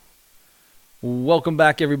Welcome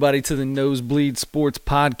back, everybody, to the Nosebleed Sports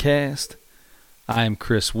Podcast. I am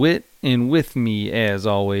Chris Witt, and with me, as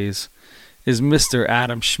always, is Mr.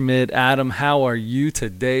 Adam Schmidt. Adam, how are you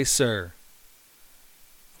today, sir?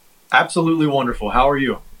 Absolutely wonderful. How are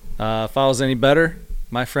you? If I was any better,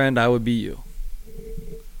 my friend, I would be you.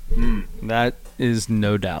 That is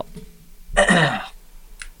no doubt.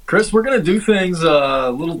 Chris, we're going to do things a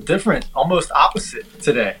little different, almost opposite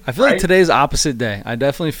today. I feel like today's opposite day. I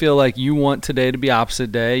definitely feel like you want today to be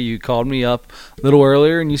opposite day. You called me up a little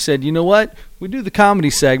earlier and you said, you know what? We do the comedy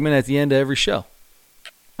segment at the end of every show.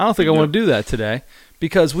 I don't think I want to do that today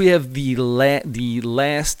because we have the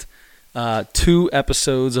last two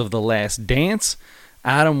episodes of The Last Dance.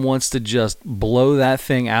 Adam wants to just blow that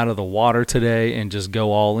thing out of the water today and just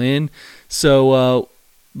go all in. So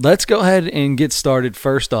let's go ahead and get started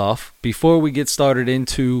first off. Before we get started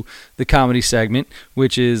into the comedy segment,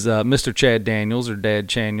 which is Mr. Chad Daniels, or Dad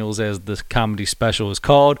Chaniels as the comedy special is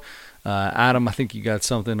called. Adam, I think you got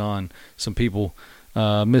something on some people.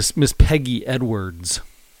 Miss Peggy Edwards.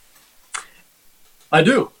 I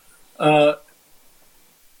do.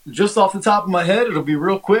 Just off the top of my head, it'll be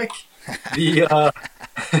real quick. The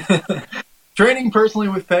training personally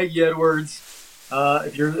with Peggy Edwards.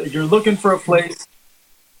 If you're looking for a place.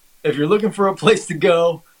 If you're looking for a place to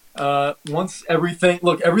go, once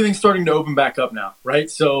everything's starting to open back up now, right?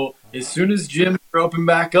 So as soon as gyms are open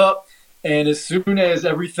back up, and as soon as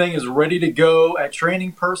everything is ready to go at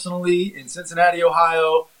Training Personally in Cincinnati,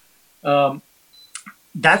 Ohio,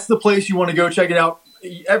 that's the place you want to go. Check it out.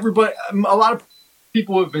 Everybody, a lot of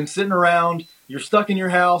people have been sitting around. You're stuck in your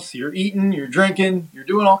house. You're eating. You're drinking. You're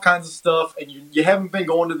doing all kinds of stuff, and you haven't been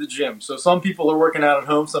going to the gym. So some people are working out at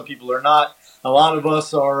home. Some people are not. A lot of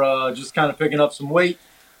us are just kind of picking up some weight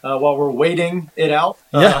while we're waiting it out.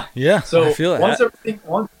 Yeah. So I feel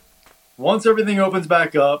once everything opens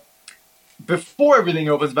back up, before everything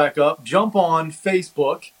opens back up, jump on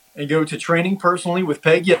Facebook and go to Training Personally with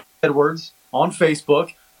Peggy Edwards on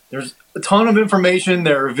Facebook. There's a ton of information.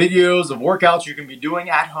 There are videos of workouts you can be doing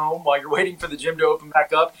at home while you're waiting for the gym to open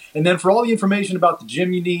back up. And then for all the information about the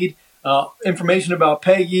gym you need, information about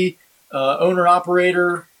Peggy,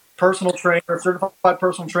 owner-operator, personal trainer, certified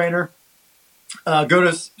personal trainer, go to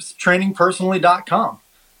trainingpersonally.com.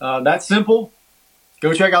 That's simple.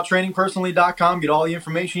 Go check out trainingpersonally.com. Get all the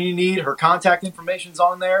information you need. Her contact information's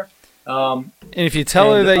on there. And if you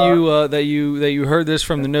tell her that you heard this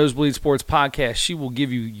from the Nosebleed Sports Podcast, she will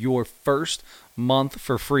give you your first month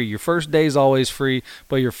for free. Your first day is always free,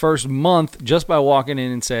 but your first month, just by walking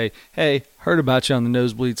in and say, "Hey, heard about you on the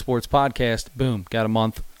Nosebleed Sports Podcast," boom, got a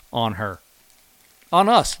month on her. On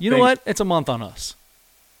us. You know what? It's a month on us.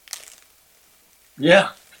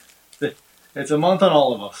 Yeah. It's a month on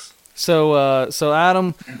all of us. So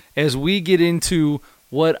Adam, as we get into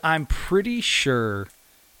what I'm pretty sure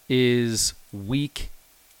is week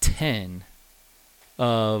 10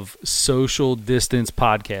 of social distance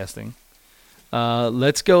podcasting,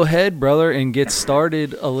 let's go ahead, brother, and get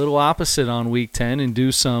started a little opposite on week 10 and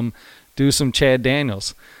do some Chad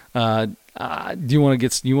Daniels. Do you want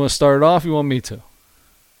to start it off? You want me to?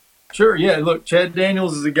 Sure, yeah. Look, Chad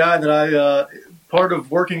Daniels is a guy that part of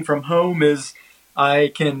working from home is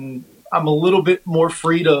I'm a little bit more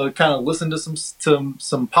free to kind of listen to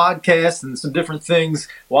some podcasts and some different things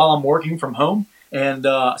while I'm working from home. And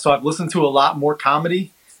so I've listened to a lot more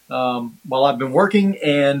comedy while I've been working.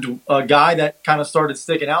 And a guy that kind of started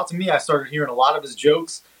sticking out to me, I started hearing a lot of his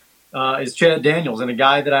jokes, is Chad Daniels, and a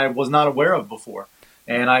guy that I was not aware of before.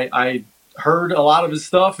 And I heard a lot of his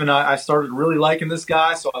stuff, and I started really liking this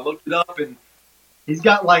guy, so I looked it up, and he's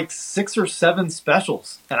got like 6 or 7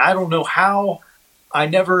 specials, and I don't know how I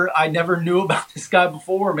never knew about this guy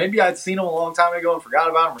before. Maybe I'd seen him a long time ago and forgot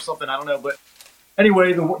about him or something, I don't know. But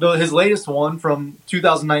anyway, his latest one from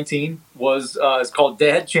 2019 is called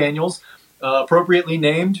Dad Chaniels, appropriately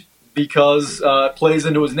named because it plays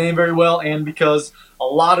into his name very well, and because a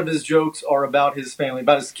lot of his jokes are about his family,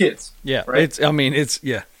 about his kids. Yeah, right? Almost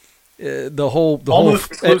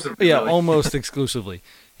exclusively.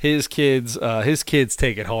 His kids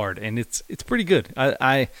take it hard, and it's pretty good.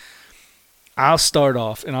 I'll start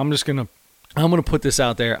off, and I'm gonna put this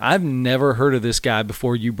out there. I've never heard of this guy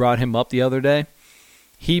before you brought him up the other day.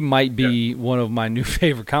 He might be one of my new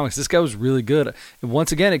favorite comics. This guy was really good. And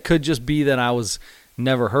once again, it could just be that I was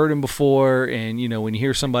never heard him before, and when you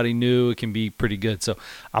hear somebody new, it can be pretty good. So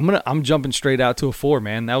I'm jumping straight out to a 4,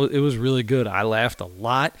 man. It was really good. I laughed a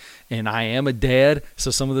lot, and I am a dad,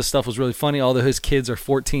 so some of this stuff was really funny. Although his kids are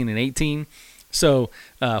 14 and 18, so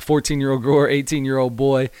 14-year-old girl, 18-year-old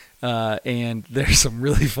boy. And there's some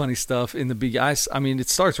really funny stuff in the beginning. I mean, it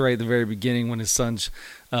starts right at the very beginning when his son's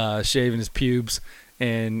shaving his pubes,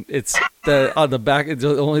 and it's the back. It's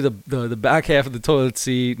only the back half of the toilet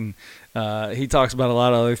seat, and he talks about a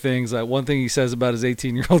lot of other things. One thing he says about his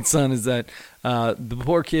 18-year-old son is that the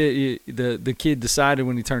poor kid, the kid decided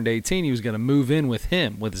when he turned 18 he was going to move in with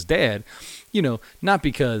his dad. Not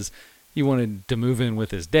because he wanted to move in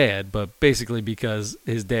with his dad, but basically because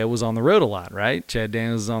his dad was on the road a lot, right? Chad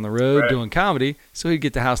Daniels was on the road doing comedy, so he'd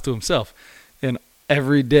get the house to himself. And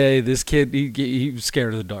every day, this kid, he was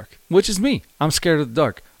scared of the dark, which is me. I'm scared of the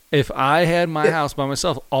dark. If I had my house by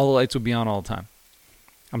myself, all the lights would be on all the time.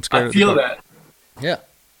 I'm scared of the dark. I feel that. Yeah,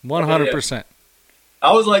 100%.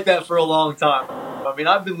 I was like that for a long time. I mean,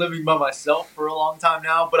 I've been living by myself for a long time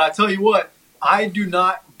now, but I tell you what, I do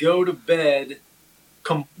not go to bed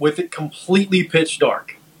with it completely pitch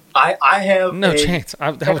dark. I have no chance.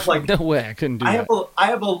 No way I couldn't do that. I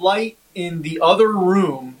have a light in the other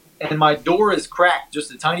room, and my door is cracked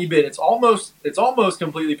just a tiny bit. It's almost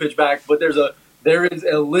completely pitch black, but there is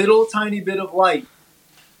a little tiny bit of light.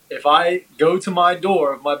 If I go to my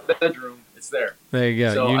door of my bedroom, it's there. There you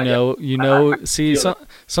go. So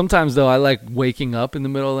sometimes though I like waking up in the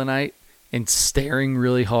middle of the night and staring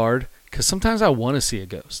really hard because sometimes I want to see a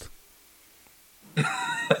ghost.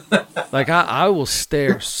 Like I will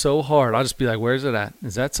stare so hard. I'll just be like, "Where's it at?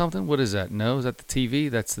 Is that something? What is that? No, is that the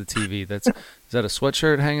TV? That's the TV. Is that a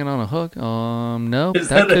sweatshirt hanging on a hook? No,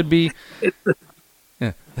 that could be.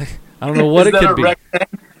 Yeah, I don't know what it could be.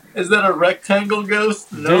 Is that a rectangle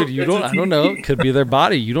ghost? No, dude, I don't know. It could be their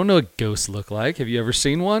body. You don't know what ghosts look like. Have you ever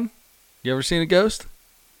seen one? You ever seen a ghost?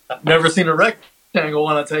 I've never seen a rectangle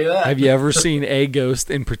one. I'll tell you that. Have you ever seen a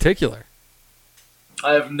ghost in particular?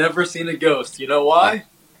 I have never seen a ghost. You know why?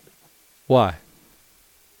 Why?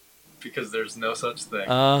 Because there's no such thing.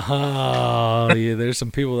 Yeah, there's some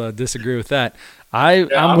people that disagree with that. I'm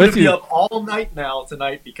going with you. to be up all night now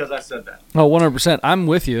tonight because I said that. Oh, 100%. I'm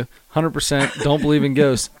with you. 100% don't believe in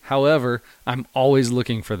ghosts. However, I'm always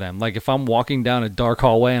looking for them. Like if I'm walking down a dark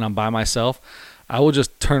hallway and I'm by myself, I will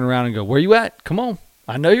just turn around and go, "Where you at? Come on.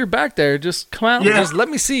 I know you're back there. Just come out and just let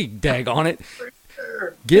me see. Daggone it.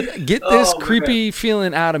 Get this creepy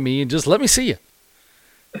feeling out of me and just let me see you."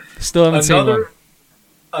 Still haven't seen one.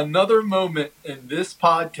 Another moment in this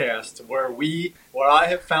podcast where I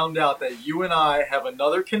have found out that you and I have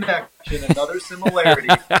another connection, another similarity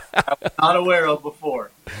I was not aware of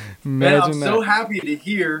before. Man, I'm so happy to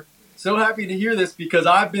hear this because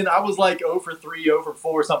I was like 0 for 3, 0 for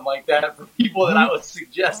 4, something like that for people that I was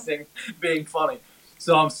suggesting being funny.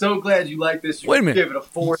 So I'm so glad you like this. Wait a minute. Give it a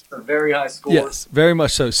 4, a very high score. Yes, very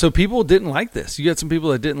much so. So people didn't like this. You got some people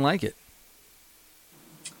that didn't like it.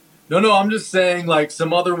 No, I'm just saying like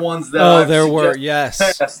some other ones that there were, yes,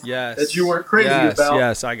 that you weren't crazy about.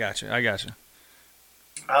 Yes, I got you.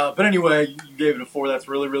 But anyway, you gave it a 4. That's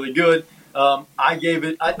really, really good. I gave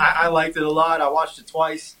it. I liked it a lot. I watched it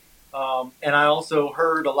twice, and I also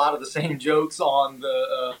heard a lot of the same jokes on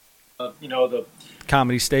the the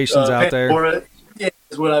comedy stations out there. Yeah,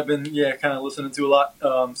 is what I've been kind of listening to a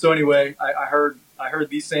lot. So anyway, I heard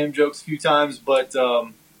these same jokes a few times, but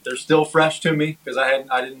they're still fresh to me because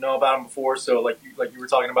I didn't know about them before. So like you were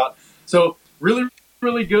talking about, so really,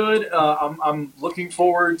 really good. I'm looking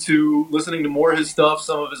forward to listening to more of his stuff.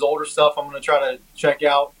 Some of his older stuff I'm going to try to check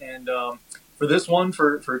out. And for this one,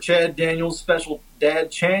 for Chad Daniels, special Dad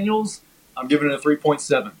Channels, I'm giving it a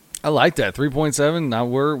 3.7. I like that 3.7. Now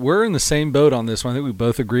we're in the same boat on this one. I think we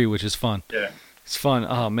both agree, which is fun. Yeah. It's fun.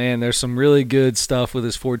 Oh, man, there's some really good stuff with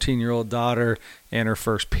his 14-year-old daughter and her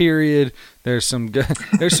first period. There's some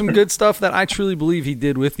good stuff that I truly believe he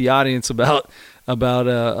did with the audience about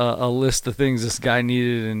a list of things this guy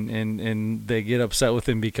needed, and they get upset with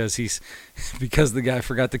him because the guy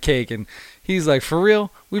forgot the cake, and he's like, "For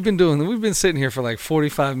real? We've been sitting here for like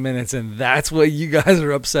 45 minutes, and that's what you guys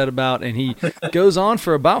are upset about." And he goes on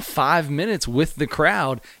for about 5 minutes with the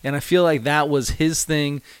crowd, and I feel like that was his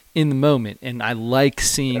thing in the moment. And I like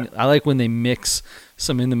when they mix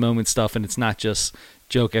some in the moment stuff, and it's not just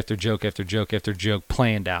joke after joke after joke after joke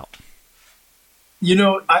planned out.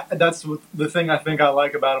 That's the thing I think I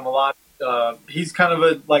like about him a lot. He's kind of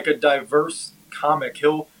a diverse comic.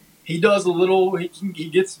 He does a little. He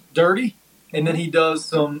gets dirty, and then he does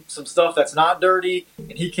some stuff that's not dirty,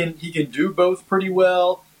 and he can do both pretty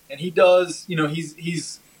well. And he does.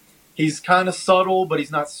 He's kind of subtle, but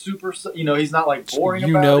he's not super. He's not like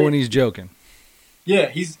boring. When he's joking.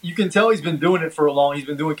 Yeah, you can tell he's been doing it he's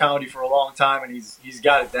been doing comedy for a long time, and he's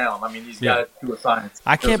got it down. I mean, he's got it to a science.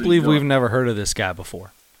 I can't believe we've never heard of this guy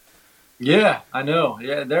before. Yeah, I know.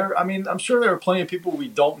 Yeah, I'm sure there are plenty of people we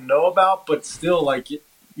don't know about, but still,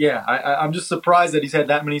 yeah, I'm just surprised that he's had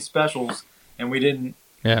that many specials and we didn't.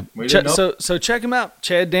 Yeah. We didn't know. So check him out,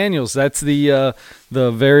 Chad Daniels. That's this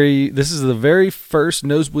is the very first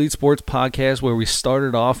Nosebleed Sports podcast where we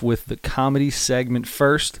started off with the comedy segment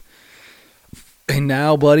first. And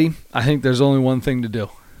now, buddy, I think there's only one thing to do.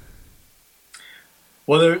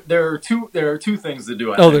 Well, there are two things to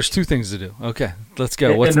do. I think. There's two things to do. Okay, let's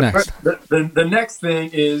go. What's next? The next thing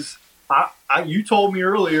is, you told me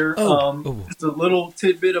earlier just a little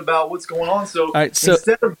tidbit about what's going on. So,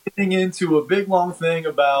 instead of getting into a big long thing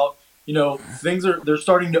about, they're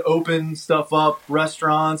starting to open stuff up,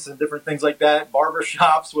 restaurants and different things like that,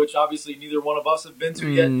 barbershops, which obviously neither one of us have been to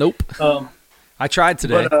yet. Nope. I tried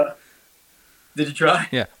today. But, did you try?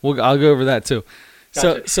 Yeah, I'll go over that too.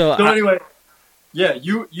 Gotcha. So anyway, yeah,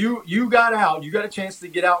 you got out. You got a chance to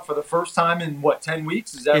get out for the first time in 10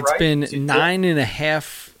 weeks? Is that right? It's been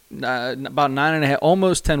 9.5, about 9.5,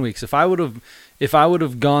 almost 10 weeks. If I would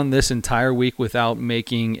have gone this entire week without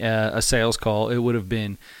making a sales call, it would have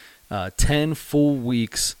been 10 full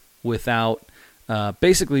weeks without.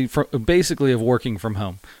 Basically of working from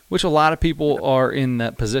home, which a lot of people are in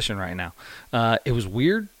that position right now. It was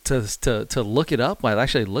weird to look it up. I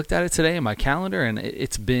actually looked at it today in my calendar, and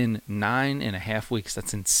it's been 9.5 weeks.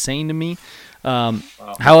 That's insane to me. Wow.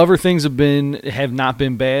 However, things have not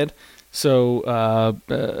been bad. So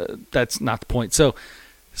that's not the point.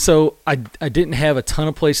 So I didn't have a ton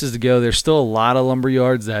of places to go. There's still a lot of lumber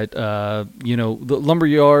yards that the lumber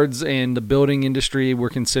yards and the building industry were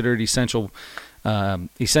considered essential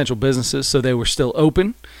businesses, so they were still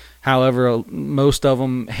open. However, most of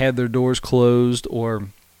them had their doors closed, or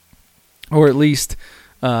at least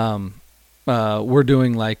were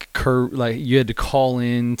doing like you had to call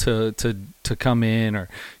in to come in, or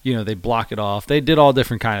they block it off. They did all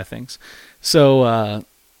different kind of things. So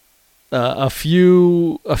a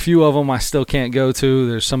few of them I still can't go to.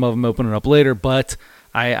 There's some of them opening up later, but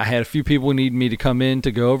I had a few people need me to come in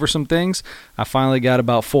to go over some things. I finally got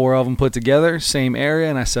about 4 of them put together, same area,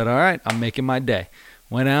 and I said, all right, I'm making my day.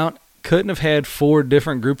 Went out, couldn't have had 4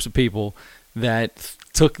 different groups of people that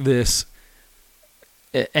took this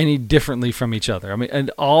any differently from each other. I mean,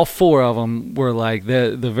 and all 4 of them were like,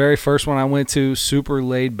 the very first one I went to, super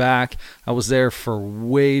laid back. I was there for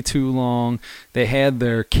way too long. They had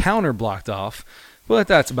their counter blocked off, but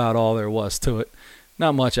that's about all there was to it.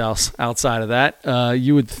 Not much else outside of that.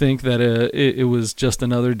 You would think that it was just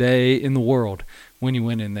another day in the world when you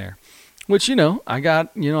went in there. Which, I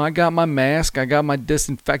got my mask, I got my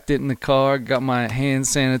disinfectant in the car, got my hand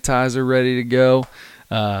sanitizer ready to go.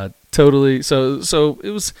 Totally. So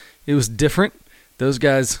it was different. Those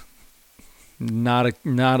guys, not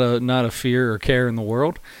a fear or care in the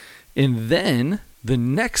world. And then the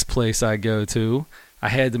next place I go to, I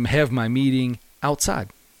had to have my meeting outside.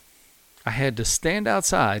 I had to stand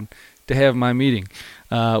outside to have my meeting,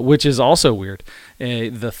 which is also weird.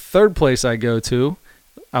 The third place I go to,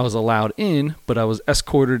 I was allowed in, but I was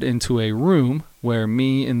escorted into a room where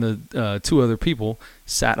me and the 2 other people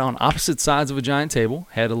sat on opposite sides of a giant table,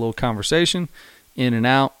 had a little conversation, in and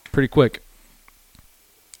out, pretty quick.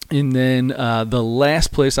 And then the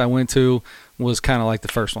last place I went to was kind of like the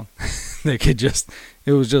first one. It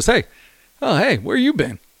was just, hey, where you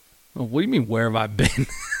been? Oh, what do you mean, where have I been?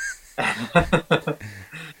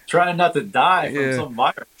 Trying not to die from some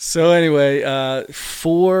virus. So anyway,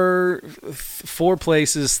 4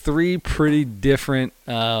 places, 3 pretty different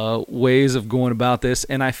ways of going about this,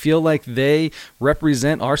 and I feel like they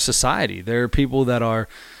represent our society. There are people that are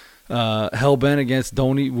hell bent against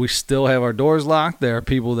we still have our doors locked. There are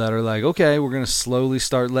people that are like, okay, we're gonna slowly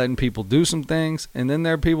start letting people do some things, and then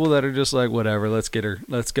there are people that are just like, whatever, let's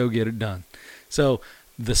go get it done. So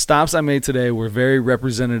the stops I made today were very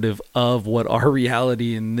representative of what our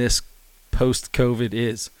reality in this post-COVID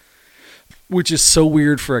is, which is so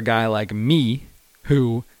weird for a guy like me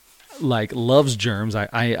who loves germs.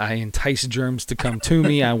 I entice germs to come to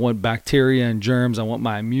me. I want bacteria and germs. I want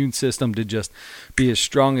my immune system to just be as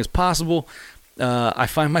strong as possible. I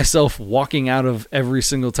find myself walking out of every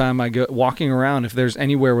single time I go walking around. If there's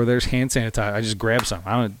anywhere where there's hand sanitizer, I just grab some.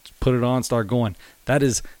 I don't put it on, start going. That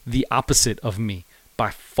is the opposite of me. By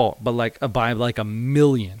far, but by a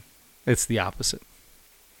million, it's the opposite.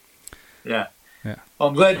 Yeah. Well,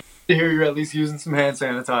 I'm glad to hear you're at least using some hand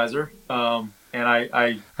sanitizer. And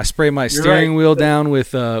I spray my steering wheel down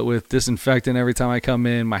with disinfectant every time I come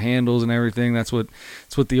in, my handles and everything. That's what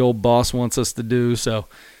the old boss wants us to do. So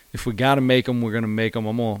if we got to make them, we're gonna make them.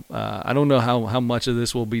 I don't know how much of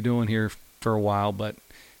this we'll be doing here for a while, but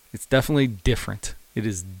it's definitely different. It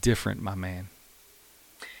is different, my man.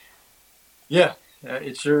 Yeah.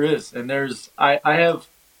 It sure is. And I have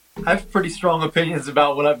I have pretty strong opinions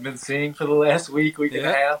about what I've been seeing for the last week and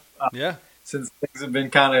a half. Yeah. Since things have been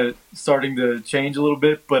kind of starting to change a little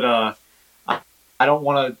bit, but I don't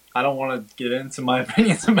want to get into my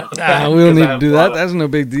opinions about that. We don't need to do that. That's no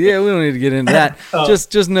big deal. Yeah, we don't need to get into that.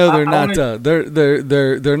 Just know they're not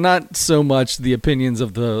they're not so much the opinions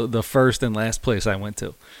of the first and last place I went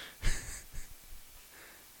to.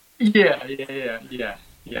 Yeah.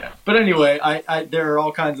 But anyway, I there are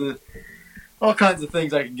all kinds of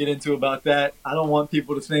things I can get into about that. I don't want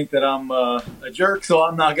people to think that I'm a jerk, so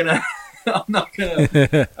I'm not gonna. I'm not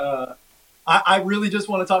gonna. I really just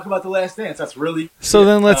want to talk about The Last Dance. That's really so.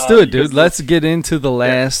 Then let's do it, dude. Let's get into The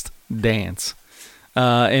Last Dance,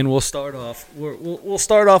 and we'll start off. We'll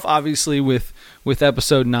start off obviously with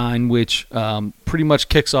episode 9, which pretty much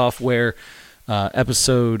kicks off where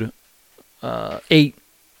episode 8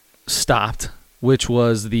 stopped, which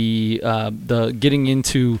was the getting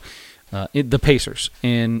into the Pacers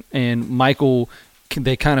and Michael.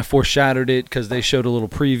 They kind of foreshadowed it because they showed a little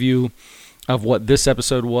preview of what this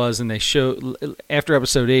episode was, and they showed after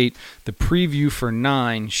episode 8, the preview for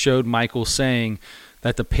 9 showed Michael saying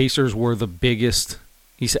that the Pacers were the biggest.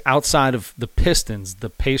 He said outside of the Pistons, the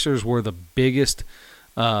Pacers were the biggest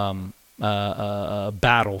battle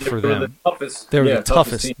for them. They were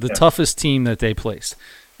the toughest team that they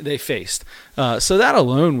faced. So that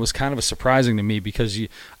alone was kind of surprising to me because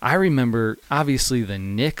I remember obviously the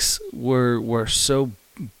Knicks were so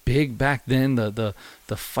big back then. The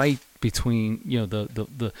fight between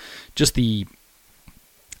the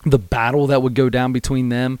battle that would go down between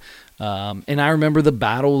them, and I remember the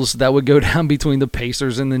battles that would go down between the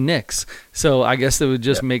Pacers and the Knicks. So I guess it would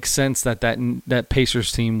just make sense that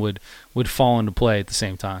Pacers team would fall into play at the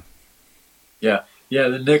same time. Yeah,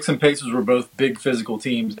 the Knicks and Pacers were both big physical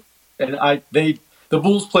teams, and the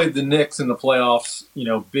Bulls played the Knicks in the playoffs.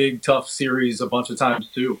 Big tough series a bunch of times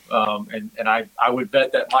too. And I would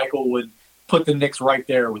bet that Michael would put the Knicks right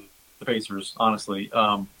there with the Pacers, honestly.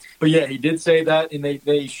 But yeah, he did say that, and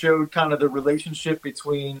they showed kind of the relationship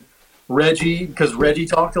between Reggie, because Reggie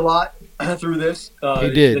talked a lot through this. He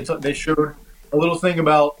did. They showed a little thing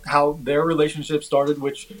about how their relationship started,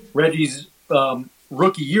 which Reggie's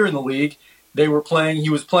rookie year in the league. He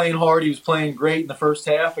was playing hard. He was playing great in the first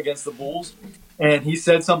half against the Bulls. And he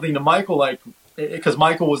said something to Michael, because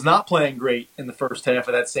Michael was not playing great in the first half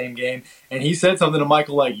of that same game. And he said something to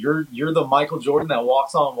Michael like, you're the Michael Jordan that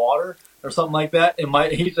walks on water or something like that. And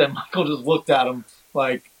he said Michael just looked at him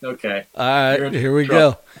like, okay. All right, here we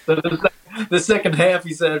go. So the second half,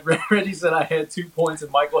 Reggie said I had 2 points and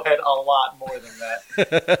Michael had a lot more than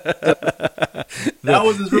that. That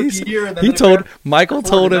was his rookie year. And then Michael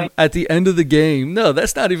told him at the end of the game, no,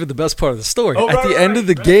 that's not even the best part of the story. Oh, at the end of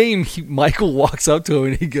the game, Michael walks up to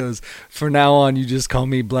him and he goes, from now on, you just call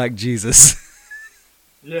me Black Jesus.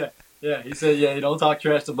 Yeah. He said, you don't talk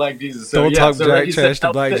trash to Black Jesus. Don't talk trash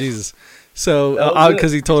to Black Jesus. So,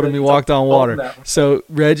 because he told him he walked on water. So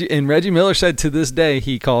Reggie Miller said to this day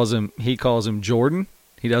he calls him Jordan.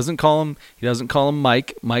 He doesn't call him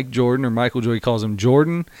Mike Jordan or Michael Jordan. He calls him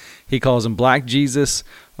Jordan. He calls him Black Jesus,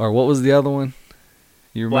 or what was the other one?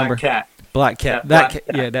 You remember? Black Cat.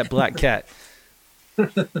 That Black Cat.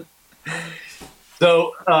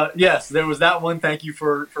 So, yes, there was that one. Thank you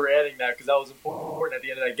for adding that, because that was important at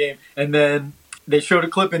the end of that game. And then they showed a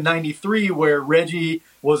clip in '93 where Reggie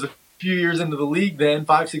was a few years into the league then,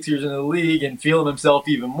 5-6 years into the league, and feeling himself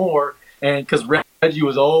even more. And because Reggie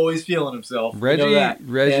was always feeling himself. Reggie,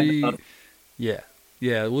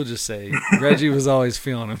 we'll just say Reggie was always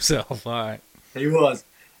feeling himself. All right. He was.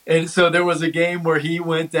 And so there was a game where he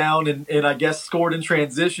went down and I guess scored in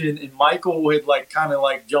transition, and Michael had kind of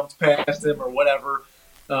jumped past him or whatever.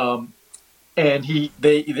 And he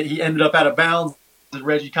ended up out of bounds, and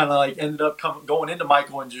Reggie kind of ended up going into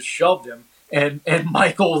Michael and just shoved him. And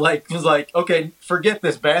Michael was like, okay, forget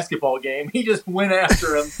this basketball game. He just went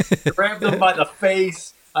after him, grabbed him by the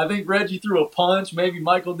face. I think Reggie threw a punch. Maybe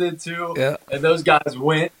Michael did too. Yeah. And those guys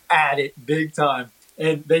went at it big time.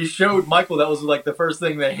 And they showed Michael, that was the first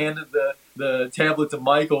thing, they handed the tablet to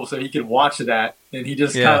Michael so he could watch that. And he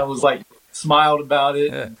just kind of was smiled about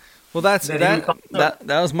it. Yeah. Well, that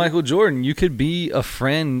was Michael Jordan. You could be a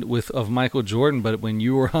friend of Michael Jordan, but when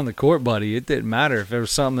you were on the court, buddy, it didn't matter. If there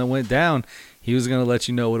was something that went down, he was going to let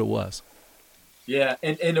you know what it was. Yeah,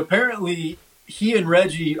 and apparently he and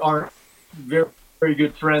Reggie aren't very, very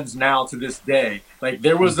good friends now to this day.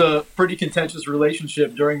 There was a pretty contentious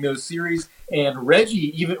relationship during those series, and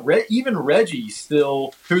Reggie, even Reggie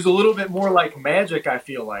still, who's a little bit more like Magic, I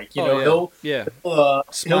feel like. He'll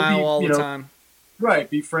smile all the time. Right,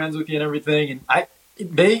 be friends with you and everything. And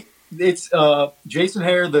it's Jason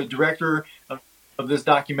Hare, the director of this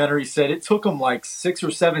documentary said it took him like 6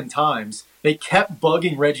 or 7 times. They kept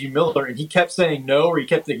bugging Reggie Miller, and he kept saying no, or he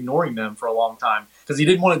kept ignoring them for a long time because he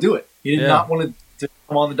didn't want to do it. He did not want to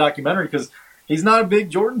come on the documentary because he's not a big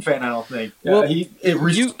Jordan fan, I don't think. Well, he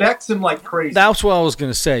respects him like crazy. That's what I was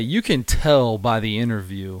going to say. You can tell by the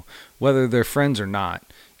interview, whether they're friends or not,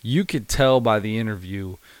 you could tell by the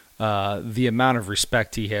interview the amount of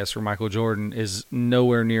respect he has for Michael Jordan is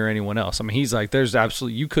nowhere near anyone else. I mean, he's like,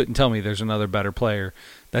 you couldn't tell me there's another better player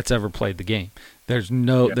that's ever played the game. There's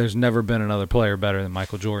never been another player better than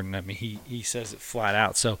Michael Jordan. I mean, he says it flat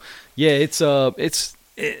out. So, yeah,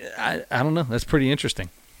 I don't know. That's pretty interesting.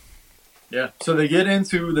 Yeah. So they get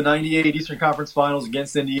into the 98 Eastern Conference Finals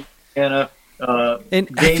against Indiana. And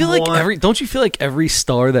I feel like don't you feel like every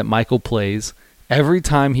star that Michael plays, every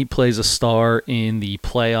time he plays a star in the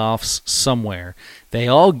playoffs somewhere, they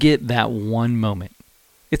all get that one moment.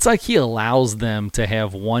 It's like he allows them to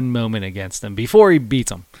have one moment against them before he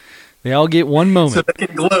beats them. They all get one moment. So they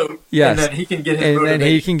can gloat, yes. And then he can get his motivation. And then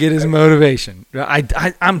he can get his motivation.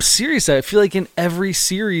 I'm serious. I feel like in every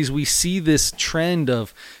series we see this trend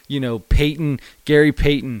of, Gary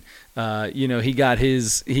Payton, he got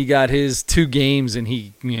his 2 games and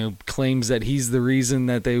he, claims that he's the reason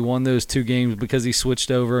that they won those 2 games because he switched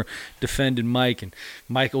over, defended Mike, and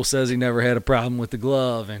Michael says he never had a problem with the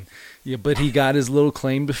glove, and but he got his little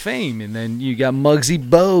claim to fame. And then you got Muggsy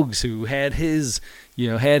Bogues, who had his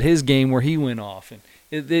game where he went off, and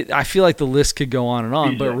I feel like the list could go on and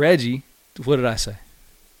on. But Reggie, what did I say?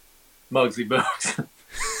 Muggsy Bogues.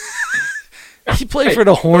 He played for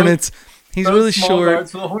the Hornets. He's really short.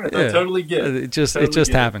 For the Hornets. I totally get it. It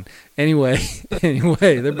just happened. Anyway,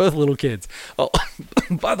 they're both little kids. Oh,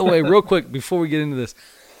 by the way, real quick before we get into this,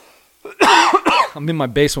 I'm in my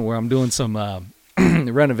basement where I'm doing some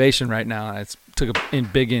renovation right now. I took a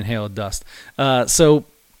big inhale of dust. So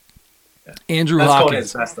Andrew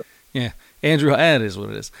Hawkins. Yeah, Andrew. That is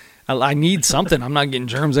what it is. I need something. I'm not getting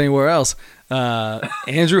germs anywhere else.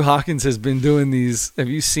 Andrew Hawkins has been doing these. Have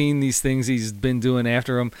you seen these things he's been doing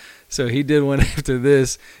after him? So he did one after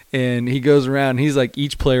this, and he goes around. He's like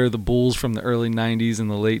each player of the Bulls from the early 90s and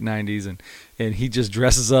the late 90s, and he just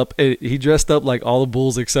dresses up. He dressed up like all the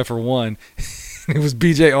Bulls except for one. It was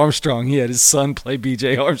B.J. Armstrong. He had his son play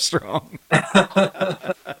B.J. Armstrong.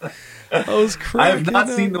 I was crazy. I have not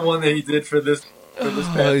seen the one that he did for this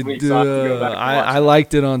past week. So I have to go back and watch I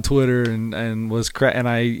liked it on Twitter and was and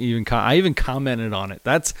I even commented on it.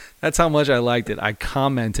 That's how much I liked it. I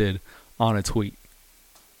commented on a tweet.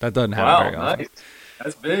 That doesn't happen very often. Nice.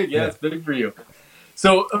 That's big. Yeah, it's big for you.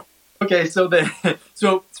 So okay, so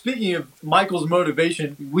speaking of Michael's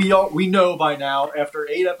motivation, we know by now after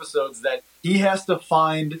 8 episodes that he has to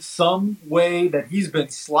find some way that he's been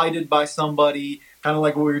slighted by somebody, kind of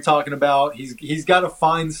like what we were talking about. He's got to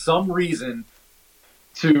find some reason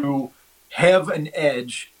to have an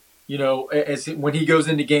edge, as when he goes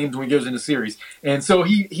into games, when he goes into series. And so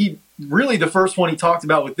he really, the first one he talked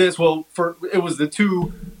about with this, it was the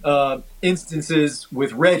 2 instances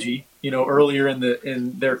with Reggie, earlier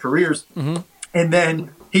in their careers. Mm-hmm. And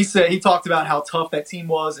then he talked about how tough that team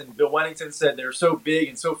was, and Bill Wennington said they're so big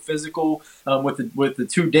and so physical with the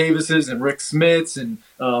 2 Davises and Rick Smiths, and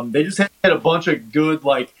they just had a bunch of good,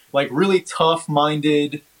 like really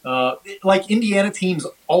tough-minded, like Indiana teams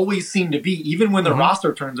always seem to be, even when the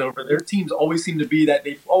roster turns over, their teams always seem to be that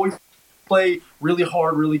they always play really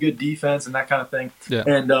hard, really good defense and that kind of thing. Yeah.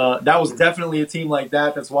 And that was definitely a team like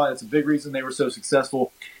that. That's a big reason they were so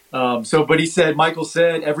successful. But Michael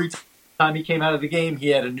said every time he came out of the game, he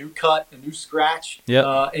had a new cut, a new scratch.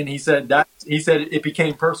 Yep. And he said it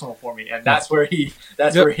became personal for me. And that's where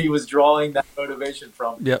where he was drawing that motivation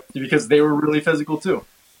from. Yep. Because they were really physical too.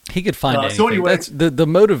 He could find anything. So anyway, that's the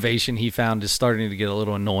motivation he found is starting to get a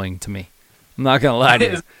little annoying to me. I'm not gonna lie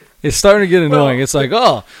to you. It's starting to get annoying. It's like,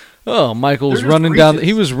 Michael was running down.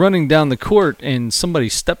 He was running down the court, and somebody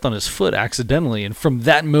stepped on his foot accidentally. And from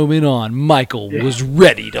that moment on, Michael was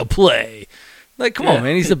ready to play. Like, come on,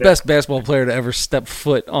 man! He's the best basketball player to ever step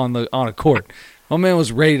foot on a court. My man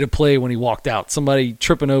was ready to play when he walked out. Somebody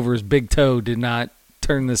tripping over his big toe did not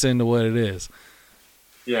turn this into what it is.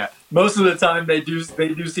 Yeah, most of the time they do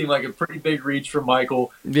seem like a pretty big reach for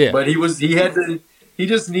Michael. Yeah, but he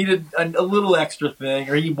just needed a little extra thing,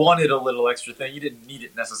 or he wanted a little extra thing. He didn't need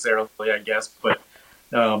it necessarily, I guess. But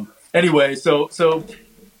anyway, so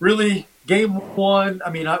really, game 1.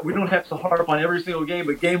 I mean, we don't have to harp on every single game,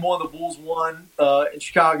 but game 1, the Bulls won in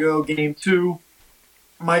Chicago. Game 2,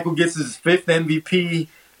 Michael gets his 5th MVP,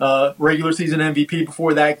 regular season MVP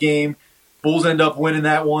before that game. Bulls end up winning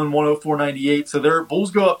that one, 104-98. So their Bulls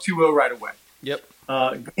go up 2-0 right away. Yep.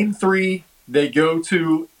 Game 3, they go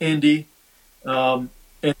to Indy. And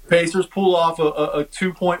the Pacers pull off a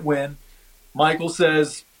 2-point win. Michael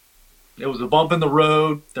says it was a bump in the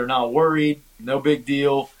road. They're not worried. No big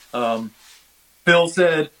deal. Phil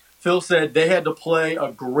said they had to play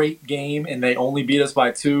a great game and they only beat us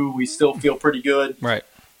by 2. We still feel pretty good. Right.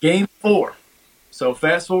 Game 4. So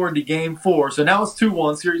fast forward to game 4. So now it's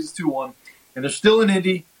 2-1. Series is 2-1. And they're still in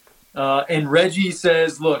Indy. And Reggie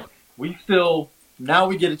says, look, now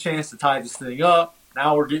we get a chance to tie this thing up.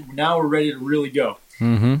 Now we're ready to really go.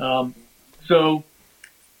 Mm-hmm. So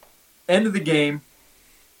end of the game.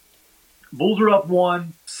 Bulls are up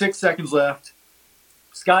 1, 6 seconds left.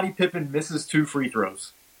 Scottie Pippen misses 2 free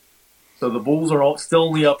throws. So the Bulls are still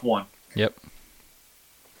only up 1. Yep.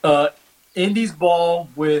 Indy's ball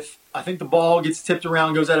I think the ball gets tipped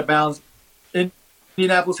around, goes out of bounds.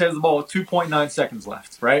 Indianapolis has the ball with 2.9 seconds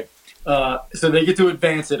left, right? So they get to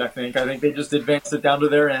advance it, I think. I think they just advanced it down to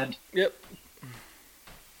their end. Yep.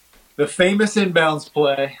 The famous inbounds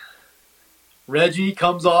play. Reggie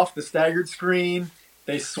comes off the staggered screen.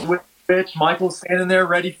 They switch. Michael's standing there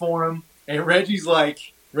ready for him. And Reggie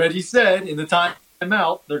said in the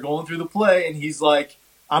timeout, they're going through the play, and he's like,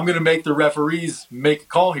 I'm going to make the referees make a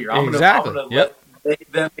call here. I'm going to let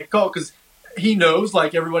them make a call because he knows,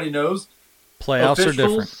 like everybody knows, playoffs are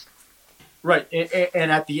different. Right.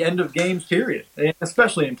 And at the end of games, period, and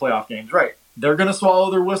especially in playoff games, right, they're going to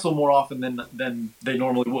swallow their whistle more often than they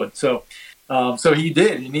normally would. So he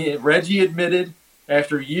did. And Reggie admitted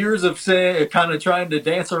after years of kind of trying to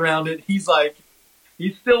dance around it, he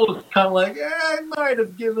still kind of like, I might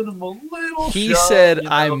have given him a little shove. He said,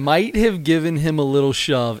 I might have given him a little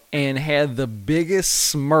shove and had the biggest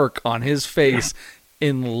smirk on his face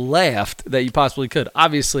and laughed that you possibly could.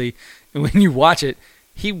 Obviously, when you watch it,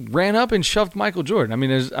 he ran up and shoved Michael Jordan. I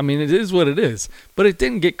mean, it is what it is, but it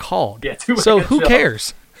didn't get called. Yeah, so who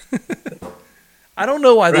cares? I don't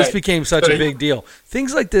know why this became such a big deal.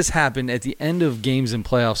 Things like this happen at the end of games and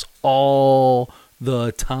playoffs all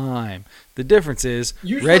the time. The difference is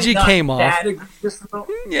Reggie came off.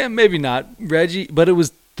 Yeah, maybe not Reggie, but it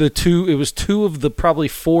was two of the probably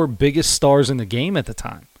 4 biggest stars in the game at the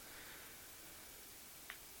time.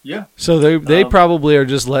 Yeah. So they probably are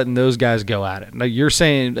just letting those guys go at it. Now you're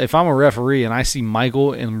saying if I'm a referee and I see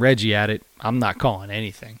Michael and Reggie at it, I'm not calling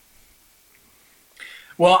anything.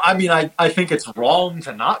 Well, I mean, I think it's wrong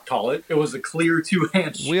to not call it. It was a clear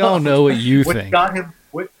 2-hand shot. We all know what you think.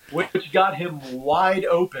 Which got him wide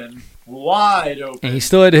open. And he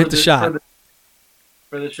still had to hit the shot.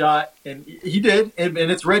 For the shot, and he did. And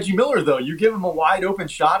it's Reggie Miller, though. You give him a wide open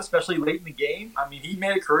shot, especially late in the game. I mean, he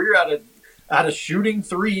made a career out of shooting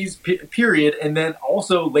threes, period, and then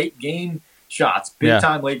also late game shots,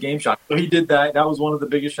 big-time late game shots. So he did that. That was one of the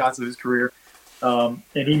biggest shots of his career. And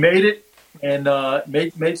he made it. And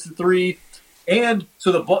makes the 3, and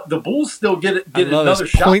so the Bulls still get another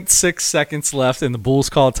shot. 0.6 seconds left, and the Bulls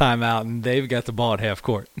call timeout, and they've got the ball at half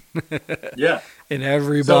court. Yeah, and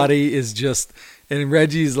everybody is just, and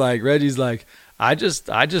Reggie's like, I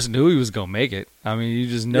just knew he was gonna make it. I mean, you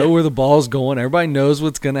just know where the ball's going. Everybody knows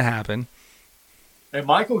what's gonna happen. And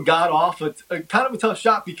Michael got off a kind of a tough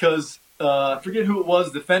shot because. I forget who it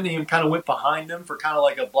was defending him, kind of went behind him for kind of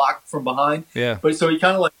like a block from behind. Yeah. But so he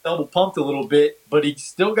kind of like double pumped a little bit, but he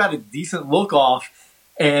still got a decent look off.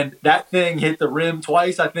 And that thing hit the rim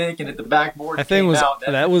twice, I think, and hit the backboard. That thing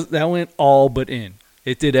that went all but in.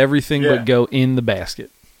 It did everything but go in the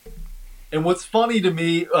basket. And what's funny to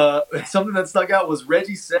me, something that stuck out was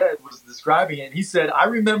Reggie was describing it. And he said, I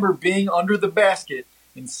remember being under the basket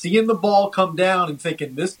and seeing the ball come down and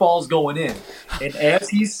thinking this ball's going in. And as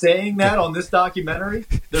he's saying that on this documentary,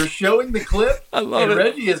 they're showing the clip, and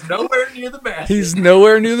Reggie is nowhere near the basket. He's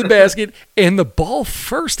nowhere near the basket, and the ball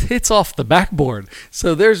first hits off the backboard.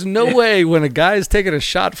 So there's no way when a guy is taking a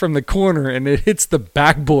shot from the corner and it hits the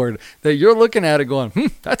backboard that you're looking at it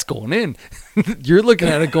going, that's going in. You're looking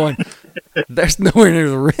at it going, that's nowhere near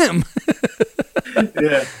the rim.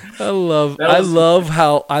 Yeah. I love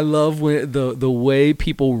when the way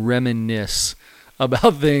people reminisce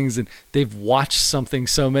about things, and they've watched something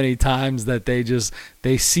so many times that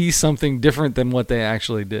they see something different than what they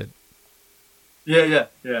actually did. Yeah.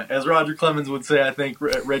 As Roger Clemens would say, I think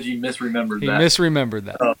Reggie misremembered that. He misremembered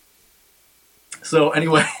that. So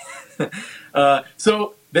anyway,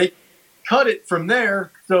 so they cut it from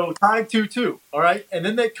there. So tied 2-2. All right, and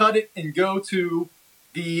then they cut it and go to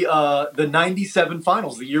the 97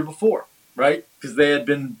 finals the year before, right? Because they had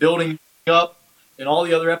been building up in all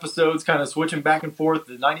the other episodes, kind of switching back and forth,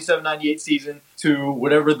 the 97-98 season to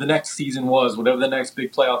whatever the next season was, whatever the next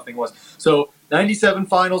big playoff thing was. So 97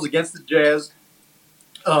 finals against the Jazz.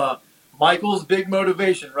 Michael's big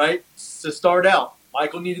motivation, right, to start out,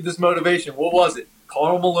 Michael needed this motivation. What was it?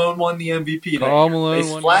 Karl Malone won the MVP. Karl Malone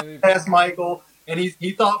they won flat the MVP. past Michael, and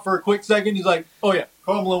he thought for a quick second. He's like, "Oh yeah,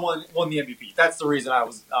 Karl Malone won the MVP. That's the reason I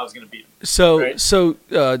was going to beat him."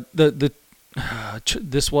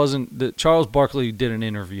 This wasn't the Charles Barkley did an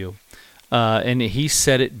interview, and he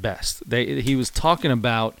said it best. He was talking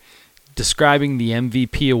about describing the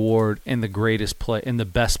MVP award and the greatest play and the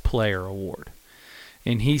best player award.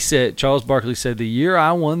 And he said, Charles Barkley said, the year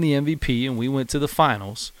I won the MVP and we went to the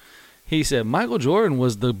finals, he said, Michael Jordan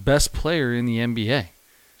was the best player in the NBA.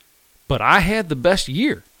 But I had the best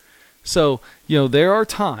year. So, there are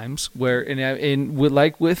times where,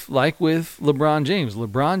 like with LeBron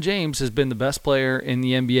James has been the best player in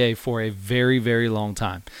the NBA for a very, very long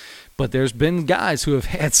time. But there's been guys who have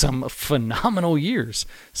had some phenomenal years.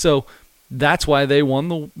 So that's why they won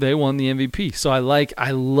the MVP. So I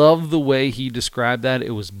love the way he described that.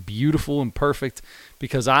 It was beautiful and perfect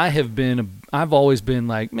because I've always been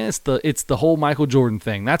like, man, it's the whole Michael Jordan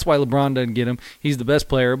thing. That's why LeBron doesn't get him. He's the best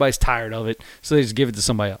player. Everybody's tired of it, so they just give it to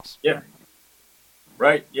somebody else. Yeah.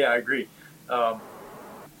 Right. Yeah, I agree.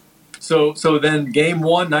 So then game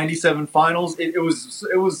 1, 97 finals. It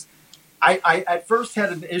was. I at first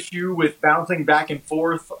had an issue with bouncing back and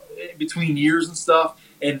forth between years and stuff,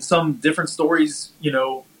 and some different stories.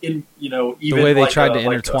 Even the way they tried to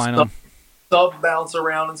intertwine them, sub bounce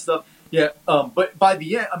around and stuff. Yeah. But by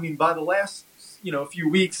the end, by the last few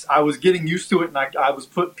weeks, I was getting used to it, and I was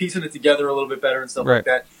piecing it together a little bit better and stuff like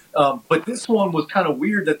that. But this one was kind of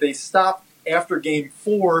weird that they stopped after game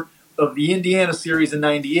 4 of the Indiana series in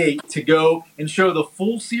 '98 to go and show the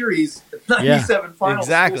full series, 97 finals.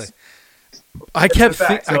 Exactly. I kept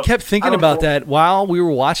thinking about that while we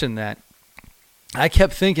were watching that. I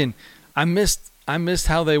kept thinking, I missed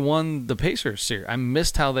how they won the Pacers series. I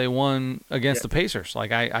missed how they won against the Pacers.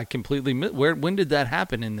 Like I completely missed. When did that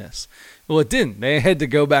happen in this? Well, it didn't. They had to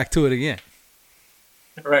go back to it again.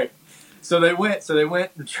 Right. So they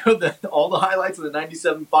went and showed all the highlights of the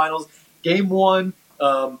 '97 finals. Game 1.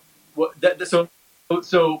 So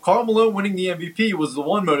Karl Malone winning the MVP was the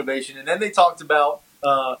one motivation, and then they talked about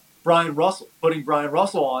Brian Russell, putting Brian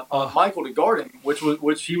Russell on Michael to guard him,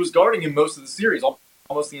 which he was guarding him most of the series,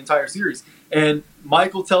 almost the entire series. And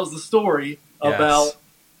Michael tells the story about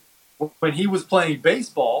when he was playing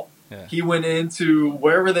baseball. Yeah. He went into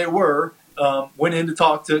wherever they were, went in to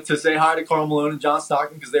talk to say hi to Karl Malone and John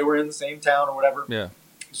Stockton because they were in the same town or whatever. Yeah,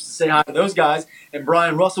 just to say hi to those guys. And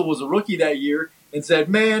Brian Russell was a rookie that year and said,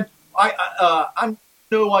 "Man, I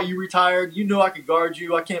know why you retired. You know I could guard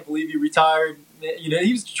you. I can't believe you retired."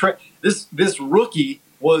 He was this rookie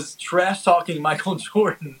was trash talking Michael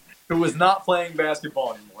Jordan, who was not playing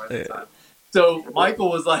basketball anymore at the time. So Michael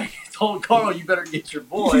was like, told Karl, "You better get your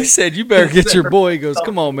boy." He said, "You better get your boy." He goes,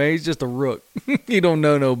 "Come on, man. He's just a rook. He don't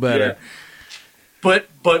know no better." Yeah.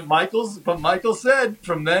 But Michael said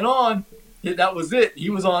from then on, that was it. He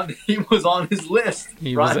was on his list.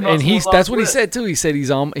 That's what he said too. He said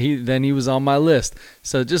he was on my list.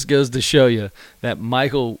 So it just goes to show you that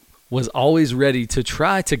Michael was always ready to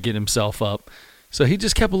try to get himself up. So he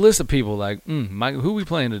just kept a list of people like, Michael, who we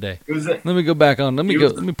playing today? Let me go back on. Let me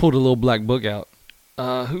pull the little black book out.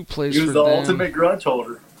 Who plays for them? He was the ultimate grudge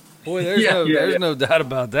holder. Boy, there's no doubt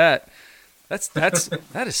about that.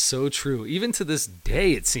 That is so true. Even to this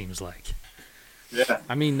day, it seems like. Yeah.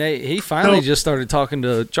 I mean, he finally just started talking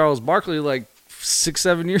to Charles Barkley like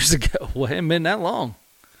 6-7 years ago. Well, it hadn't been that long.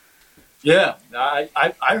 Yeah.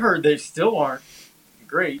 I heard they still aren't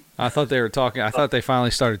great. I thought they were talking. I thought they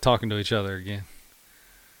finally started talking to each other again.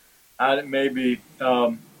 Maybe.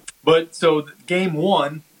 But so game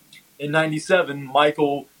 1 in '97,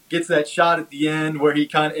 Michael gets that shot at the end where he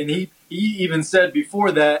even said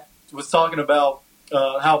before that, was talking about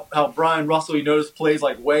how Brian Russell, he noticed, plays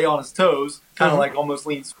like way on his toes, kind of like almost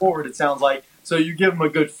leans forward, it sounds like. So you give him a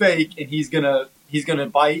good fake and he's gonna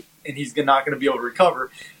bite and he's not gonna be able to recover.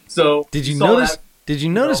 So did you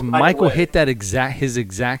notice Michael hit that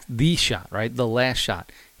the shot, right? The last shot.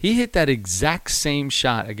 He hit that exact same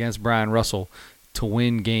shot against Brian Russell to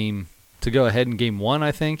go ahead in game 1,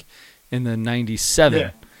 I think, in the '97.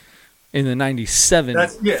 Yeah. In the '97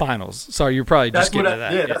 finals. Sorry, you're probably just getting to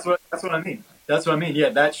that. Yeah, that's what I mean. That's what I mean. Yeah,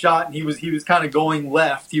 that shot, and he was kind of going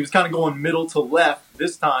left. He was kind of going middle to left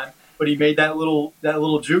this time, but he made that little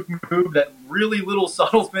juke move, that really little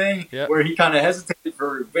subtle thing where he kind of hesitated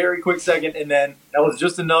for a very quick second, and then that was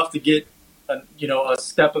just enough to get a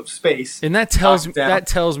step of space. And that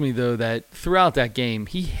tells me though that throughout that game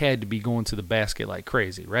he had to be going to the basket like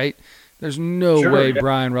crazy, right? There's no way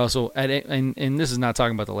Brian Russell, and this is not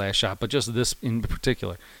talking about the last shot, but just this in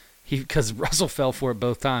particular, because Russell fell for it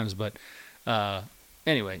both times. But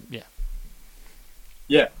anyway, yeah.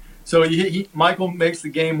 Yeah. So Michael makes the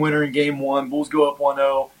game winner in game 1. Bulls go up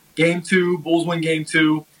 1-0. Game 2, Bulls win game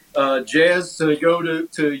 2. Jazz go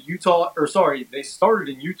to Utah, or sorry, they started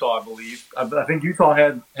in Utah, I believe. I think Utah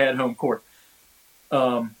had home court.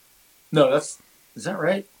 No, is that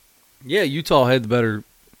right? Yeah, Utah had the better.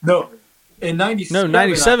 No, in '97. No,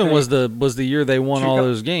 '97 was the year they won all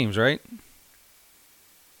those games, right?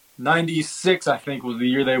 '96, I think, was the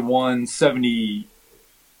year they won 72.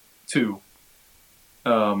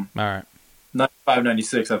 All right. 95,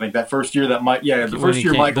 96, I think. That first year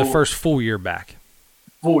Michael. The first full year back.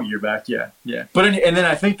 Full year back, yeah. But and then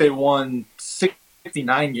I think they won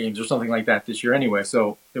 69 games or something like that this year anyway.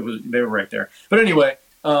 So they were right there. But anyway,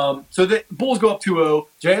 so the Bulls go up 2-0.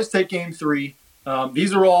 Jazz take game 3.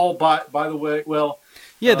 These are all by the way. Well,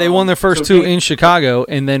 yeah, they won their first two in Chicago,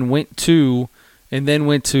 and then went to.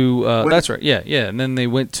 That's right. Yeah, and then they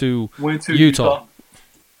went to Utah.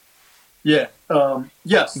 Yeah.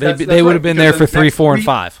 Yes. They would have been there for 3, 4, and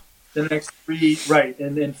 5. The next 3, right,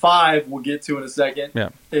 and then 5 we'll get to in a second.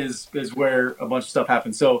 Yeah. Is where a bunch of stuff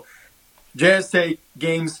happens. So Jazz take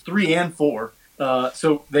games 3 and 4.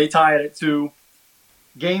 So they tie it at 2.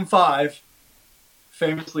 Game 5,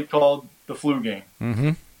 famously called the flu game.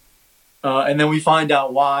 Mm-hmm. And then we find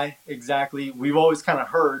out why exactly. We've always kind of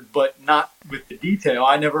heard, but not with the detail.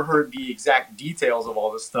 I never heard the exact details of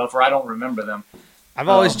all this stuff, or I don't remember them. I've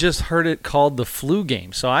always just heard it called the flu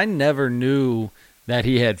game, so I never knew that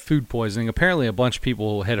he had food poisoning. Apparently, a bunch of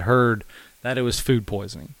people had heard that it was food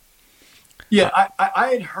poisoning. Yeah,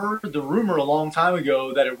 I had heard the rumor a long time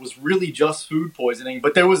ago that it was really just food poisoning,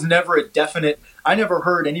 but there was never a definite. I never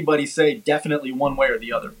heard anybody say definitely one way or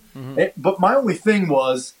the other. Mm-hmm. But my only thing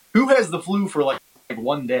was, who has the flu for like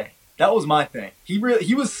one day? That was my thing. He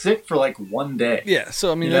was sick for like one day. Yeah,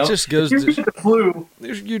 so I mean that just goes. If you get the flu,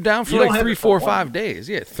 you're down for like 3, 4, 5 days.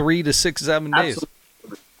 Yeah, 3 to 6, 7 days.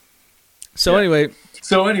 Absolutely. So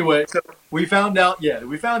anyway, so we found out. Yeah,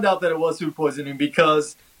 we found out that it was food poisoning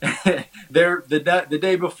because the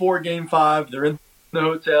day before Game 5, they're in the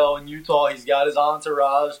hotel in Utah. He's got his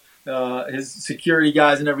entourage, his security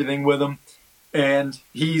guys, and everything with him, and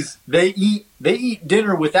they eat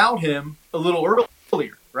dinner without him a little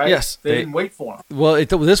earlier. Right? Yes, they didn't wait for him. Well,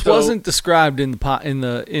 this wasn't described in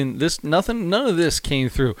this. None of this came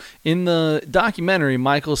through in the documentary.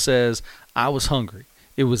 Michael says, "I was hungry.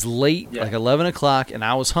 It was late, like 11 o'clock, and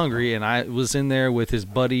I was hungry, and I was in there with his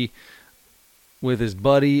buddy,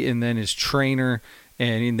 and then his trainer,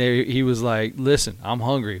 and he was like, "Listen, I'm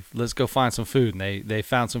hungry. Let's go find some food." And they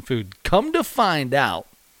found some food. Come to find out,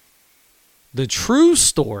 the true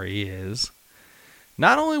story is,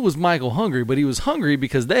 not only was Michael hungry, but he was hungry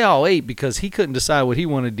because they all ate because he couldn't decide what he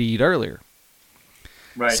wanted to eat earlier.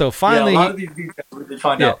 Right. So finally, a lot of these details we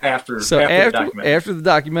find out after the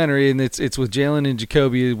documentary, and it's with Jalen and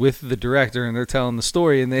Jacoby with the director, and they're telling the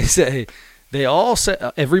story, and they say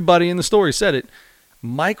everybody in the story said it.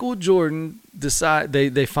 Michael Jordan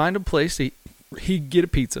they find a place he get a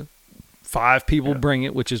pizza. 5 people bring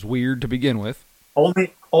it, which is weird to begin with.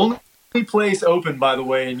 Only place open, by the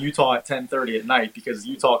way, in Utah at 10:30 at night because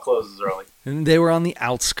Utah closes early. And they were on the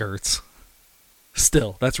outskirts.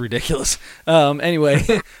 Still, that's ridiculous. Anyway,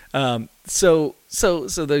 so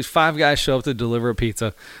those 5 guys show up to deliver a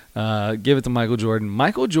pizza, give it to Michael Jordan.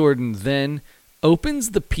 Michael Jordan then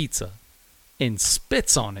opens the pizza and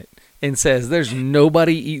spits on it and says, "There's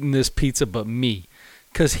nobody eating this pizza but me,"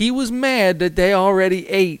 because he was mad that they already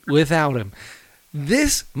ate without him.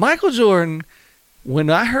 This Michael Jordan.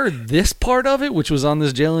 When I heard this part of it, which was on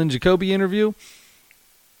this Jalen Jacoby interview,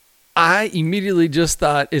 I immediately just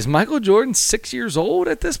thought, is Michael Jordan 6 years old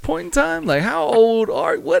at this point in time? Like, how old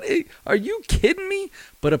are you kidding me?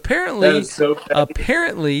 But apparently,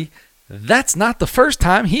 that's not the first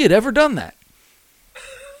time he had ever done that.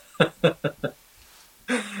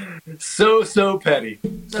 So petty.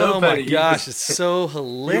 Oh petty. My gosh, it's so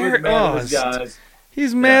hilarious.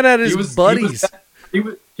 He's mad at his buddies.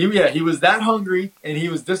 He was that hungry, and he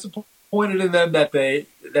was disappointed in them that they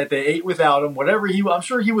ate without him. I'm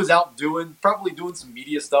sure he was out probably doing some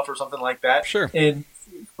media stuff or something like that. Sure. And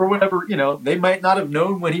for whatever, they might not have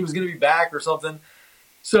known when he was going to be back or something.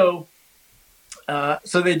 So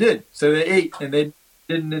they did. So they ate, and they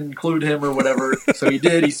didn't include him or whatever. So he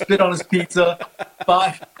did. He spit on his pizza.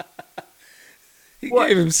 5. He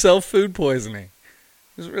gave himself food poisoning.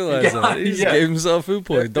 Just realize that. He just gave himself food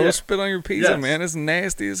poisoning. Don't spit on your pizza, man. It's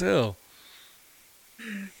nasty as hell.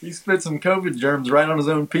 He spit some COVID germs right on his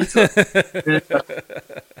own pizza.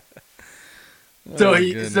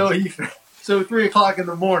 So 3 o'clock in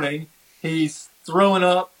the morning, he's throwing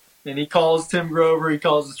up. and he calls Tim Grover, he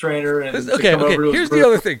calls his trainer, and okay. Here's the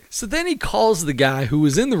other thing. So then he calls the guy who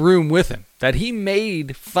was in the room with him that he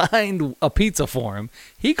made find a pizza for him.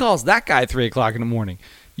 He calls that guy at 3 o'clock in the morning.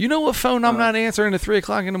 You know what phone I'm not answering at 3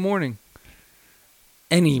 o'clock in the morning?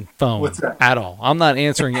 Any phone at all. I'm not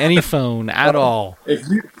answering any phone at all. If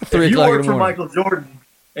you work for Michael Jordan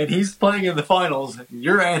and he's playing in the finals,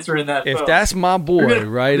 you're answering that phone. If that's my boy,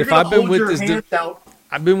 right? If I've been with this dude,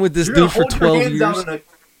 I've been with this dude for 12 years. Out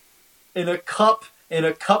in a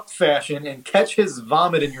cup fashion and catch his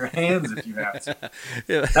vomit in your hands if you have to.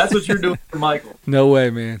 Yeah. That's what you're doing for Michael. No way,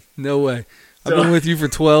 man. No way. I've been with you for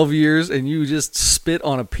 12 years and you just spit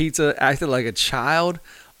on a pizza, acted like a child.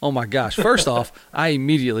 Oh my gosh. First off, I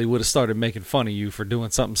immediately would have started making fun of you for doing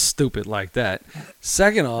something stupid like that.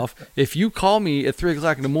 Second off, if you call me at 3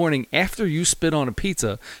 o'clock in the morning after you spit on a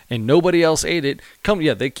pizza and nobody else ate it,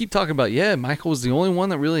 they keep talking about, Michael was the only one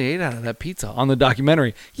that really ate out of that pizza on the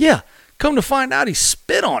documentary. Yeah, come to find out he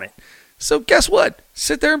spit on it. So guess what?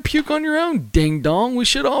 Sit there and puke on your own, ding dong. We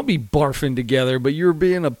should all be barfing together, but you're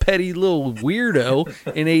being a petty little weirdo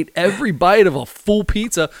and ate every bite of a full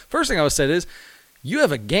pizza. First thing I would say is, you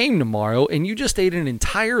have a game tomorrow, and you just ate an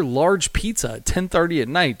entire large pizza at 10:30 at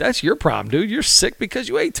night. That's your problem, dude. You're sick because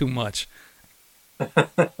you ate too much.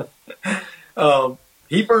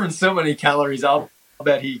 He burns so many calories. I'll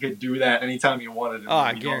bet he could do that anytime he wanted.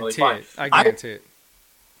 I guarantee it. I guarantee it.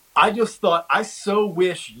 I just thought, I so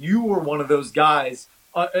wish you were one of those guys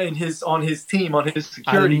on his team, on his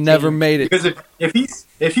security team. I never made it. Because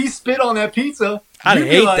if he spit on that pizza, I'd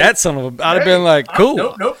hate that son of a. I'd have been like, cool.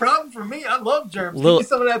 No problem for me. I love germs. Give me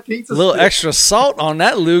some of that pizza. A little extra salt on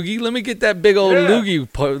that loogie. Let me get that big old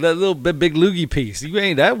loogie, that little big loogie piece.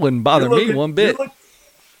 That wouldn't bother me one bit.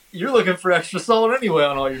 You're looking for extra salt anyway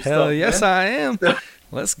on all your stuff. Hell yes, I am.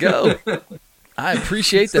 Let's go. I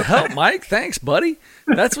appreciate the help, Mike. Thanks, buddy.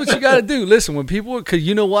 That's what you got to do. Listen, when people, because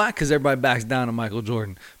you know why? Because everybody backs down to Michael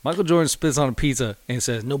Jordan. Michael Jordan spits on a pizza and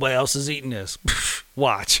says, nobody else is eating this.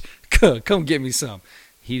 Watch. Come get me some.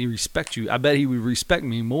 He'd respect you. I bet he would respect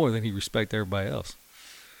me more than he respect everybody else.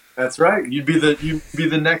 That's right. You'd be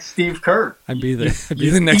the next Steve Kerr. I'd be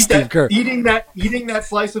the next Steve Kerr. Eating that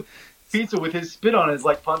slice of pizza with his spit on it is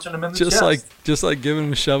like punching him in the chest. Just like giving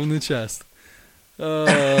him a shove in the chest.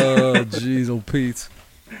 Oh, jeez, old Pete.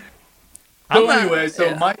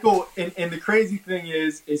 So Michael, and the crazy thing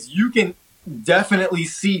is you can definitely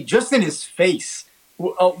see just in his face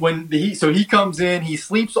when he comes in, he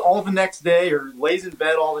sleeps all the next day or lays in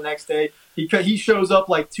bed all the next day. He shows up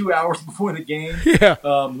like 2 hours before the game,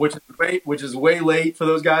 which is way late for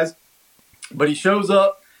those guys. But he shows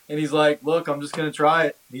up and he's like, "Look, I'm just gonna try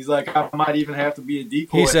it." He's like, "I might even have to be a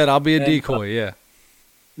decoy." He said, "I'll be a decoy."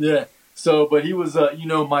 Yeah. So, but he was,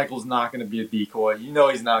 Michael's not going to be a decoy.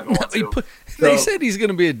 He's not going to. They said he's going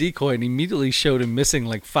to be a decoy, and immediately showed him missing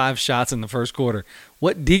like 5 shots in the first quarter.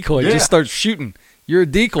 What decoy? Yeah. Just start shooting. You're a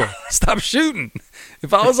decoy. Stop shooting.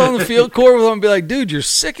 If I was on the field court with him, I'd be like, dude, you're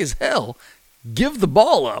sick as hell. Give the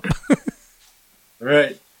ball up.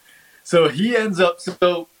 Right. So he ends up.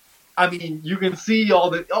 So, I mean, you can see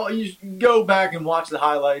you go back and watch the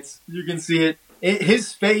highlights. You can see it.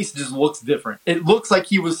 His face just looks different. It looks like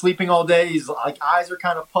he was sleeping all day. He's like, eyes are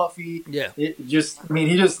kind of puffy. Yeah. He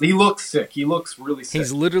looks sick. He looks really sick.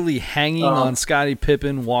 He's literally hanging on Scottie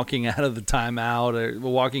Pippen walking out of the timeout or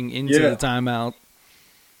walking into the timeout.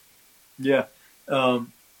 Yeah. Coming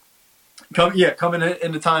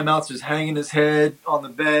into timeouts, just hanging his head on the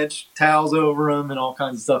bench, towels over him and all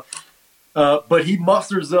kinds of stuff. But he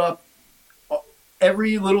musters up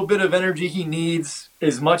every little bit of energy he needs,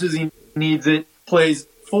 as much as he needs it, plays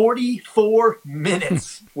 44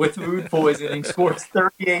 minutes with food poisoning, scores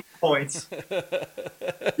 38 points,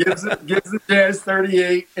 gives the Jazz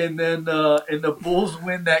 38, and then the Bulls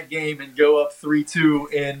win that game and go up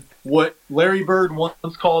 3-2 in what Larry Bird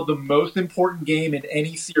once called the most important game in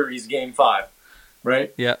any series, Game 5,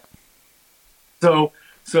 right? Yeah. So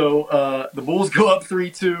the Bulls go up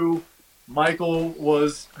 3-2. Michael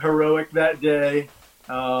was heroic that day.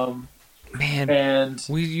 Man,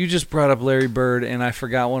 you just brought up Larry Bird, and I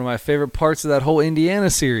forgot one of my favorite parts of that whole Indiana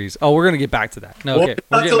series. Oh, we're going to get back to that. No, okay.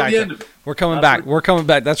 We're getting back to it. We're coming back. We're coming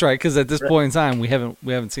back. That's right, because at this point in time, we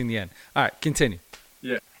haven't seen the end. All right, continue.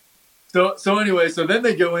 Yeah. So anyway, then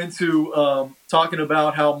they go into talking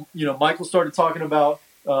about how, Michael started talking about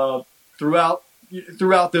throughout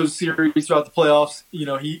those series, throughout the playoffs,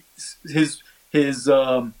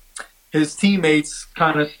 his teammates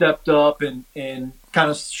kind of stepped up and kind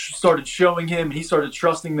of started showing him. He started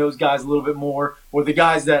trusting those guys a little bit more, or the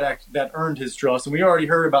guys that earned his trust. And we already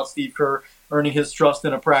heard about Steve Kerr earning his trust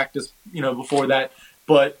in a practice, before that.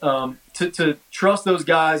 But to trust those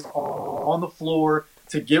guys on the floor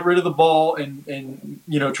to get rid of the ball and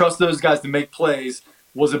trust those guys to make plays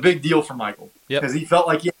was a big deal for Michael because he felt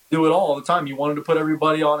like he had to do it all the time. He wanted to put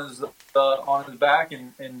everybody on his back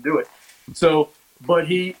and do it. So, but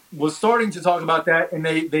he was starting to talk about that, and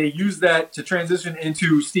they used that to transition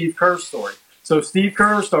into Steve Kerr's story. So Steve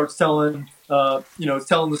Kerr starts telling the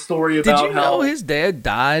story about how. Did you know his dad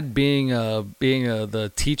died being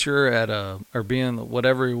the teacher or being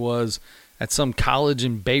whatever he was at some college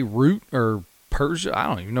in Beirut or Persia? I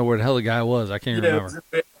don't even know where the hell the guy was. I can't remember.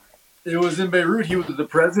 It was in Beirut. He was the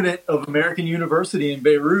president of American University in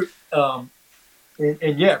Beirut. Because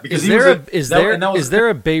is there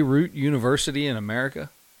a Beirut University in America?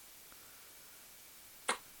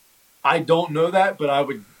 I don't know that, but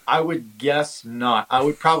I would guess not. I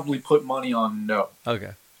would probably put money on no.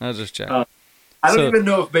 Okay, I'll just check. I don't even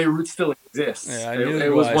know if Beirut still exists. Yeah, I knew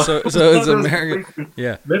it was one, so it's American.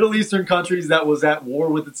 Yeah, Middle Eastern countries that was at war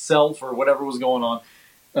with itself or whatever was going on.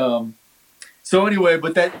 So anyway,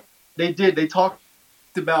 but that they talked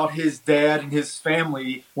about his dad and his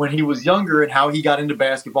family when he was younger and how he got into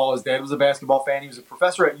basketball. His dad was a basketball fan. He was a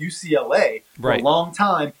professor at UCLA for a long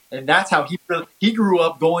time, and that's how he grew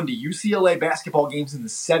up going to UCLA basketball games in the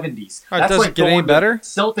 70s. Right, does it get any better?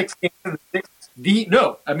 Celtics games in the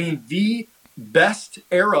 60s. The best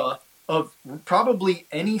era of probably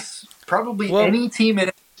any team in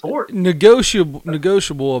any sport.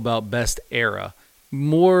 Negotiable about best era.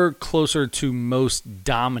 More closer to most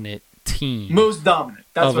dominant team. Most dominant.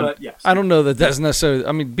 That's yes. I don't know that's necessarily.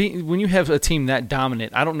 I mean, when you have a team that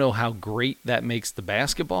dominant, I don't know how great that makes the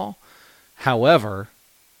basketball. However,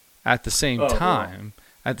 at the same time,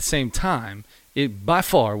 it by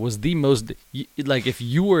far was the most. Like, if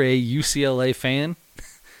you were a UCLA fan,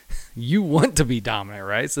 you want to be dominant,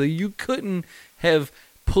 right? So you couldn't have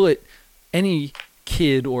put any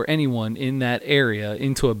kid or anyone in that area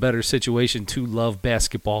into a better situation to love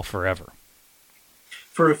basketball forever.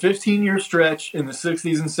 For a 15-year stretch in the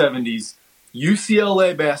 60s and 70s,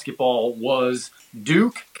 UCLA basketball was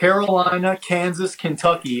Duke, Carolina, Kansas,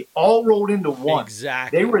 Kentucky, all rolled into one.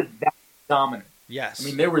 Exactly. They were that dominant. Yes. I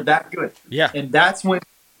mean, they were that good. Yeah. And that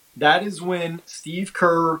is when Steve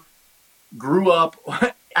Kerr grew up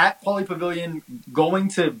at Pauley Pavilion going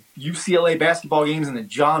to UCLA basketball games in the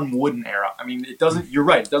John Wooden era. I mean, you're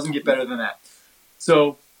right, it doesn't get better than that.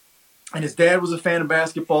 So, and his dad was a fan of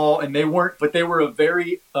basketball, and they were a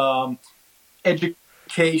very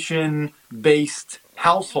education-based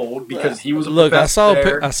household because he was a professor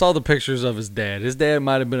there. I saw the pictures of his dad. His dad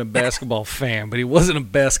might have been a basketball fan, but he wasn't a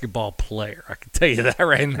basketball player. I can tell you that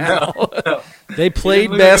right now. No. They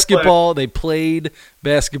played basketball. They played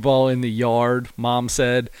basketball in the yard, Mom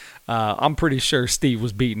said. I'm pretty sure Steve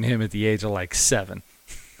was beating him at the age of like 7.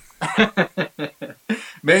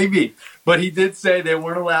 Maybe, but he did say they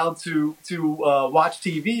weren't allowed to watch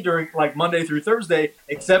TV during like Monday through Thursday,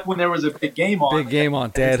 except when there was a big game on.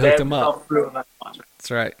 Dad hooked him up.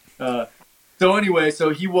 That's right. So anyway,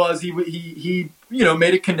 so he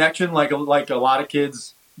made a connection like a lot of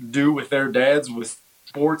kids do with their dads with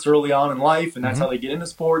sports early on in life, and that's how they get into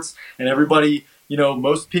sports. And everybody,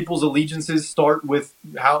 most people's allegiances start with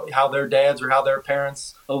how their dads or how their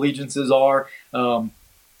parents' allegiances are.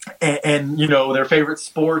 And their favorite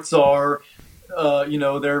sports are,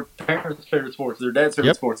 their parents' favorite sports, their dad's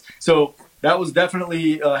favorite sports. So that was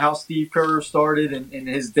definitely how Steve Kerr started, and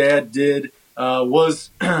his dad did took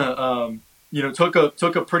a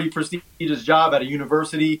pretty prestigious job at a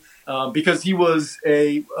university because he was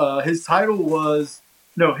he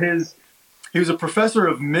was a professor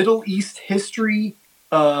of Middle East history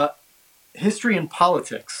and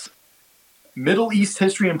politics. Middle East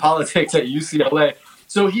history and politics at UCLA.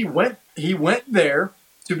 So he went there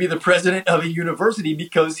to be the president of a university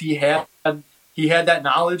because he had that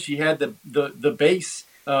knowledge, he had the base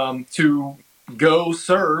to go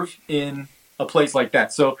serve in a place like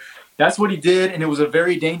that. So that's what he did, and it was a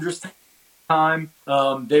very dangerous time.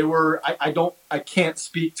 I can't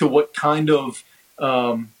speak to what kind of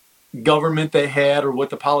government they had or what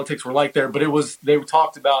the politics were like there, but they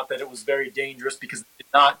talked about that it was very dangerous because they did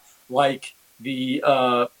not like the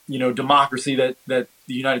democracy that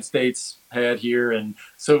the United States had here, and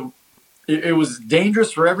so it was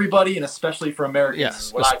dangerous for everybody, and especially for Americans.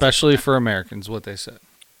 Yes, especially for Americans, what they said.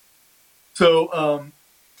 So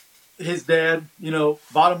his dad,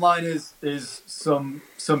 bottom line is some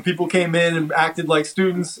people came in and acted like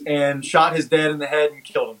students and shot his dad in the head and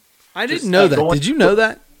killed him. I didn't know that. Did you know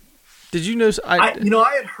that? Did you know? I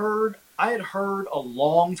had heard a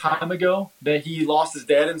long time ago that he lost his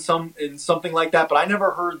dad in something like that, but I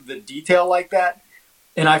never heard the detail like that.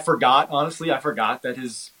 And I forgot that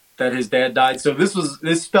his that his dad died. So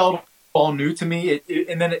this felt all new to me.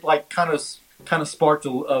 And then it like kind of sparked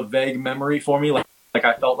a vague memory for me, like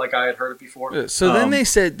I felt like I had heard it before. So then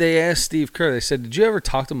they asked Steve Kerr. They said, "Did you ever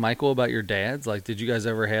talk to Michael about your dads? Like, did you guys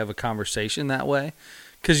ever have a conversation that way?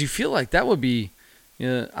 Because you feel like that would be."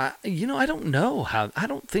 I don't know how. I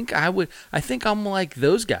don't think I would. I think I'm like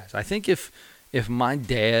those guys. I think if my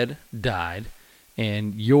dad died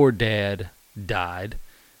and your dad died,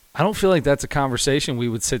 I don't feel like that's a conversation we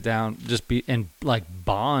would sit down and like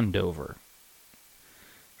bond over.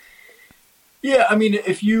 Yeah, I mean,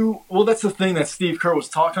 that's the thing that Steve Kerr was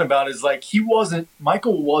talking about is like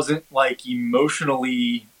Michael wasn't like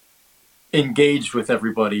emotionally engaged with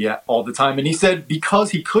everybody all the time, and he said because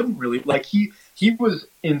he couldn't really like he was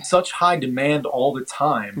in such high demand all the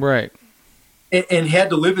time, right? And he had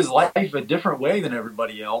to live his life a different way than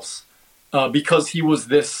everybody else because he was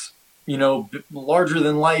this, larger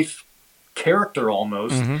than life character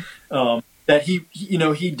almost. Mm-hmm. That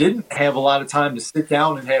he didn't have a lot of time to sit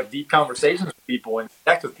down and have deep conversations with people and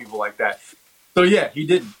connect with people like that. So yeah, he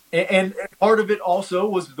didn't. And part of it also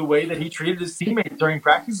was the way that he treated his teammates during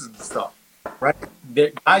practices and stuff. Right,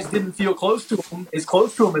 the guys didn't feel close to him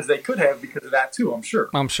as they could have because of that too. I'm sure.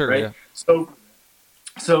 Right? Yeah.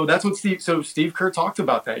 So that's what Steve Kerr talked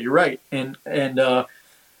about that. You're right, and so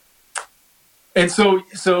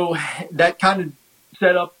that kind of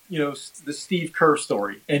set up the Steve Kerr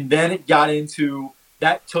story, and then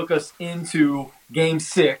that took us into Game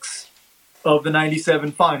 6 of the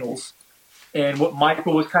 '97 Finals, and what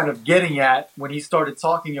Michael was kind of getting at when he started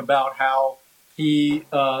talking about how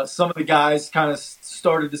some of the guys kind of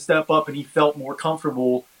started to step up and he felt more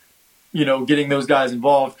comfortable, getting those guys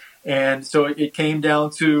involved. And so it came down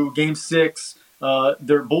to Game 6.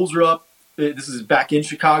 Their Bulls are up. This is back in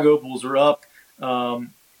Chicago. Bulls are up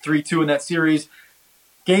 3-2 in that series.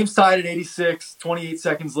 Game's tied at 86, 28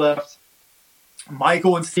 seconds left.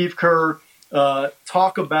 Michael and Steve Kerr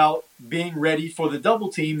talk about being ready for the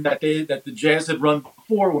double team that the Jazz had run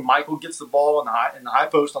before when Michael gets the ball in the high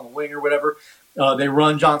post on the wing or whatever. They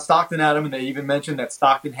run John Stockton at him, and they even mentioned that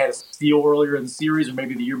Stockton had a steal earlier in the series or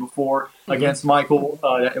maybe the year before against Michael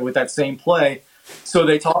with that same play. So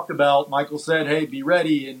they talked about, Michael said, "Hey, be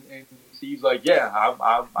ready," and Steve's like, "Yeah,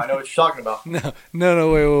 I know what you're talking about."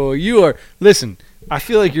 No, wait. You are – listen, I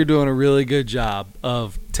feel like you're doing a really good job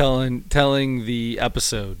of telling the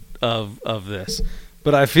episode of this,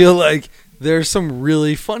 but I feel like there's some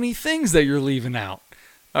really funny things that you're leaving out.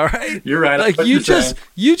 All right, you're right. Like you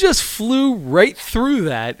just flew right through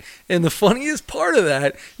that, and the funniest part of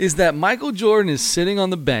that is that Michael Jordan is sitting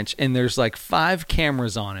on the bench, and there's like 5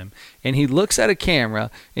 cameras on him, and he looks at a camera,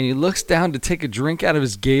 and he looks down to take a drink out of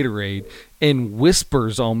his Gatorade, and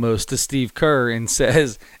whispers almost to Steve Kerr and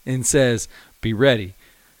says, "Be ready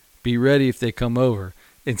if they come over."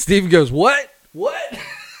 And Steve goes, "What?"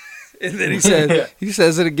 And then he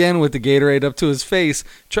says it again with the Gatorade up to his face,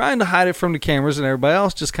 trying to hide it from the cameras and everybody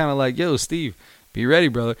else, just kind of like, "Yo, Steve, be ready,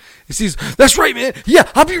 brother." And Steve's, "That's right, man.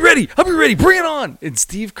 Yeah, I'll be ready. Bring it on." And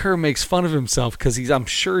Steve Kerr makes fun of himself because I'm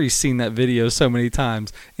sure he's seen that video so many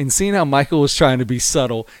times and seen how Michael was trying to be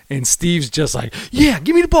subtle, and Steve's just like, "Yeah,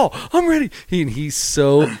 give me the ball. I'm ready." He's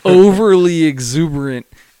so overly exuberant.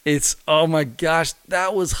 It's, oh my gosh,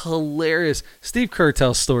 that was hilarious. Steve Kerr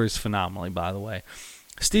tells stories phenomenally, by the way.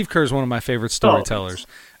 Steve Kerr is one of my favorite storytellers.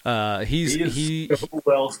 He is so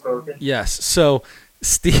well spoken. Yes. So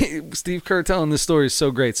Steve Kerr telling this story is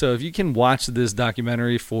so great. So if you can watch this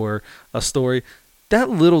documentary for a story,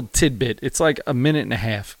 that little tidbit, it's like a minute and a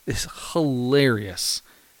half, is hilarious.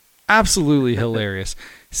 Absolutely hilarious.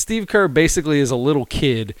 Steve Kerr basically is a little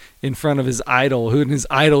kid in front of his idol, and his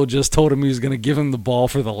idol just told him he was going to give him the ball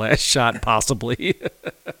for the last shot, possibly.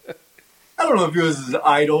 I don't know if he was his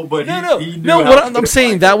idol, but he knew what I'm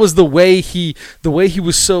saying, that was the way he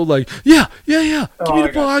was so like, yeah, give me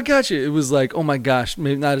the ball, I got you. It was like, oh my gosh,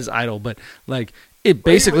 maybe not his idol, but like it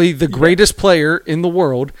basically the greatest player in the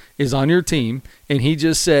world is on your team, and he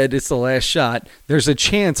just said it's the last shot. There's a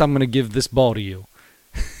chance I'm going to give this ball to you.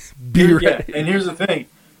 Be ready. Yeah, and here's the thing: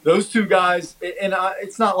 those two guys, and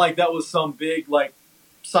it's not like that was some big like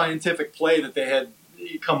scientific play that they had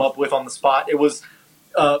come up with on the spot. It was.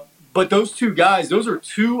 But those two guys, those are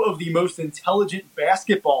two of the most intelligent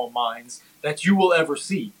basketball minds that you will ever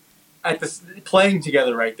see playing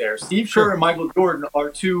together right there. Steve Kerr and Michael Jordan are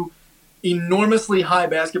two enormously high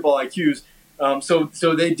basketball IQs.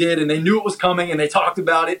 So they did, and they knew it was coming, and they talked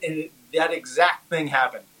about it, and that exact thing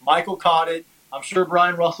happened. Michael caught it. I'm sure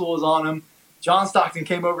Brian Russell was on him. John Stockton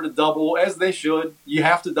came over to double, as they should. You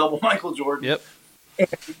have to double Michael Jordan.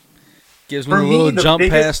 Yep. Gives me a little jump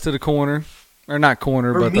pass to the corner. Or not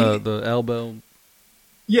corner, but the elbow.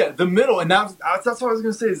 Yeah, the middle, and that's what I was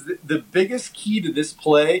going to say. Is the biggest key to this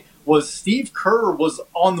play was Steve Kerr was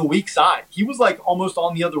on the weak side. He was like almost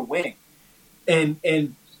on the other wing,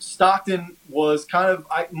 and Stockton was kind of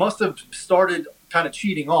must have started kind of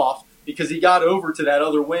cheating off because he got over to that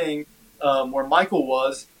other wing where Michael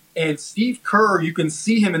was, and Steve Kerr. You can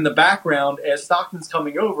see him in the background as Stockton's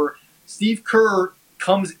coming over. Steve Kerr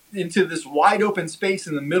comes into this wide open space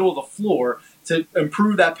in the middle of the floor to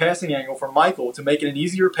improve that passing angle for Michael, to make it an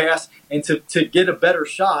easier pass and to get a better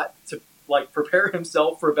shot, to like prepare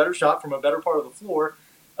himself for a better shot from a better part of the floor.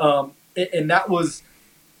 And that was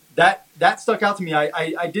that stuck out to me.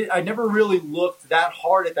 I never really looked that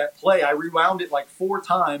hard at that play. I rewound it like 4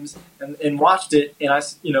 times and watched it,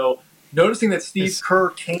 and noticing that Steve Kerr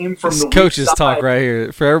came from the coach's weak side. Talk right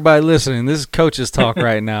here for everybody listening. This is coach's talk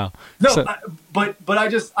right now. No, but I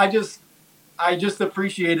just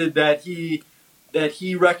appreciated that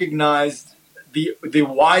he recognized the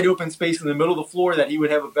wide open space in the middle of the floor that he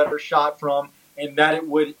would have a better shot from, and that it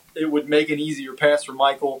would make an easier pass for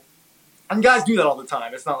Michael. And guys do that all the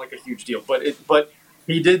time. It's not like a huge deal, but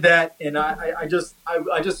he did that, and I just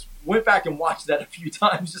went back and watched that a few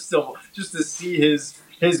times just to see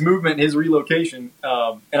his movement, his relocation,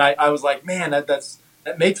 and I was like, man,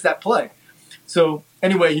 that makes that play. So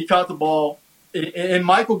anyway, he caught the ball, and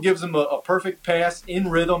Michael gives him a perfect pass in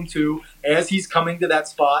rhythm too, as he's coming to that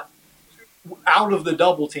spot out of the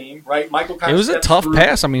double team. Right, Michael. It was a tough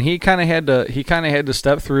pass. I mean, he kind of had to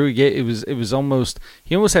step through. It was almost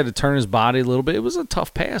he almost had to turn his body a little bit. It was a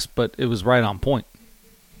tough pass, but it was right on point.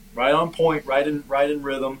 Right on point, right in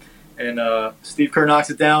rhythm, and Steve Kerr knocks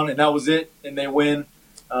it down, and that was it, and they win.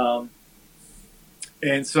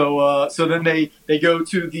 And so then they go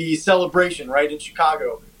to the celebration right in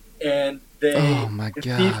Chicago, and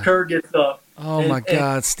Steve Kerr gets up. Oh my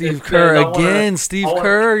God, Steve Kerr again! Steve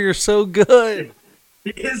Kerr, you're so good.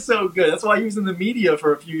 He is so good. That's why he was in the media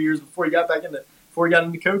for a few years before he got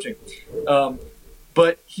into coaching.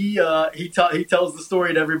 But he tells the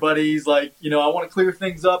story to everybody. He's like, I want to clear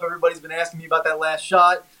things up. Everybody's been asking me about that last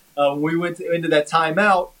shot. When we went into that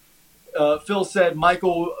timeout, Phil said,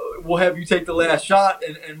 Michael, we'll have you take the last shot.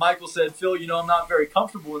 And Michael said, Phil, I'm not very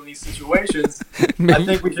comfortable in these situations. I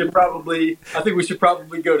think we should probably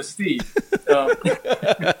go to Steve.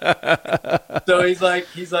 So he's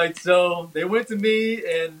like, so they went to me,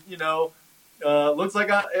 and looks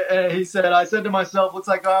like I said to myself, looks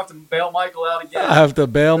like I have to bail Michael out again. I have to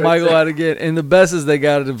bail Michael out again. And the best is they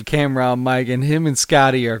got the camera on Mike, and him and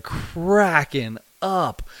Scotty are cracking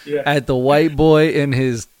up at the white boy in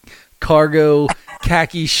his cargo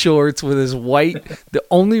khaki shorts with his white, the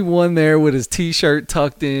only one there with his t-shirt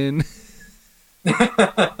tucked in.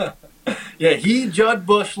 Yeah, Judd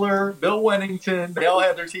Bushler, Bill Wennington, they all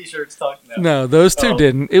had their t-shirts tucked in. No, those two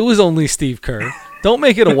didn't. It was only Steve Kerr. Don't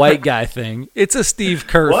make it a white guy thing. It's a Steve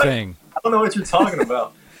Kerr thing. I don't know what you're talking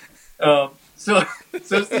about. So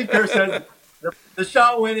Steve Kerr says, the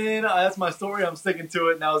shot went in. That's my story. I'm sticking to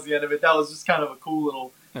it, and that was the end of it. That was just kind of a cool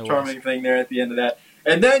little charming thing there at the end of that.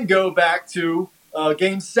 And then go back to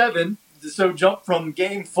Game 7. So jump from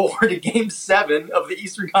Game 4 to Game 7 of the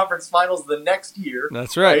Eastern Conference Finals the next year.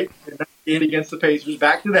 That's right. And against the Pacers.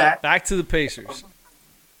 Back to that. Back to the Pacers.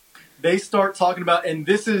 They start talking about, and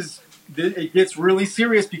it gets really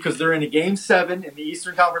serious because they're in a Game 7 in the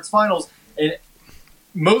Eastern Conference Finals, and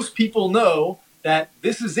most people know that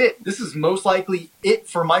this is it. This is most likely it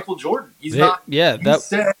for Michael Jordan. He's not. Yeah,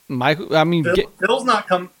 Michael. I mean, Phil's not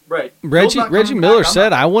come right. Reggie Miller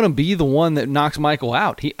said, "I want to be the one that knocks Michael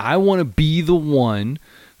out. I want to be the one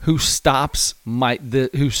who stops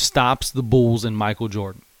the Bulls and Michael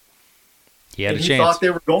Jordan." He had a chance. He thought they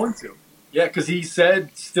were going to. Yeah, because he said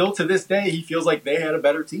still to this day he feels like they had a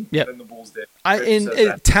better team than the Bulls did.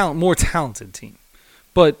 More talented team.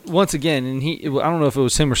 But once again, and I don't know if it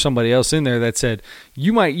was him or somebody else in there that said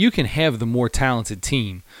you can have the more talented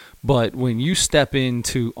team, but when you step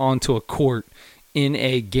onto a court in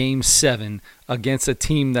a Game 7 against a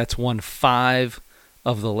team that's won 5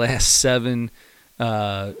 of the last 7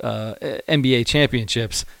 NBA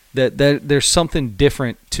championships, that there's something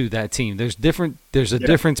different to that team. There's a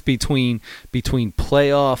difference between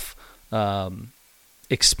playoff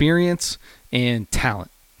experience and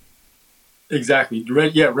talent. Exactly.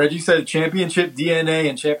 Reggie said championship DNA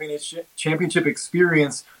and championship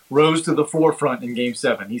experience rose to the forefront in Game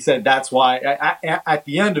 7. He said that's why at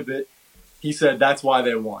the end of it, he said that's why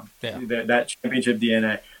they won. Yeah. That championship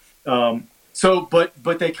DNA.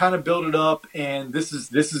 But they kind of build it up, and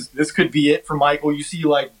this could be it for Michael. You see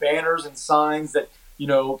like banners and signs that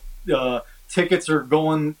tickets are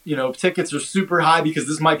going. Tickets are super high because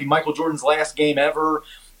this might be Michael Jordan's last game ever.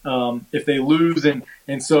 if they lose, and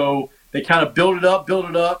so they kind of build it up,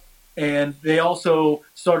 and they also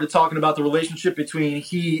started talking about the relationship between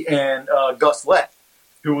he and Gus Lett,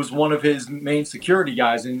 who was one of his main security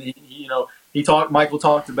guys, and Michael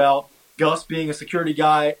talked about Gus being a security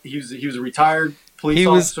guy. He was a retired police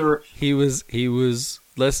officer. He was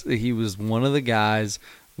one of the guys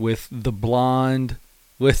with the blonde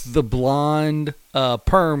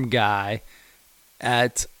perm guy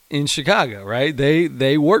in Chicago, right?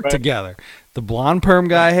 They worked together. The blonde perm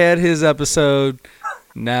guy had his episode.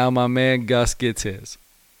 Now my man Gus gets his.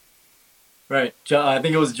 Right. I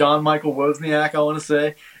think it was John Michael Wozniak, I want to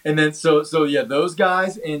say. And then so yeah, those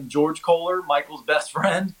guys and George Kohler, Michael's best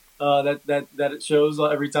friend, that it shows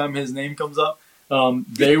every time his name comes up.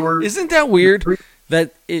 They were. Isn't that weird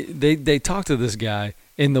that they talk to this guy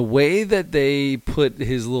in the way that they put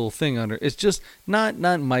his little thing under? It's just not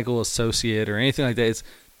Michael associate or anything like that. It's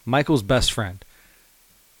Michael's best friend.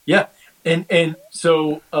 Yeah. And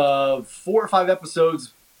so 4 or 5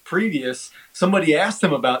 episodes previous, somebody asked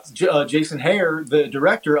him about Jason Hare, the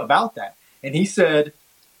director, about that, and he said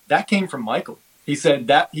that came from Michael. He said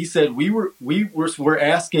we're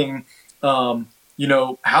asking, how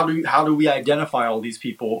do we identify all these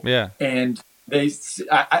people? Yeah, and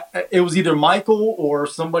it was either Michael or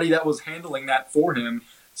somebody that was handling that for him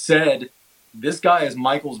said this guy is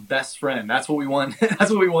Michael's best friend. That's what we want.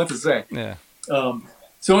 That's what we want to say. Yeah.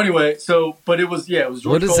 So anyway, but it was George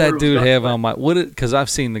what does Kohler, that dude have on my because I've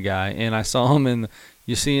seen the guy and I saw him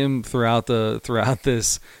you see him throughout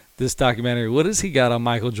this documentary. What has he got on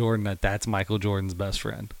Michael Jordan that's Michael Jordan's best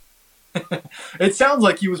friend? It sounds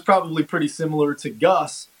like he was probably pretty similar to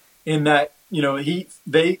Gus in that they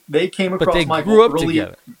came across. But they Michael grew up early.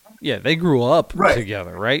 together. Yeah, they grew up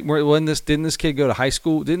together, right? Didn't this kid go to high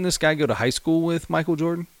school? Didn't this guy go to high school with Michael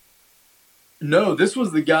Jordan? No, this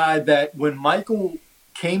was the guy that when Michael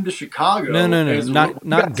came to Chicago. No,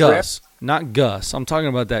 not Gus. Not Gus. I'm talking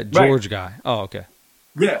about that George guy. Oh, okay.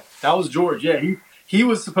 Yeah, that was George. Yeah, he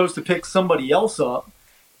was supposed to pick somebody else up,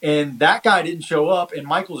 and that guy didn't show up, and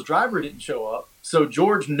Michael's driver didn't show up. So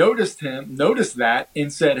George noticed that,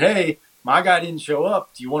 and said, "Hey, my guy didn't show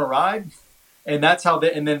up. Do you want to ride?" And that's how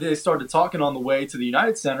and then they started talking on the way to the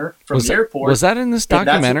United Center from the airport. Was that in this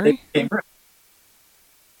documentary?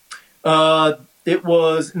 It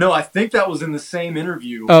was I think that was in the same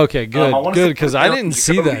interview. Okay, good, because I didn't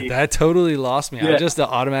see that. That totally lost me. Yeah. I just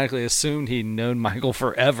automatically assumed he'd known Michael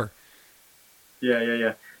forever.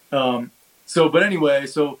 Yeah. But anyway,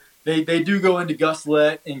 they do go into Gus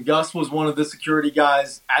Lett, and Gus was one of the security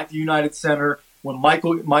guys at the United Center when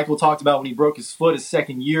Michael talked about when he broke his foot his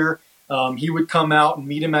second year. He would come out and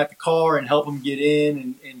meet him at the car and help him get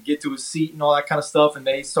in and get to his seat and all that kind of stuff. And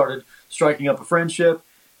they started striking up a friendship.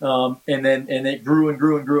 And it grew and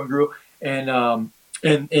grew and grew and grew.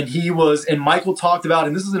 And he was, and Michael talked about,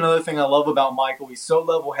 and this is another thing I love about Michael. He's so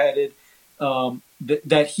level-headed,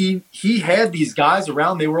 that he had these guys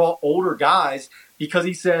around. They were all older guys because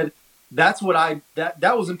he said, that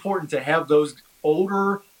was important to have those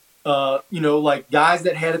older, like guys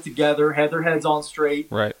that had it together, had their heads on straight,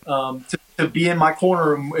 right. To be in my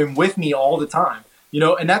corner and with me all the time.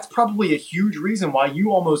 And that's probably a huge reason why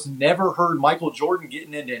you almost never heard Michael Jordan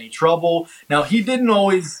getting into any trouble. Now, he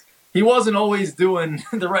wasn't always doing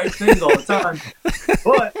the right things all the time,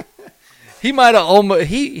 but he might have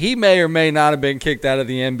he may or may not have been kicked out of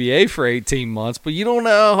the NBA for 18 months, but you don't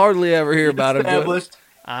hardly ever hear about him.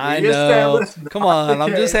 I know. Come on,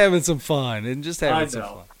 I'm just having some fun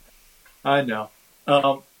I know.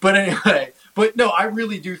 But anyway, no, I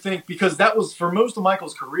really do think because that was for most of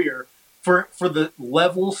Michael's career. For the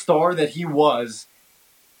level star that he was,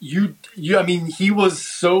 he was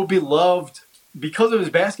so beloved because of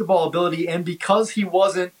his basketball ability and because he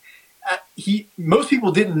wasn't. Most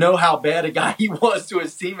people didn't know how bad a guy he was to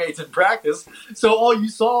his teammates in practice. So all you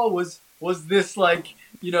saw was this really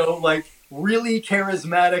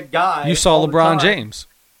charismatic guy. You saw LeBron James.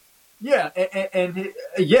 Yeah,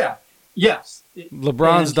 yes.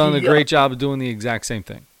 LeBron's done a great job of doing the exact same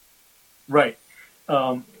thing. Right.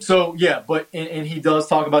 But he does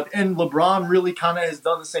talk about, and LeBron really kind of has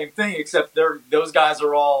done the same thing, except those guys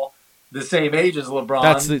are all the same age as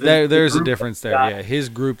LeBron. There's a difference there. Yeah, his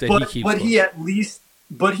group that he keeps.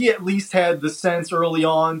 But he at least had the sense early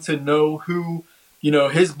on to know who,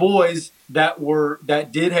 his boys that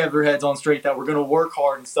did have their heads on straight, that were going to work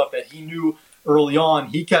hard and stuff. That he knew early on.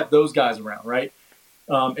 He kept those guys around, right?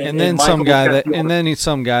 Then some guy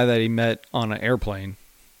that he met on an airplane.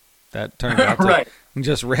 That turned out to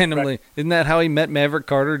just randomly. Right. Isn't that how he met Maverick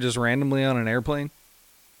Carter? Just randomly on an airplane?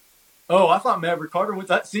 Oh, I thought Maverick Carter went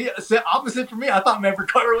to see opposite for me. I thought Maverick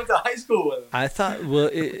Carter went to high school with him. I thought, well,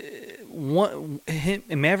 him,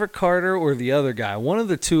 Maverick Carter or the other guy, one of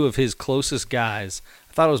the two of his closest guys,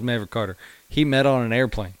 I thought it was Maverick Carter. He met on an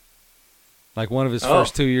airplane, like one of his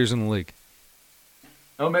first 2 years in the league.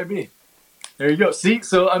 Oh, maybe. There you go. See,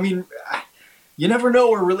 so I mean, you never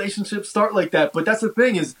know where relationships start like that. But that's the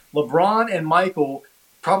thing is, LeBron and Michael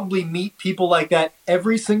probably meet people like that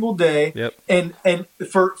every single day. Yep. And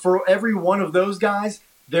for every one of those guys,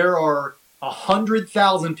 there are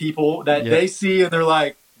 100,000 people that they see and they're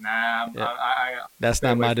like, nah, that's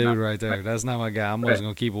not my dude right there. That's not my guy. I'm just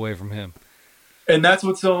going to keep away from him. And that's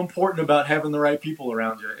what's so important about having the right people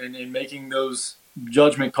around you and making those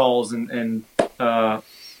judgment calls and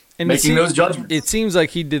making those judgments. It seems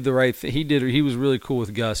like he did the right thing. He was really cool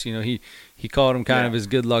with Gus. You know, he called him kind of his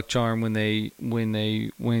good luck charm when they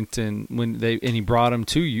went and he brought him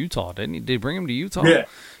to Utah, didn't he? Did he bring him to Utah? Yeah.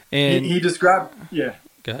 And he described Go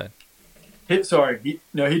ahead.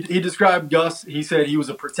 He described Gus. He said he was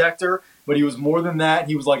a protector, but he was more than that.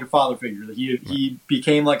 He was like a father figure. He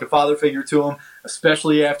became like a father figure to him,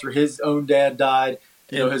 especially after his own dad died.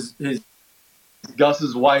 You know, his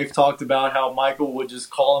Gus's wife talked about how Michael would just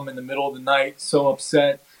call him in the middle of the night, so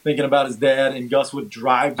upset, thinking about his dad, and Gus would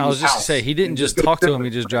drive to his house. I was just going to say, he didn't just talk to him, he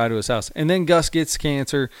just drive to his house. And then Gus gets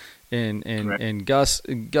cancer, and Gus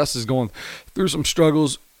is going through some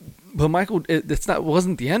struggles, but Michael,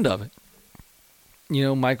 wasn't the end of it. You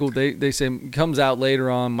know, Michael, they say, comes out later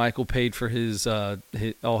on, Michael paid for his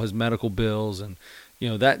all his medical bills, and you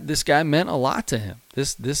know that this guy meant a lot to him.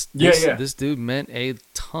 This dude meant a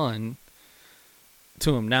ton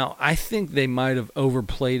to him. Now, I think they might have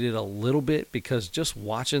overplayed it a little bit because just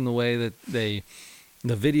watching the way that the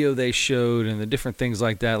video they showed and the different things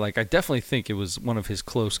like that, like I definitely think it was one of his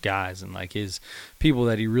close guys and like his people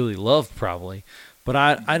that he really loved probably. But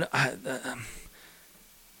I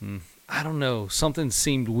don't know. Something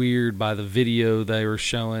seemed weird by the video they were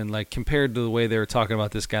showing, like compared to the way they were talking about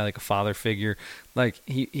this guy like a father figure. Like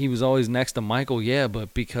he was always next to Michael, yeah,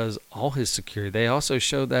 but because all his security, they also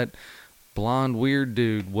showed that blonde weird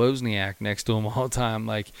dude Wozniak next to him all the time.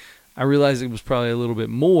 Like I realized it was probably a little bit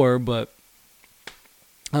more, but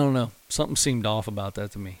I don't know. Something seemed off about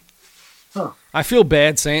that to me. Huh. I feel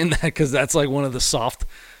bad saying that because that's like one of the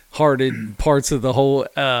soft-hearted parts of the whole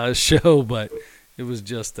show, but it was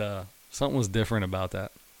just something was different about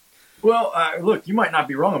that. Well, look, you might not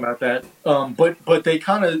be wrong about that, but they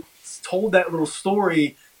kind of told that little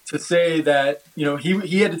story to say that, you know,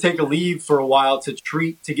 he had to take a leave for a while to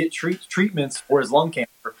get treatments for his lung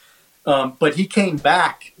cancer. But he came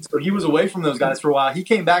back, so he was away from those guys for a while. He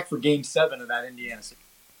came back for Game 7 of that Indiana series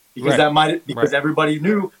because everybody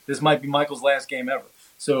knew this might be Michael's last game ever.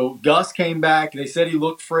 So Gus came back. They said he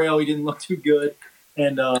looked frail. He didn't look too good,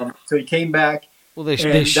 and so he came back. Well,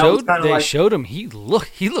 they showed him. He didn't look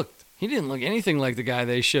anything like the guy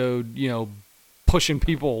they showed. You know, pushing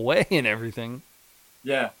people away and everything.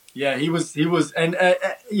 Yeah, he was, and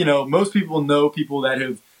you know, most people know people that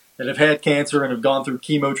have had cancer and have gone through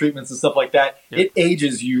chemo treatments and stuff like that. Yep. It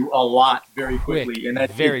ages you a lot very quickly, and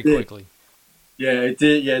that very quickly. Yeah, it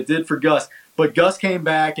did. Yeah, it did for Gus. But Gus came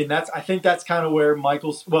back, and I think that's kind of where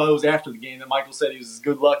Michael's. Well, it was after the game that Michael said he was his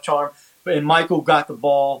good luck charm. And Michael got the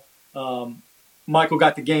ball. Michael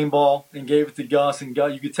got the game ball and gave it to Gus, and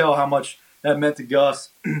you could tell how much that meant to Gus.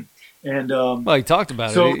 And well, he talked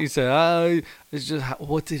about it. He said, "It's just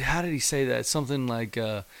how did he say that? Something like,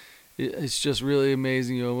 it's just really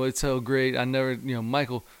amazing. You know, it's so great. I never, you know,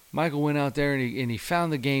 Michael went out there and he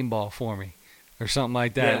found the game ball for me, or something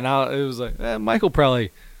like that." Yeah. And it was like, Michael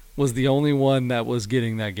probably was the only one that was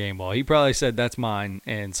getting that game ball. He probably said, "That's mine,"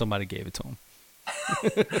 and somebody gave it to him.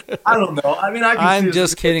 I don't know. I mean, I'm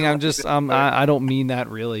just kidding. I don't mean that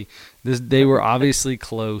really. They were obviously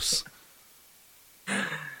close.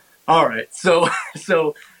 All right. So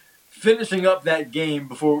finishing up that game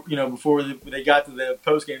before they got to the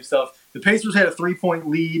post game stuff, the Pacers had a 3-point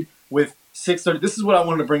lead with 6:30. This is what I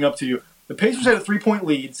wanted to bring up to you. The Pacers had a 3-point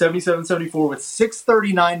lead, 77-74, with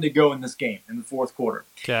 6:39 to go in this game in the fourth quarter.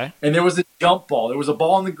 Okay. And there was a jump ball. There was a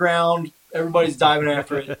ball on the ground. Everybody's diving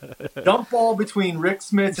after it. Jump ball between Rick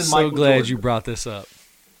Smith and Michael Jordan. So glad you brought this up.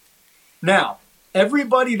 Now,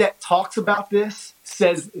 everybody that talks about this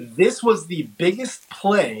says this was the biggest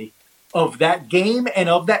play of that game and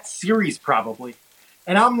of that series probably.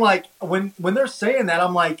 And I'm like, when they're saying that,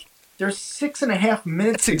 I'm like, there's 6.5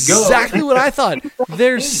 minutes to go. That's exactly what I thought.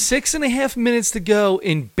 There's 6.5 minutes to go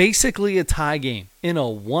in basically a tie game, in a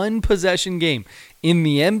one-possession game. In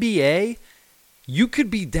the NBA, you could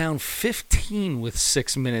be down 15 with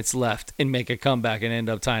 6 minutes left and make a comeback and end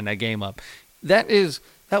up tying that game up. That is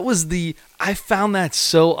I found that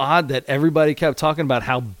so odd that everybody kept talking about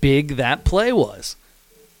how big that play was.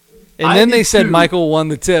 And then they said Michael won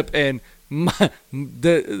the tip and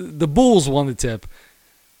the Bulls won the tip.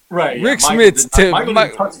 Right. Rick Smith's tip. Michael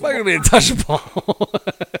didn't touch the ball.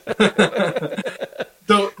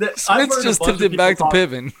 Smith just tipped it back to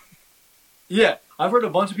Pippen. Yeah. I've heard a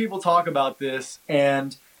bunch of people talk about this,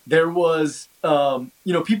 and there was,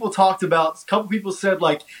 people talked about, a couple people said,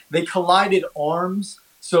 like, they collided arms.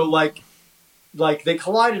 So, like they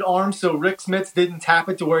collided arms, so Rick Smith didn't tap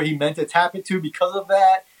it to where he meant to tap it to because of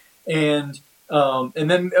that. And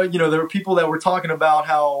then, there were people that were talking about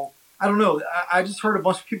how, I don't know, I just heard a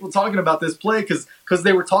bunch of people talking about this play because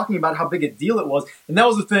they were talking about how big a deal it was. And that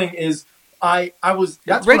was the thing is,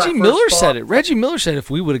 that's Reggie Miller said it. Reggie Miller said if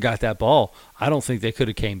we would have got that ball, I don't think they could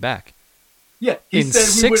have came back. Yeah. In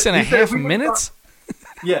 6.5 minutes?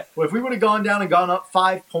 Yeah. Well, if we would have gone down and gone up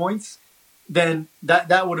 5 points, then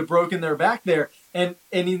that would have broken their back there. And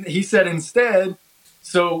he said instead,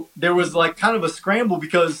 so there was like kind of a scramble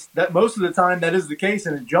because that most of the time that is the case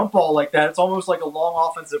in a jump ball like that. It's almost like a long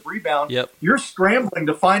offensive rebound. Yep. You're scrambling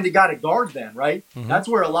to find a guy to guard then, right? Mm-hmm. That's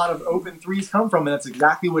where a lot of open threes come from, and that's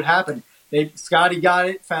exactly what happened. Scotty got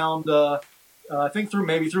it, found I think threw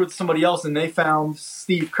it to somebody else, and they found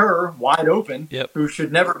Steve Kerr wide open, who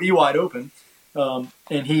should never be wide open. And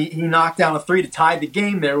he knocked down a three to tie the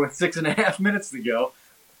game there with 6.5 minutes to go.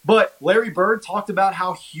 But Larry Bird talked about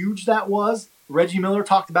how huge that was. Reggie Miller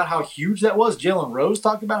talked about how huge that was. Jalen Rose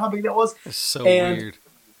talked about how big that was. It's so weird.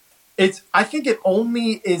 I think it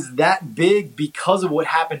only is that big because of what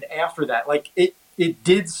happened after that. Like it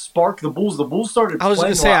did spark the Bulls. The Bulls started playing. I was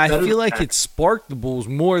going to say, I feel like that. It sparked the Bulls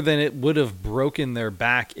more than it would have broken their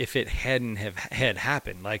back if it hadn't had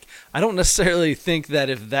happened. Like, I don't necessarily think that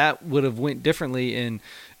if that would have went differently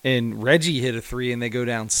and Reggie hit a three and they go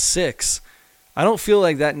down 6, I don't feel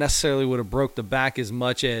like that necessarily would have broke the back as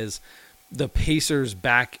much as the Pacers'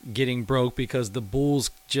 back getting broke because the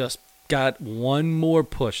Bulls just got one more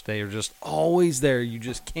push. They are just always there. You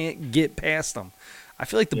just can't get past them. I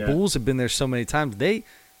feel like the Bulls have been there so many times.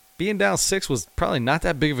 Being down 6 was probably not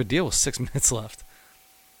that big of a deal with 6 minutes left.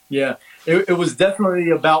 Yeah, it was definitely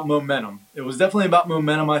about momentum. It was definitely about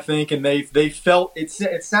momentum, I think, and they felt it.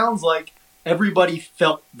 It sounds like everybody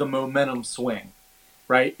felt the momentum swing,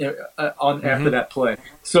 right, after that play.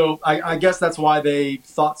 So I guess that's why they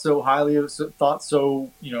thought so highly of,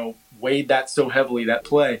 weighed that so heavily, that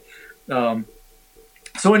play.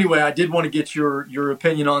 So anyway, I did want to get your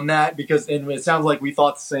opinion on that because it sounds like we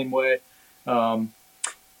thought the same way. And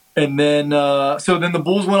then the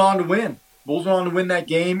Bulls went on to win. Bulls went on to win that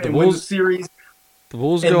game and win the series. The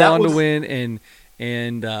Bulls go on to win,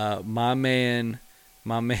 and my man,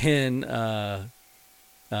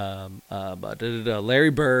 Larry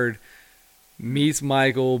Bird meets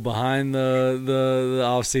Michael behind the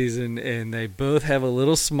off season, and they both have a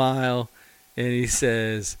little smile, and he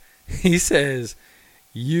says.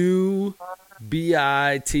 You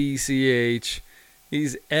bitch,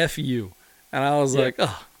 he's F you. And I was like,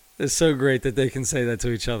 oh, it's so great that they can say that to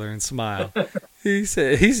each other and smile. He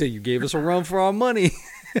said you gave us a run for our money.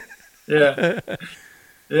 Yeah.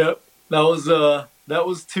 Yep. That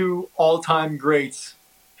was 2 all-time greats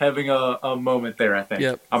having a moment there, I think.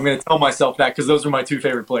 Yep. I'm going to tell myself that because those are my 2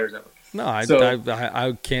 favorite players ever. No,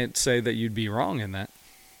 I can't say that you'd be wrong in that.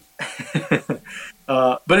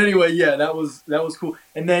 But anyway, yeah, that was cool.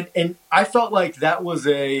 And I felt like there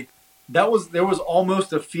was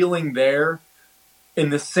almost a feeling there in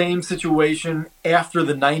the same situation after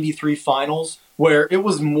the 93 finals where it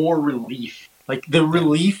was more relief. Like the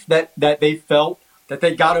relief that they felt that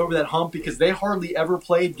they got over that hump because they hardly ever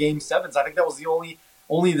played game 7s. I think that was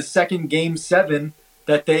only the second game 7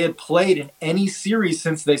 that they had played in any series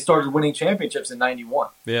since they started winning championships in 91.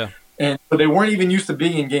 Yeah. And so they weren't even used to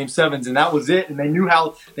being in game 7s, and that was it. And they knew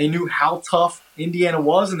how tough Indiana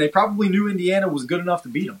was, and they probably knew Indiana was good enough to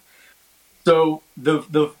beat them. So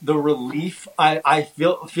the relief I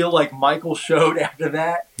feel like Michael showed after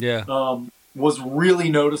that was really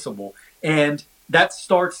noticeable, and that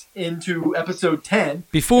starts into episode 10.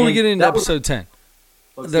 Before we get into episode 10,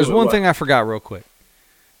 there's one thing I forgot real quick.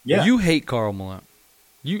 Yeah, you hate Karl Malone.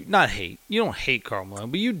 You don't hate Karl Malone,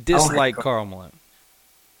 but you dislike Karl Malone.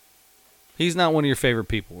 He's not one of your favorite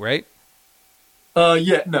people, right?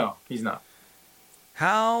 No, he's not.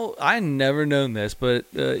 How? I never known this,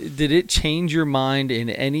 but did it change your mind in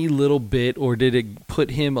any little bit, or did it put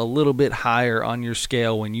him a little bit higher on your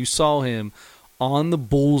scale when you saw him on the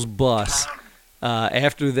Bulls bus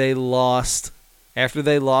after they lost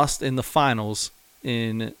in the finals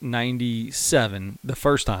in '97, the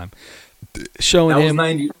first time, showing that him was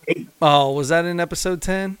 '98. Oh, was that in episode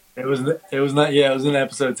 10? It was not. Yeah, it was in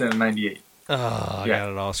episode 10, 98. Oh, I got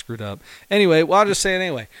it all screwed up. Anyway, well, I'll just say it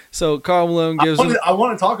anyway. So Karl Malone gives I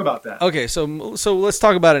want to talk about that. Okay, so let's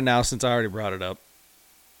talk about it now since I already brought it up.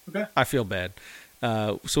 Okay. I feel bad.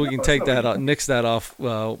 So we can take that off, nix that off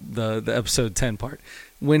the episode 10 part.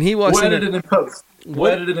 When he walks We'll edit it in post.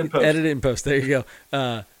 Edit it in post. There you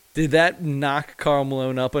go. Did that knock Karl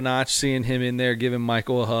Malone up a notch, seeing him in there giving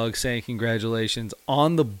Michael a hug, saying congratulations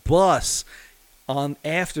on the bus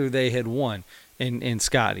after they had won and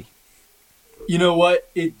Scotty? You know what?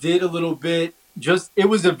 It did a little bit. It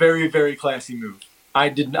was a very, very classy move. I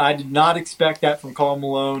did not expect that from Karl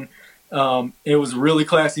Malone. It was a really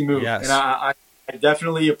classy move, yes. And I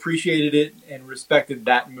definitely appreciated it and respected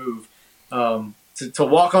that move. To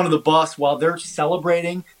walk onto the bus while they're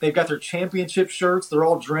celebrating, they've got their championship shirts. They're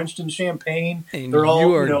all drenched in champagne. And they're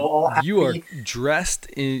all happy. You are dressed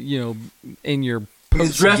in your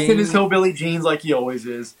He's dressed in his hillbilly jeans like he always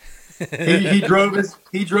is. he drove his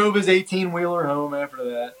 18-wheeler home after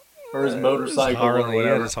that, or his motorcycle, Harley, or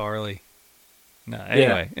whatever. Yeah, his Harley. No,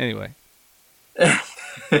 anyway.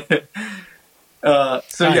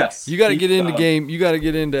 Yes, you got to get into game. You got to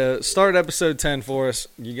get into start episode 10 for us.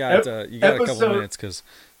 You got a couple minutes because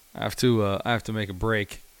I have to make a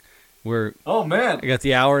break. Oh man, I got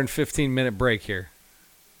the hour and 15-minute break here.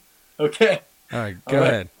 Okay. All right, go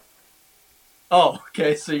ahead. Oh,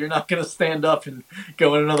 okay. So you're not going to stand up and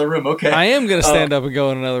go in another room. Okay. I am going to stand up and go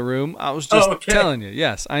in another room. I was just telling you.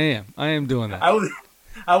 Yes, I am. I am doing that.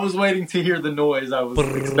 I was waiting to hear the noise I was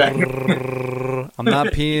expecting. I'm not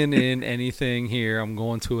peeing in anything here. I'm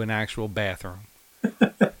going to an actual bathroom.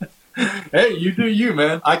 Hey, you do you,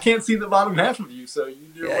 man. I can't see the bottom half of you, so you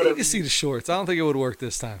do whatever. You can see the shorts. I don't think it would work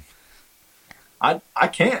this time. I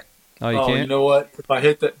can't. Oh, you can't? You know what? If I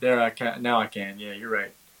hit that there, I can. Now I can. Yeah, you're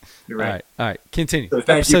right. You're right. All right. Continue. So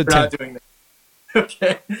thank episode you for 10. not doing that.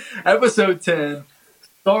 Okay. Episode 10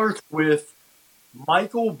 starts with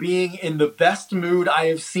Michael being in the best mood I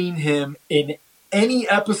have seen him in any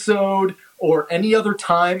episode or any other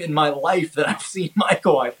time in my life that I've seen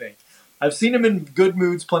Michael, I think. I've seen him in good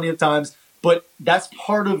moods plenty of times, but that's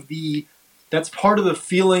part of the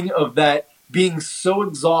feeling of that being so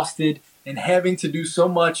exhausted and having to do so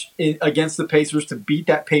much against the Pacers to beat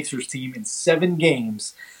that Pacers team in 7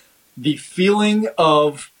 games. The feeling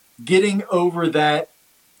of getting over that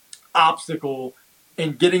obstacle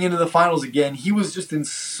and getting into the finals again, he was just in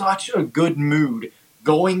such a good mood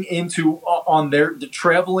going into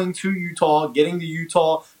traveling to Utah, getting to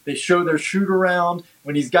Utah. They show their shoot around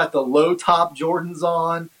when he's got the low top Jordans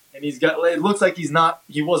on, and it looks like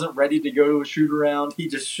he wasn't ready to go to a shoot around. He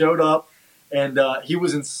just showed up, and he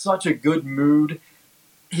was in such a good mood.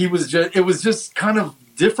 It was just kind of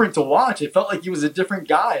different to watch. It felt like he was a different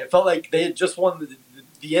guy. It felt like they had just won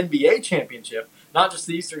the NBA championship, not just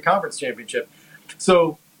the Eastern Conference championship.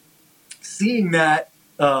 So seeing that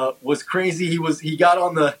was crazy. He got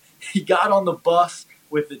on the bus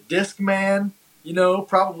with the disc man.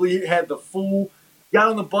 Probably had the full. Got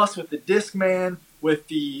on the bus with the disc man with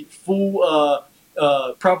the full.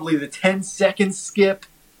 Probably the 10-second skip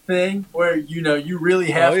thing where you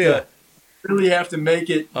really have to make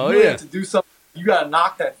it. You have to do something. You got to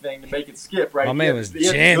knock that thing to make it skip, right? My man was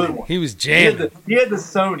jamming. He was jamming. He had the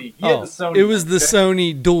Sony. It was the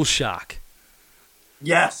Sony DualShock.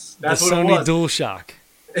 Yes, that's the what Sony it was. DualShock.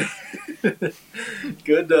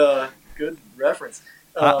 Good reference.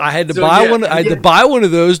 I had to buy one. I had to buy one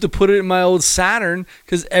of those to put it in my old Saturn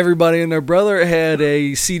because everybody and their brother had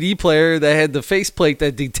a CD player that had the faceplate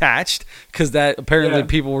that detached because that apparently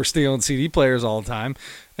people were stealing CD players all the time,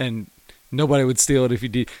 and nobody would steal it if you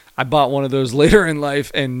did. I bought one of those later in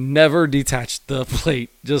life and never detached the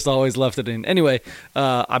plate, just always left it in. Anyway,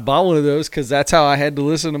 I bought one of those because that's how I had to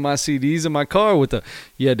listen to my CDs in my car.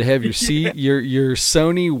 You had to have your your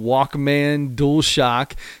Sony Walkman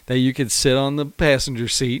DualShock that you could sit on the passenger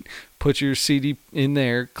seat, put your CD in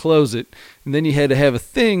there, close it, and then you had to have a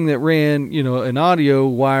thing that ran, an audio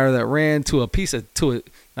wire that ran to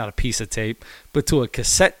not a piece of tape, but to a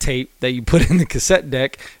cassette tape that you put in the cassette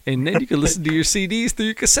deck, and then you could listen to your CDs through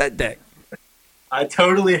your cassette deck. I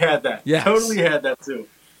totally had that. Yes. Totally had that too.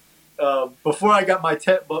 Before I got my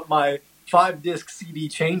 5-disc CD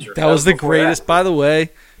changer. That was the greatest, by the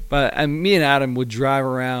way. But me and Adam would drive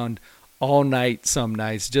around all night some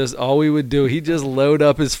nights. Just all we would do, he'd just load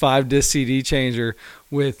up his 5-disc CD changer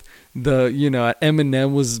with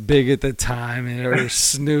Eminem was big at the time, or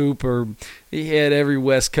Snoop, or he had every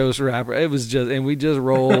West Coast rapper. It was and we just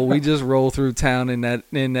roll through town in that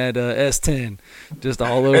S10, just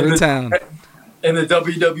all over town. And the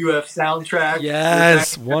WWF soundtrack.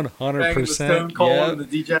 Yes, Stone 100%. Cold Yep. and the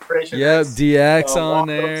Degeneration. Yep, X, DX on walk-up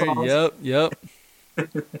there. songs. Yep.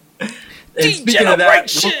 And speaking of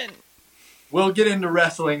that, we'll get into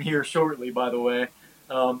wrestling here shortly, by the way.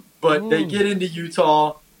 But they get into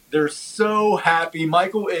Utah. They're so happy.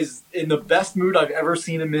 Michael is in the best mood I've ever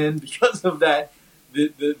seen him in because of that,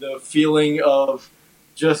 the feeling of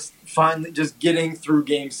just finally just getting through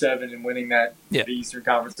Game 7 and winning that the Eastern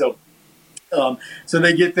Conference. So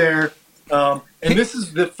they get there, and this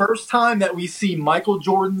is the first time that we see Michael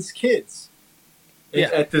Jordan's kids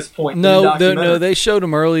at this point. No, they showed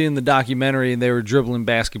them early in the documentary, and they were dribbling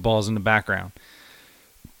basketballs in the background.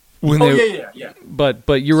 Yeah.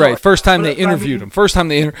 But you're right. First time they interviewed him. First time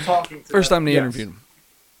they interviewed him.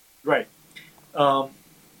 Right. So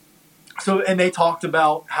and they talked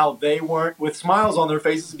about how they weren't with smiles on their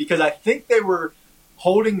faces because I think they were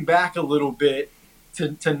holding back a little bit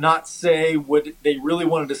to not say what they really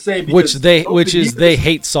wanted to say. Because they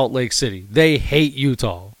hate Salt Lake City. They hate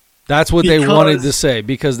Utah. That's what they wanted to say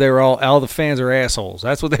because they were all the fans are assholes.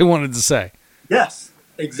 That's what they wanted to say. Yes.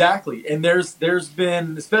 Exactly, and there's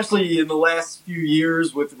been, especially in the last few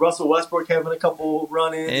years, with Russell Westbrook having a couple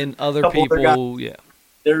run-ins and other people,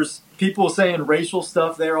 there's people saying racial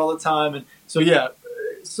stuff there all the time, and so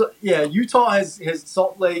Utah has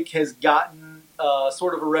Salt Lake has gotten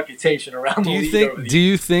sort of a reputation around the league. Do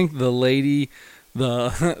you think the lady?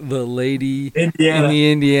 The lady Indiana. in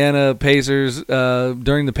the Indiana Pacers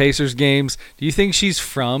during the Pacers games. Do you think she's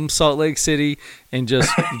from Salt Lake City and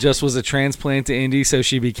just was a transplant to Indy, so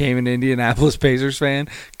she became an Indianapolis Pacers fan?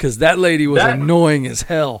 Because that lady was annoying as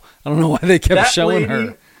hell. I don't know why they kept showing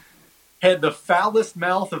her. Had the foulest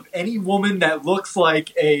mouth of any woman that looks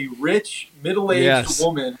like a rich middle-aged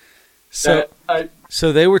woman. So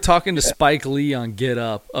they were talking to Spike Lee on Get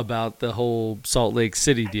Up about the whole Salt Lake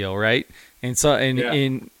City deal, right? And so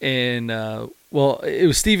well, it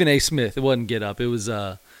was Stephen A. Smith. It wasn't Get Up. It was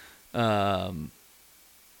what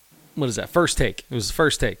is that? First Take. It was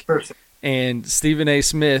First Take. And Stephen A.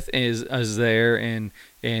 Smith is there, and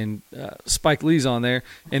Spike Lee's on there,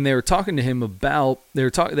 and they were talking to him about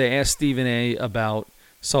they asked Stephen A. about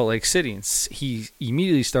Salt Lake City, and he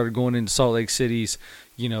immediately started going into Salt Lake City's,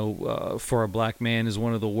 for a black man is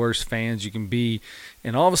one of the worst fans you can be.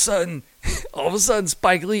 And all of a sudden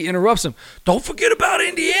Spike Lee interrupts him. Don't forget about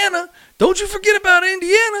Indiana. Don't you forget about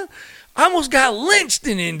Indiana. I almost got lynched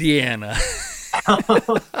in Indiana.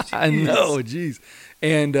 I know, jeez.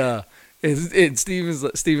 And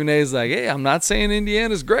Stephen A is like, hey, I'm not saying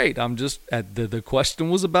Indiana's great. I'm just the question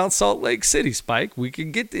was about Salt Lake City, Spike. We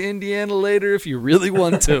can get to Indiana later if you really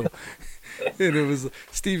want to. And it was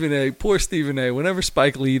Stephen A. Poor Stephen A. Whenever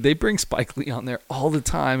Spike Lee, they bring Spike Lee on there all the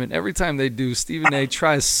time, and every time they do, Stephen A.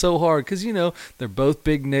 tries so hard because they're both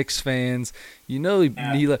big Knicks fans.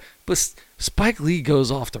 But Spike Lee goes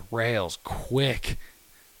off the rails quick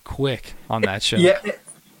on that show. Yeah,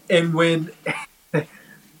 and when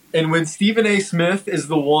Stephen A. Smith is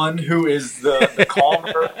the one who is the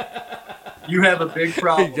calmer, you have a big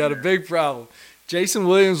problem. You got a big problem. Jason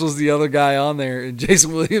Williams was the other guy on there, and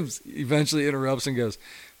Jason Williams eventually interrupts and goes,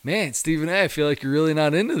 man, Stephen A., I feel like you're really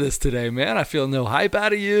not into this today, man. I feel no hype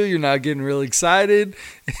out of you. You're not getting really excited.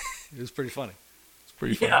 It was pretty funny. It's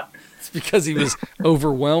pretty funny. Yeah. It's because he was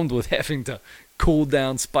overwhelmed with having to cool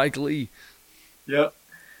down Spike Lee. Yep.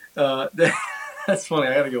 That's funny.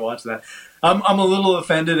 I got to go watch that. I'm a little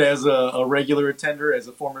offended as a regular attender, as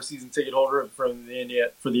a former season ticket holder for the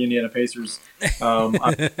Indiana Pacers. I'm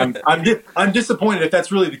disappointed if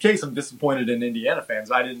that's really the case. I'm disappointed in Indiana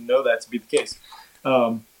fans. I didn't know that to be the case.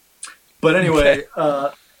 But anyway, it's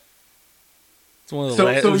one of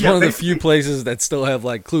the few places that still have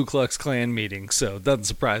like Ku Klux Klan meetings, so it doesn't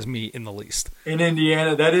surprise me in the least. In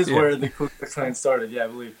Indiana, that is where the Ku Klux Klan started. Yeah, I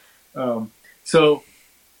believe.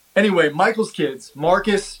 Anyway, Michael's kids,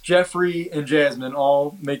 Marcus, Jeffrey, and Jasmine,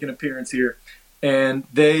 all make an appearance here. And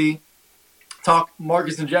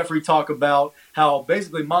Marcus and Jeffrey talk about how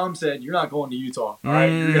basically mom said, you're not going to Utah. All right,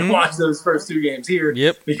 you're going to watch those first 2 games here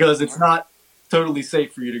because it's not totally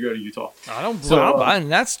safe for you to go to Utah.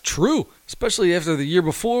 And that's true, especially after the year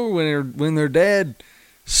before when their dad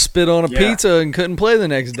spit on a pizza and couldn't play the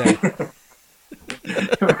next day.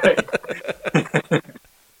 Right.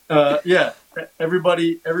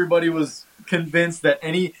 Everybody was convinced that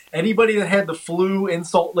anybody that had the flu in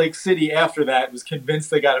Salt Lake City after that was convinced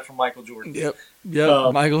they got it from Michael Jordan. Yep.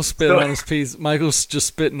 Michael spit on his piece. Michael's just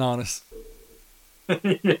spitting on us.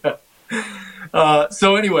 Yeah.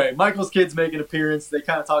 So anyway, Michael's kids make an appearance. They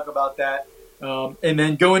kind of talk about that, and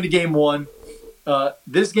then go into game 1.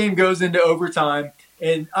 This game goes into overtime,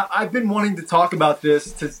 And I've been wanting to talk about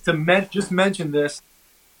this, just mention this.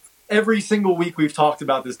 Every single week we've talked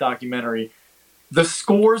about this documentary. The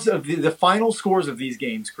scores of the final scores of these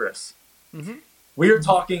games, Chris. Mm-hmm. We are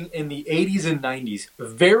talking in the 80s and 90s.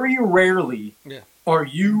 Very rarely are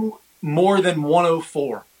you more than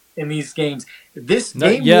 104 in these games.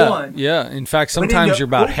 Game one... Yeah, in fact, sometimes you're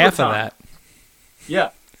about half of that. Yeah.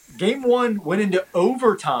 Game one went into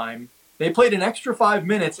overtime. They played an extra 5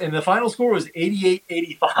 minutes, and the final score was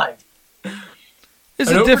 88-85.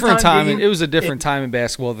 It's a different time. It was a different time in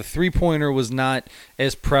basketball. The three-pointer was not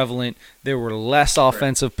as prevalent. There were less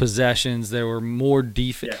offensive possessions. There were more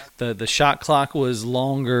defense. Yeah. The shot clock was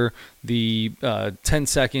longer. The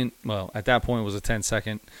 10-second, well, at that point it was a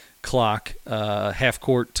 10-second clock. Half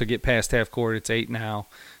court to get past half court. It's 8 now.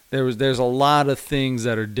 There's a lot of things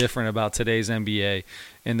that are different about today's NBA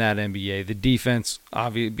and that NBA. The defense,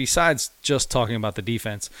 obviously, besides just talking about the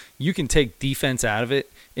defense, you can take defense out of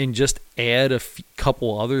it and just add a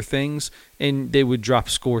couple other things, and they would drop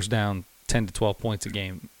scores down 10 to 12 points a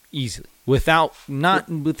game easily. Without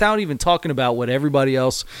even talking about what everybody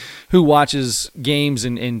else who watches games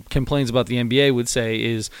and complains about the NBA would say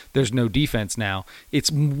is there's no defense now.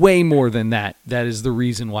 It's way more than that. That is the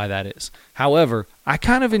reason why that is. However, I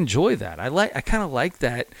kind of enjoy that. I kind of like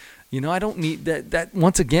that. I don't need that. That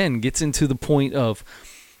once again gets into the point of,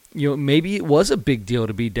 maybe it was a big deal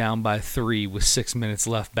to be down by 3 with 6 minutes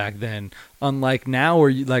left back then. Unlike now,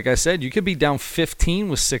 where like I said, you could be down 15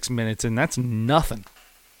 with 6 minutes, and that's nothing.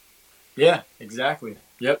 Yeah, exactly.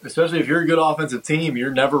 Yep. Especially if you're a good offensive team,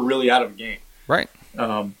 you're never really out of a game. Right.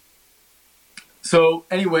 So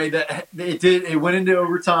anyway, it went into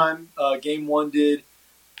overtime. Game one did,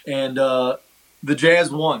 and the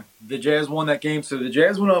Jazz won. The Jazz won that game. So the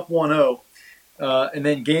Jazz went up 1-0, and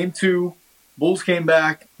then game two, Bulls came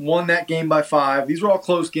back, won that game by 5. These were all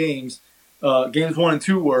close games. Games 1 and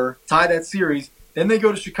 2 were tie that series. Then they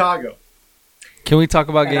go to Chicago. Can we talk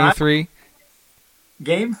about game 3?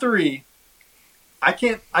 Game 3, I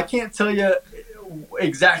can't tell you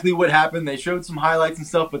exactly what happened. They showed some highlights and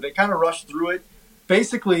stuff, but they kind of rushed through it.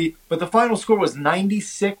 Basically, but the final score was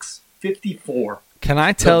 96-54. Can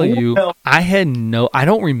I tell you, I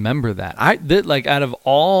don't remember that. Out of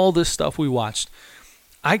all the stuff we watched,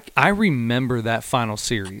 I remember that final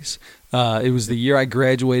series. It was the year I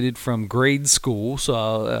graduated from grade school, so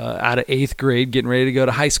out of 8th grade, getting ready to go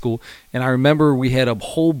to high school. And I remember we had a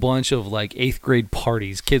whole bunch of 8th grade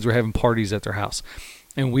parties. Kids were having parties at their house.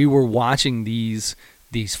 And we were watching these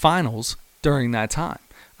finals during that time.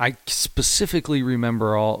 I specifically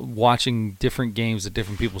remember watching different games at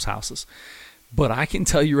different people's houses. But I can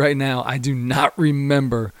tell you right now, I do not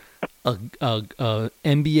remember a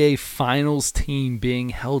NBA Finals team being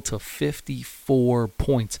held to 54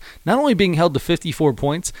 points. Not only being held to 54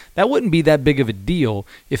 points, that wouldn't be that big of a deal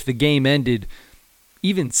if the game ended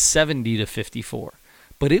even 70-54.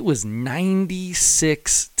 But it was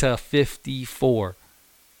 96-54.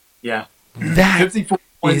 Yeah. That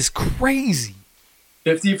is crazy.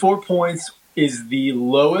 54 points is the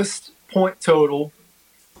lowest point total.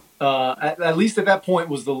 At least at that point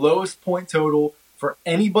was the lowest point total for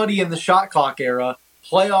anybody in the shot clock era,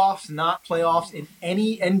 playoffs, not playoffs, in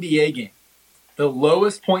any NBA game. The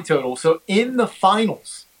lowest point total. So in the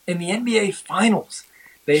finals, in the NBA finals,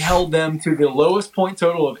 they held them to the lowest point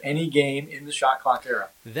total of any game in the shot clock era.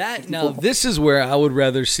 This is where I would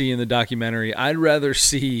rather see in the documentary. I'd rather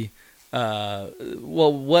see,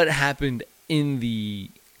 what happened in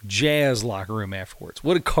the Jazz locker room afterwards.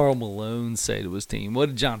 What did Karl Malone say to his team? What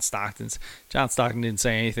did John Stockton say? John Stockton didn't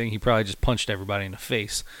say anything. He probably just punched everybody in the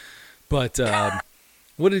face. But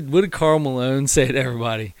what did Karl Malone say to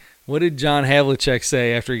everybody? What did John Havlicek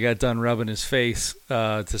say after he got done rubbing his face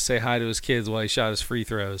to say hi to his kids while he shot his free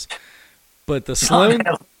throws? But the Sloan,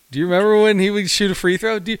 do you remember when he would shoot a free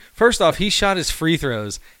throw? First off, he shot his free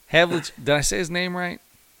throws. Did I say his name right?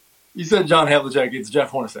 You said John Havlicek. It's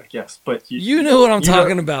Jeff Hornacek, yes. But you know what I'm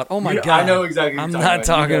talking about. Oh, my God. I know exactly what I'm you're not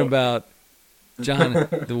talking about. John.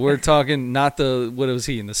 We're talking not what was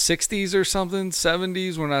he, in the 60s or something,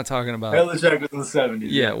 70s? We're not talking about. Havlicek was in the 70s.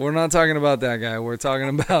 Yeah, we're not talking about that guy. We're talking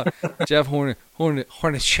about Jeff Hornacek.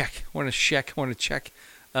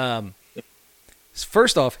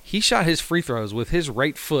 First off, he shot his free throws with his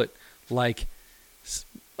right foot I'm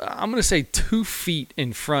going to say 2 feet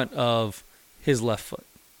in front of his left foot.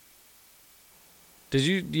 Do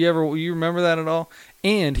you remember that at all?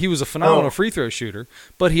 And he was a phenomenal free throw shooter,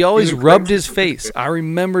 but he always rubbed his face. I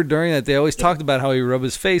remember during that, they always talked about how he rubbed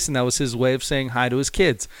his face, and that was his way of saying hi to his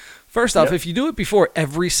kids. First off, if you do it before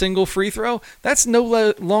every single free throw, that's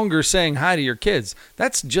no longer saying hi to your kids.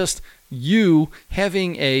 That's just you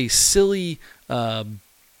having a silly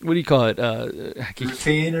what do you call it?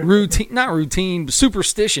 Not routine,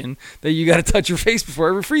 superstition that you got to touch your face before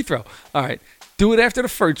every free throw. All right, do it after the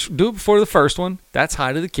first. Do it before the first one. That's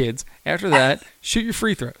high to the kids. After that, shoot your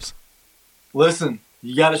free throws. Listen,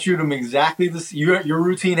 you got to shoot them exactly this. Your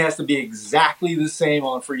routine has to be exactly the same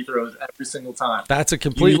on free throws every single time. That's a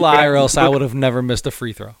complete lie, or else I would have never missed a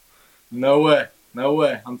free throw. No way.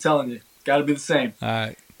 I'm telling you, got to be the same. All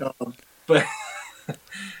right, but.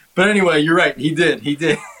 But anyway, you're right. He did.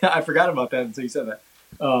 I forgot about that until you said that.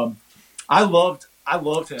 I loved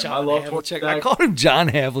him. John I loved Havlicek. I called him John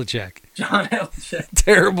Havlicek. John Havlicek.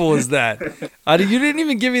 Terrible as that. You didn't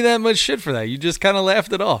even give me that much shit for that. You just kind of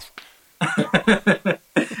laughed it off.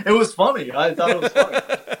 It was funny. I thought it was funny.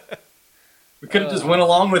 We could have just went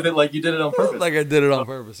along with it like you did it on purpose. Like I did it on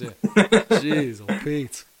purpose, yeah. Jeez, old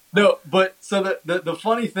Pete. No, but so the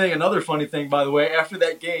funny thing, another funny thing, by the way, after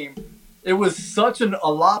that game, it was such a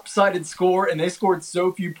lopsided score, and they scored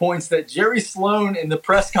so few points that Jerry Sloan in the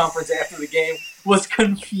press conference after the game was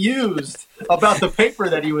confused about the paper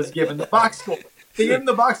that he was given, the box score. They gave him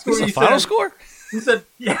the box score. Is the final score? He said,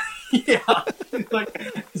 yeah. He's like,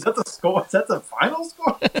 is that the score? Is that the final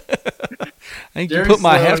score? I think Jerry you put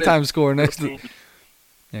my halftime score next to it.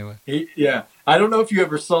 Anyway. I don't know if you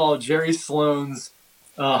ever saw Jerry Sloan's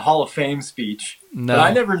Hall of Fame speech. No. But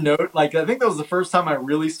I never I think that was the first time I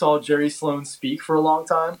really saw Jerry Sloan speak for a long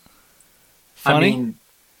time. Funny? I mean,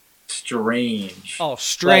 strange. Oh,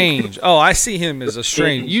 strange. I see him as a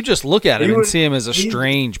strange. You just look at him and see him as a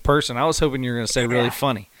strange person. I was hoping you were going to say really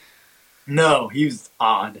funny. No, he was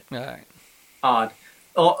odd. All right. Odd.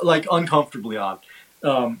 Like uncomfortably odd.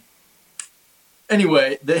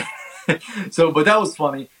 Anyway, but that was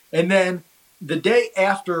funny. And then the day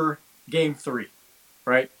after Game 3,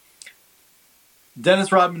 right?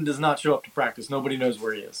 Dennis Rodman does not show up to practice. Nobody knows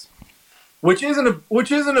where he is, which isn't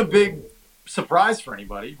a big surprise for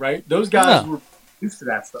anybody, right? Those guys were used to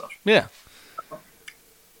that stuff. Yeah.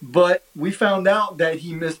 But we found out that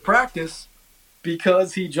he missed practice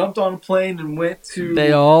because he jumped on a plane and went to.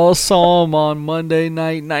 They all saw him on Monday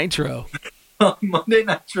Night Nitro. Monday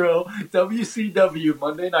Nitro, WCW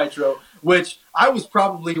Monday Nitro, which I was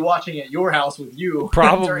probably watching at your house with you.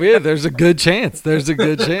 Probably, yeah, there's a good chance.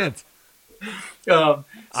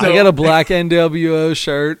 I got a black NWO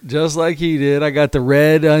shirt, just like he did. I got the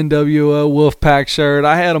red NWO Wolfpack shirt.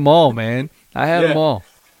 I had them all, man. them all.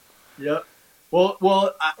 Yep.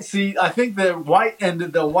 Well. I think the white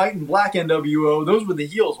and black NWO, those were the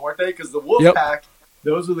heels, weren't they? Because the Wolfpack,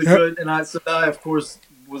 those were the good. And I of course,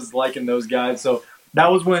 was liking those guys. So that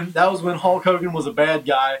was when Hulk Hogan was a bad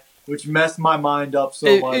guy, which messed my mind up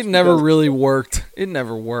so much. It never really worked. It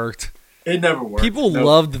never worked. People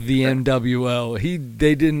loved the NWO.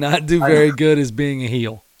 They did not do very good as being a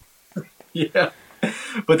heel. Yeah.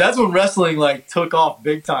 But that's when wrestling took off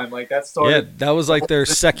big time. That started. Yeah, that was their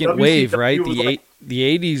second wave, right? The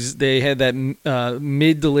 80s, they had that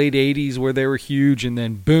mid to late 80s where they were huge, and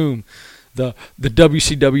then boom, the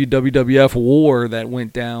WCW WWF war that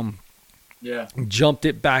went down. Yeah. Jumped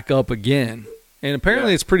it back up again, and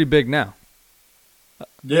apparently it's pretty big now.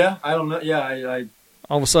 Yeah, I don't know. Yeah, I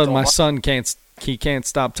all of a sudden, my son can't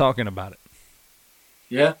stop talking about it.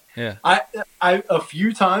 Yeah, yeah. I a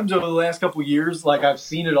few times over the last couple of years, I've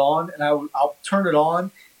seen it on, and I'll turn it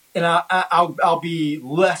on, and I'll be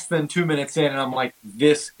less than 2 minutes in, and I'm like,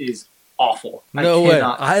 this is awful. No way.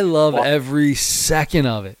 I love every second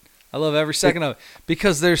of it.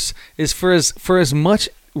 Because for as much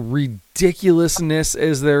ridiculousness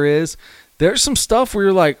as there's some stuff where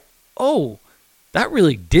you're like, oh, that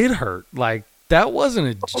really did hurt. That wasn't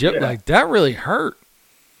a joke. That really hurt.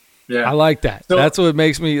 Yeah, I like that. So, that's what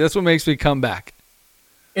makes me come back.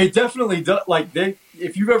 It definitely does.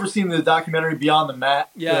 If you've ever seen the documentary Beyond the Mat,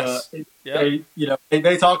 yes,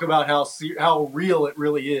 they talk about how real it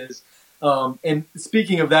really is. And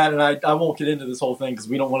speaking of that, and I won't get into this whole thing because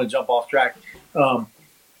we don't want to jump off track.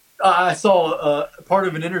 I saw part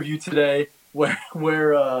of an interview today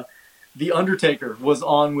where the Undertaker was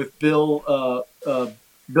on with Bill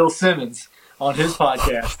Simmons on his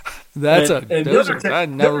podcast. I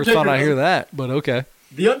never thought I'd hear that, but okay.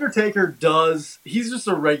 The Undertaker he's just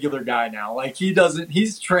a regular guy now.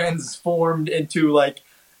 He's transformed into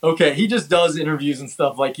he just does interviews and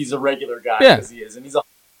stuff like he's a regular guy as he is. And he's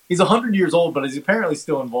 100 years old, but he's apparently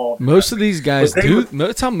still involved. Most of these guys do.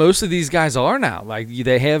 That's how most of these guys are now.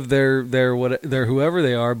 They have their whoever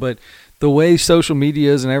they are, but the way social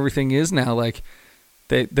media is and everything is now,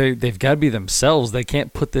 they've got to be themselves. They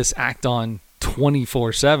can't put this act on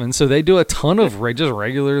 24/7, so they do a ton of just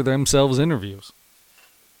regular themselves interviews.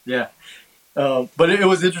 Yeah, But it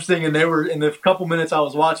was interesting, and they were in the couple minutes I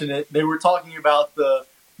was watching it. They were talking about the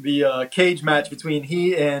cage match between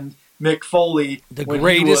he and Mick Foley, the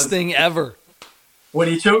greatest thing ever. When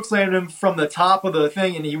he chokeslammed him from the top of the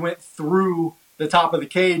thing, and he went through the top of the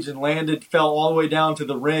cage and fell all the way down to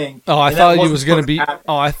the ring. Oh, I thought he was going to be.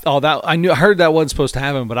 I heard that wasn't supposed to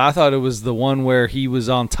happen, but I thought it was the one where he was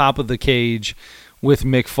on top of the cage with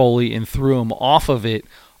Mick Foley and threw him off of it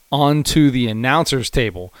onto the announcer's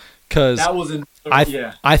table. Because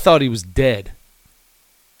I thought he was dead.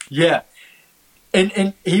 Yeah,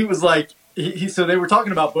 and he was like, so they were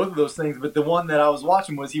talking about both of those things, but the one that I was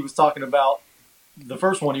watching he was talking about. The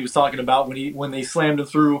first one he was talking about when they slammed him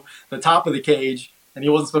through the top of the cage, and he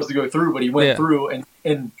wasn't supposed to go through, but he went through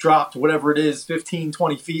and dropped whatever it is, 15,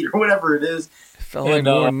 20 feet or whatever it is. It felt like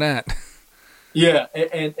more than that. Yeah,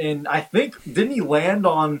 and I think didn't he land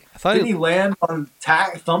on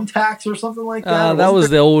thumbtacks or something like that? That was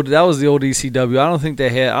the old ECW. I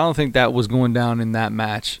don't think that was going down in that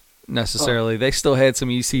match necessarily. They still had some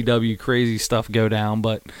ECW crazy stuff go down,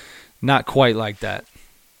 but not quite like that.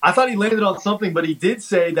 I thought he landed on something, but he did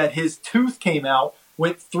say that his tooth came out,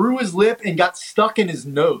 went through his lip, and got stuck in his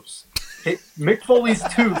nose. Mick Foley's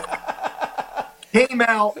tooth came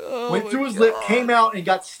out, went through his lip, came out, and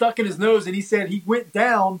got stuck in his nose. And he said he went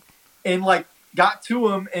down and got to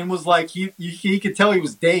him and was like he could tell he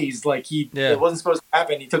was dazed, it wasn't supposed to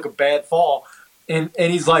happen. He took a bad fall. And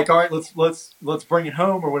he's like, all right, let's bring it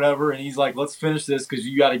home or whatever. And he's like, let's finish this because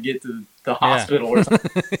you got to get to the hospital or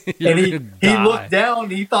something. And he looked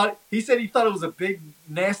down. And he said he thought it was a big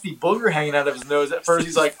nasty booger hanging out of his nose at first.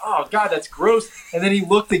 He's like, oh God, that's gross. And then he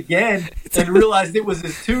looked again and realized it was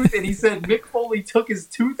his tooth. And he said Mick Foley took his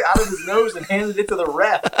tooth out of his nose and handed it to the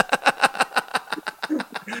ref.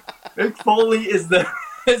 Mick Foley is the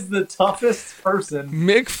toughest person.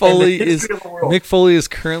 Mick Foley is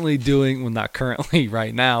currently doing, well, not currently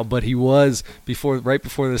right now, but he was right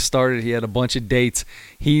before this started. He had a bunch of dates.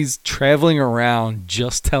 He's traveling around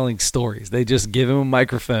just telling stories. They just give him a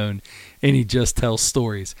microphone and he just tells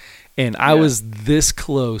stories. And I was this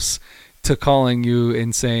close to calling you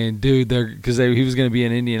and saying, dude, because he was going to be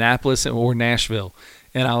in Indianapolis or Nashville.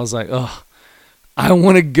 And I was like, oh, I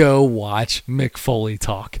want to go watch Mick Foley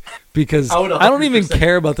talk because I don't even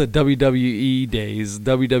care about the WWE days,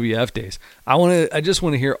 WWF days. I just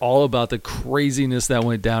want to hear all about the craziness that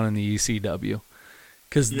went down in the ECW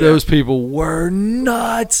because those people were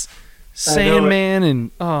nuts. Sandman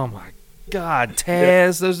and oh my God,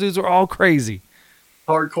 Taz, those dudes were all crazy.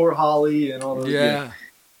 Hardcore Holly and all those. Yeah.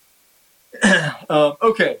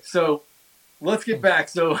 Okay, so let's get back.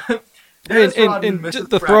 So. And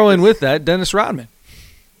just to throw in with that, Dennis Rodman.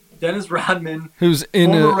 Dennis Rodman, who's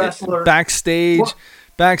in a wrestler. backstage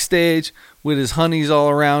with his honeys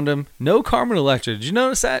all around him. No Carmen Electra. Did you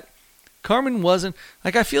notice that? Carmen wasn't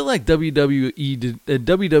I feel like WWE did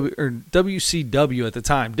WCW at the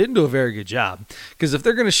time didn't do a very good job because if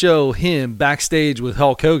they're going to show him backstage with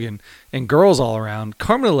Hulk Hogan and girls all around,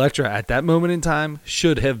 Carmen Electra at that moment in time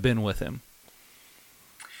should have been with him.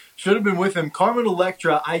 Carmen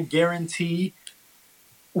Electra, I guarantee,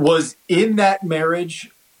 was in that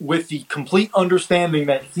marriage with the complete understanding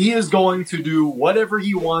that he is going to do whatever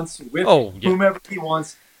he wants with whomever he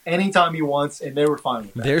wants, anytime he wants, and they were fine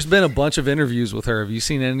with that. There's been a bunch of interviews with her. Have you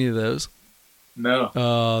seen any of those?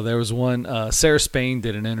 No. There was one. Sarah Spain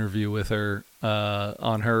did an interview with her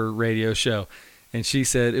on her radio show, and she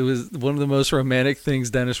said it was one of the most romantic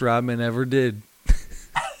things Dennis Rodman ever did.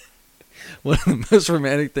 One of the most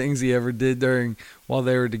romantic things he ever did while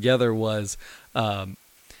they were together was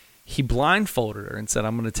he blindfolded her and said,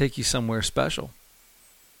 I'm going to take you somewhere special.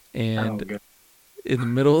 And in the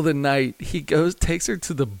middle of the night, he takes her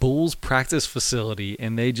to the Bulls practice facility,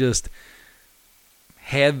 and they just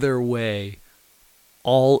had their way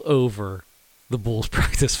all over the Bulls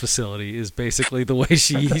practice facility is basically the way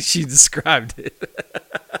she described it.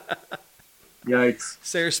 Yikes.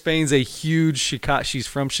 Sarah Spain's a huge she's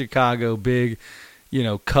from Chicago, big,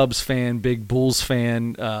 Cubs fan, big Bulls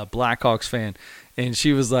fan, Blackhawks fan. And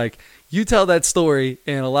she was like, you tell that story,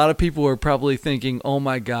 and a lot of people are probably thinking, oh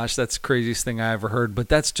my gosh, that's the craziest thing I ever heard, but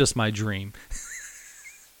that's just my dream.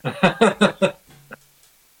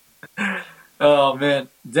 Oh, man.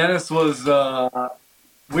 Dennis was,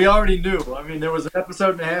 we already knew. I mean, there was an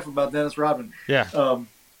episode and a half about Dennis Rodman. Yeah.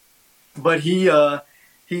 But he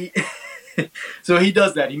so he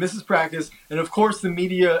does that. He misses practice, and of course the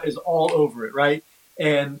media is all over it, right?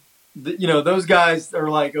 And those guys are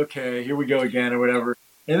like, okay, here we go again, or whatever.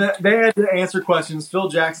 And they had to answer questions. Phil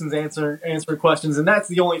Jackson's answering questions, and that's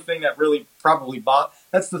the only thing that really probably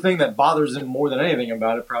that's the thing that bothers him more than anything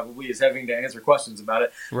about it. Probably is having to answer questions about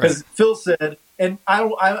it. Right. Because Phil said, and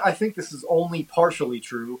I think this is only partially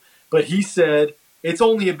true, but he said it's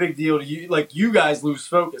only a big deal to you. Like, you guys lose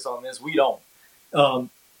focus on this, we don't.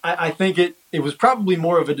 I think it was probably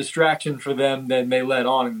more of a distraction for them than they let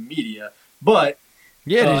on in the media. But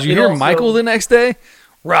yeah, did you hear Michael the next day?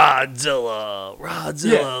 Rodzilla,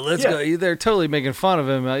 let's go. They're totally making fun of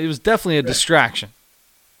him. It was definitely a distraction.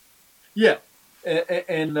 Yeah,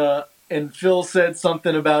 and Phil said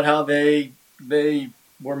something about how they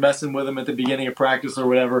were messing with him at the beginning of practice or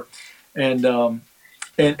whatever, and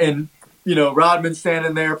you know, Rodman's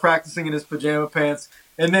standing there practicing in his pajama pants,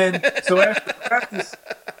 and then so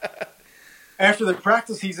after the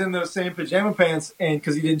practice, he's in those same pajama pants, and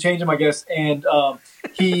because he didn't change them, I guess, and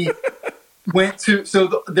he went to.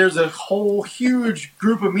 So there's a whole huge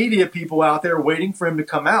group of media people out there waiting for him to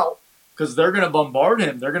come out because they're going to bombard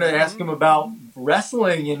him. They're going to ask him about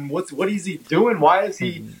wrestling and what is he doing? Why is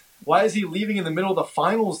he leaving in the middle of the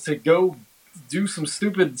finals to go do some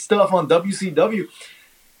stupid stuff on WCW?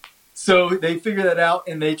 So they figure that out,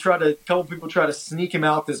 and a couple people try to sneak him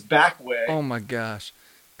out this back way. Oh my gosh.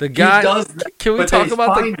 The guy. Can we talk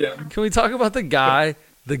about the guy?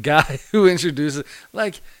 The guy who introduces,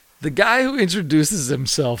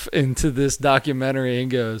 himself into this documentary and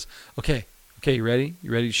goes, "Okay, you ready?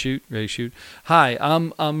 You ready to shoot? Ready to shoot? Hi,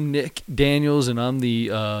 I'm Nick Daniels, and I'm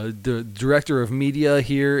the director of media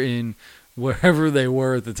here in wherever they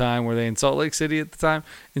were at the time. Were they in Salt Lake City at the time?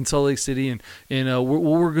 In Salt Lake City, and what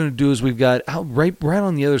we're going to do is we've got out right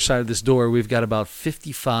on the other side of this door. We've got about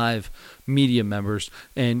 55 media members,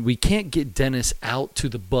 and we can't get Dennis out to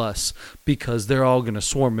the bus because they're all going to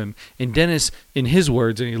swarm him. And Dennis, in his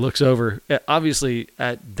words, and he looks over obviously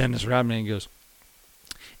at Dennis Rodman and goes,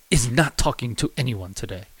 is not talking to anyone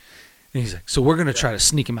today. And he's like, so we're going to try to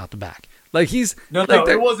sneak him out the back. Like he's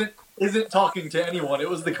it wasn't. Isn't talking to anyone. It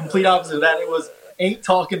was the complete opposite of that. It was ain't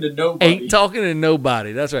talking to nobody. Ain't talking to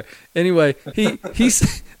nobody. That's right. Anyway,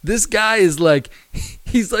 he's this guy is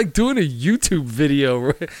he's like doing a YouTube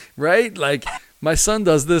video, right? Like my son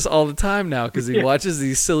does this all the time now because he watches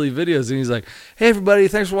these silly videos and he's like, "Hey everybody,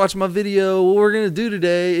 thanks for watching my video. What we're gonna do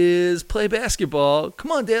today is play basketball.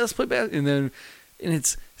 Come on, Dad, let's play basketball." And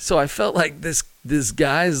it's so I felt like this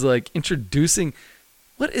guy's like introducing.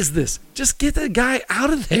 What is this? Just get the guy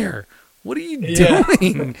out of there. What are you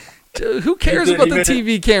doing? Who cares about the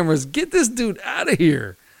TV cameras? Get this dude out of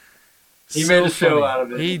here. He made a show out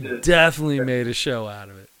of it. He definitely made a show out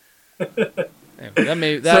of it.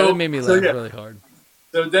 Anyway, that made me laugh really hard.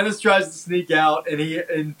 So Dennis tries to sneak out,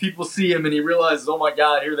 and people see him, and he realizes, oh my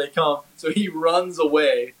God, here they come. So he runs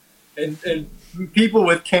away, and people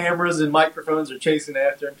with cameras and microphones are chasing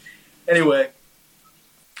after him. Anyway,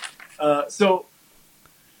 so.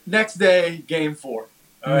 Next day, Game 4.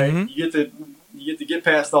 All right, you get to get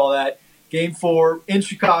past all that. Game 4 in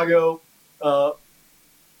Chicago.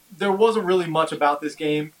 There wasn't really much about this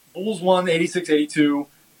game. Bulls won 86-82.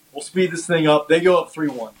 We'll speed this thing up. They go up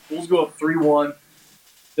 3-1. Bulls go up 3-1.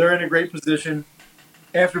 They're in a great position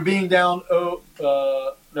after being down. No,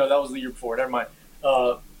 that was the year before. Never mind.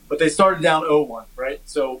 But they started down 0-1, right?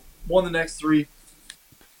 So won the next 3,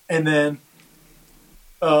 and then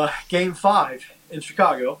Game 5. In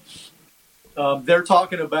Chicago, they're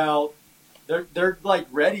talking about they're like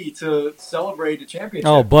ready to celebrate a championship.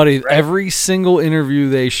 Oh, buddy! Right? Every single interview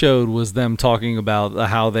they showed was them talking about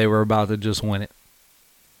how they were about to just win it.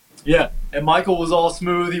 Yeah, and Michael was all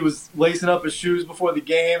smooth. He was lacing up his shoes before the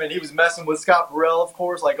game, and he was messing with Scott Burrell, of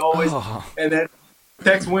course, like always. Oh. And then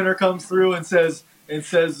Tex Winter comes through and says,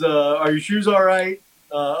 "Are your shoes all right?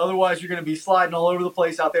 Otherwise, you're going to be sliding all over the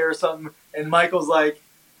place out there or something." And Michael's like,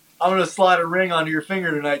 "I'm going to slide a ring onto your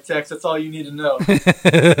finger tonight, Tex. That's all you need to know."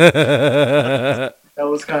 That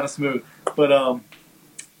was kind of smooth. But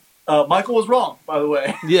Michael was wrong, by the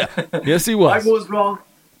way. Yeah. Yes, he was. Michael was wrong.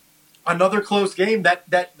 Another close game.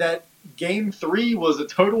 That Game 3 was a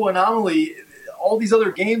total anomaly. All these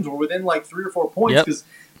other games were within like 3 or 4 points because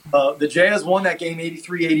the Jazz won that game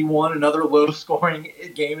 83-81, another low-scoring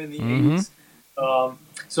game in the 80s.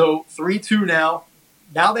 So 3-2 now.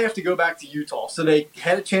 Now they have to go back to Utah. So they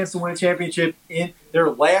had a chance to win a championship in their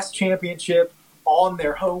last championship on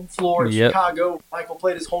their home floor in Chicago. Michael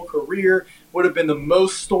played his whole career. Would have been the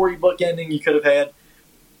most storybook ending you could have had.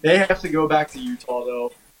 They have to go back to Utah,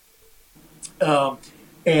 though.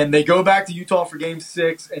 And they go back to Utah for Game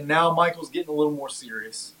 6, and now Michael's getting a little more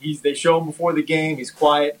serious. They show him before the game. He's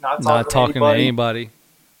quiet, not talking to anybody.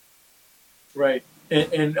 Right.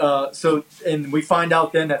 And we find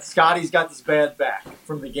out then that Scotty's got this bad back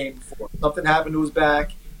from the game before. Something happened to his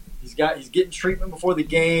back. He's getting treatment before the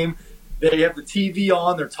game. They have the TV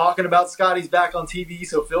on. They're talking about Scotty's back on TV.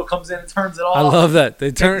 So Phil comes in and turns it off. I love that.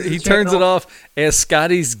 He turns it off as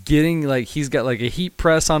Scotty's getting he's got a heat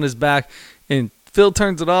press on his back, and Phil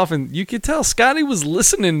turns it off, and you could tell Scotty was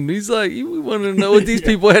listening. He's like, we wanted to know what these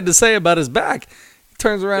people had to say about his back. He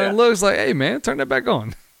turns around and looks like, hey man, turn that back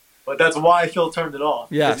on. But that's why Phil turned it off.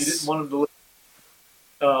 Yes. Because he didn't want him to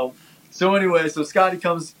listen. So anyway, so Scotty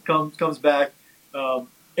comes back,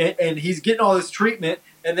 and he's getting all this treatment,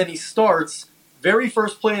 and then he starts. Very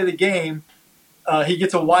first play of the game, he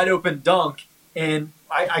gets a wide open dunk, and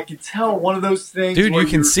I could tell one of those things. Dude, you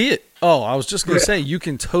can see it. Oh, I was just gonna say you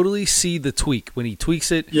can totally see the tweak when he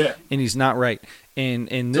tweaks it. Yeah. And he's not right. And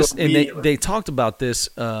they talked about this.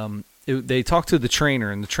 They talked to the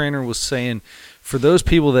trainer, and the trainer was saying, for those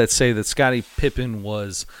people that say that Scottie Pippen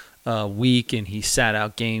was weak and he sat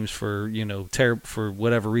out games for for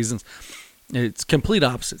whatever reasons, it's complete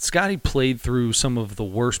opposite. Scottie played through some of the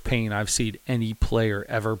worst pain I've seen any player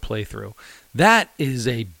ever play through. That is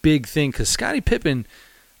a big thing because Scottie Pippen,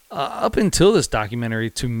 up until this documentary,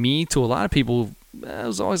 to me, to a lot of people, I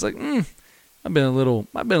was always like, I've been a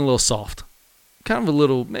little soft, kind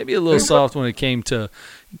of maybe a little soft when it came to,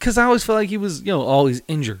 because I always felt like he was always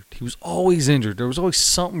injured. He was always injured. There was always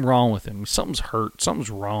something wrong with him. Something's hurt. Something's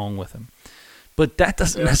wrong with him. But that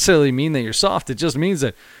doesn't necessarily mean that you're soft. It just means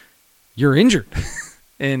that you're injured,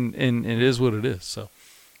 and it is what it is. So,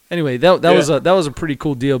 anyway, that was a pretty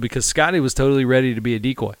cool deal because Scotty was totally ready to be a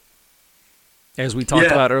decoy, as we talked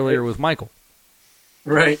about earlier with Michael.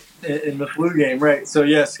 Right, in the flu game, right. So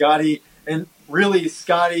Scotty,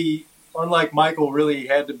 unlike Michael, really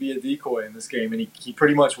had to be a decoy in this game, and he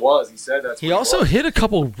pretty much was. He said that's. He also hit a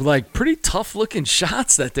couple pretty tough looking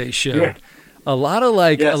shots that they showed. Yeah. A lot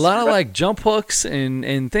of jump hooks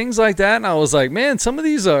and things like that, and I was like, man, some of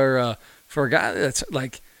these are for a guy that's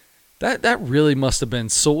like that really must have been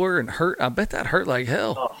sore and hurt. I bet that hurt like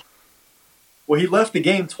hell. Oh. Well, he left the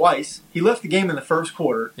game twice. He left the game in the first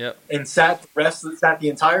quarter, and sat the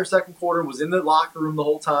entire second quarter. Was in the locker room the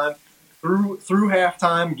whole time, through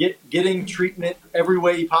halftime, getting treatment every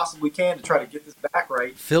way he possibly can to try to get this back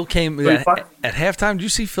right. Phil came at halftime. Did you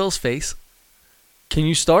see Phil's face? Can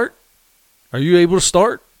you start? Are you able to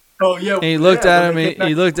start? Oh, yeah. And he looked at him. And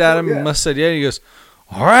must have said, yeah. And he goes,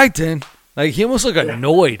 all right, then. Like, he almost looked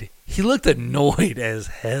annoyed. He looked annoyed as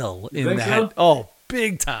hell in that. So? Oh,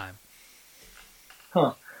 big time.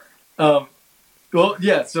 Huh. Well,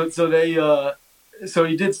 yeah. So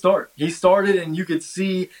he did start. He started, and you could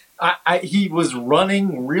see he was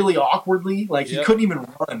running really awkwardly. Like, he couldn't even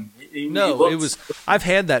run. I've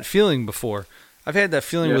had that feeling before. I've had that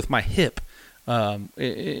feeling with my hip.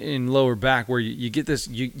 In lower back where you get this,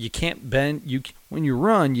 you can't bend. When you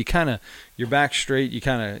run, you kind of your back straight. You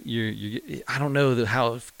I don't know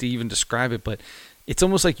how to even describe it, but it's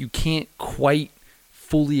almost like you can't quite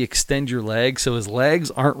fully extend your legs. So his legs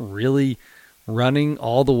aren't really running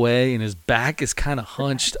all the way, and his back is kind of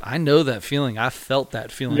hunched. I know that feeling. I felt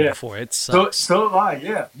that feeling before. It sucks. So have I.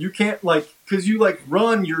 Yeah, you can't because you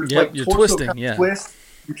run. You're you're twisting. Twist.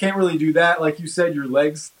 You can't really do that. Like you said, your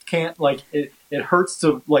legs can't, it hurts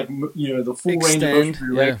to, the full range of motion for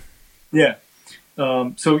your leg. Yeah.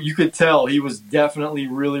 So you could tell he was definitely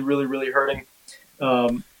really, really, really hurting.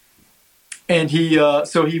 And he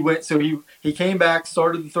came back,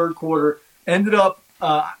 started the third quarter, ended up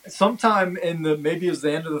sometime maybe it was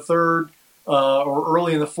the end of the third or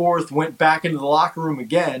early in the fourth, went back into the locker room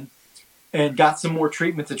again and got some more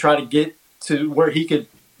treatment to try to get to where he could,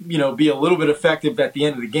 be a little bit effective at the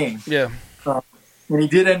end of the game. Yeah. And he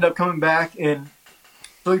did end up coming back, and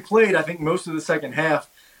so he played, I think, most of the second half.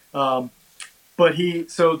 So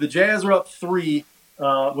the Jazz are up 3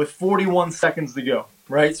 with 41 seconds to go,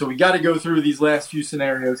 right? So we got to go through these last few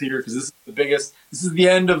scenarios here because this is the biggest. This is the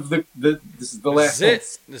end of this is the last.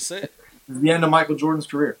 This is it. This is the end of Michael Jordan's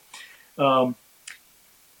career.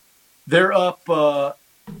 They're up. I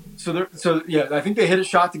think they hit a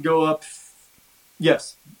shot to go up.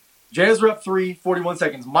 Yes. Jazz are up 3, 41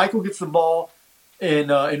 seconds. Michael gets the ball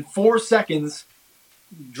in 4 seconds,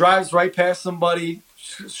 drives right past somebody,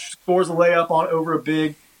 scores a layup over a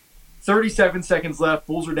big. 37 seconds left.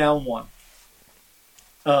 Bulls are down 1.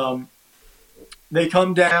 They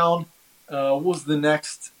come down. What was the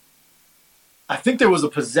next? I think there was a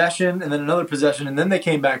possession and then another possession, and then they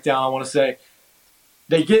came back down. I want to say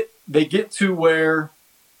they get to where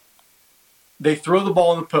they throw the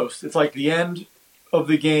ball in the post. It's like the end of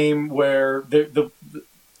the game where the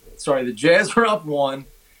Jazz are up 1.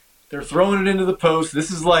 They're throwing it into the post. This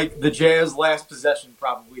is like the Jazz last possession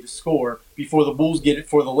probably to score before the Bulls get it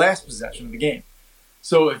for the last possession of the game.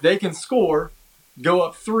 So if they can score, go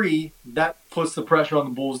up 3, that puts the pressure on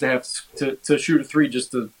the Bulls to have to shoot a 3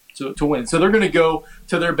 just to win. So they're going to go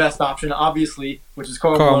to their best option, obviously, which is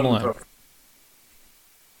Karl Malone.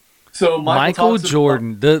 So Michael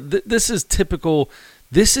Jordan, this is typical.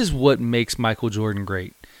 This is what makes Michael Jordan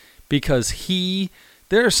great, because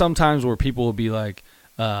there are some times where people will be like,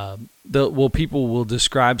 people will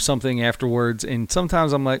describe something afterwards, and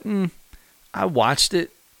sometimes I'm like, I watched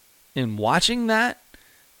it, and watching that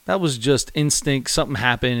was just instinct. Something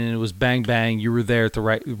happened, and it was bang bang. You were there at the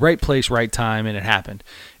right place, right time, and it happened.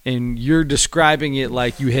 And you're describing it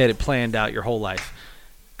like you had it planned out your whole life.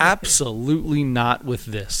 Absolutely not with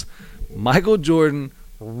this. Michael Jordan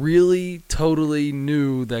really totally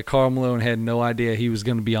knew that Karl Malone had no idea he was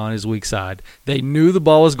going to be on his weak side. They knew the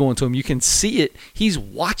ball was going to him. You can see it. He's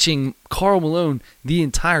watching Karl Malone the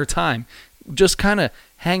entire time, just kind of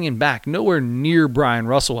hanging back, nowhere near Brian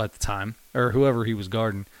Russell at the time, or whoever he was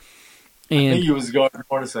guarding. And I think he was guarding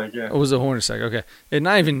Hornacek, yeah. It was a Hornacek, okay. And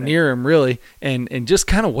not even near him, really, and just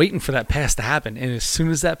kind of waiting for that pass to happen. And as soon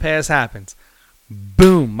as that pass happens,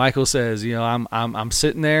 boom, Michael says, I'm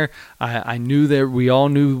sitting there. I knew that we all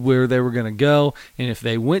knew where they were going to go, and if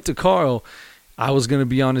they went to Karl, I was going to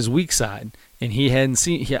be on his weak side. And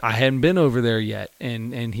I hadn't been over there yet,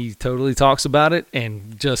 and he totally talks about it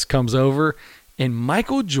and just comes over. And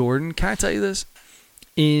Michael Jordan, can I tell you this?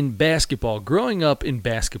 In basketball, growing up in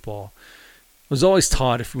basketball, was always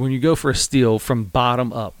taught when you go for a steal from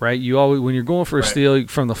bottom up, right? When you're going for a steal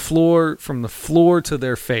from the floor to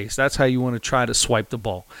their face, that's how you want to try to swipe the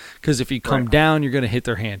ball. Because if you come down, you're going to hit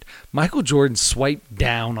their hand. Michael Jordan swiped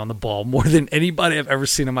down on the ball more than anybody I've ever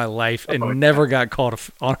seen in my life, and never got caught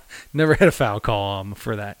never had a foul call on him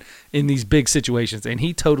for that in these big situations. And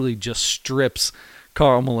he totally just strips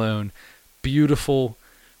Karl Malone. Beautiful.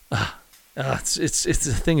 It's a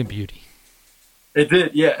thing of beauty. It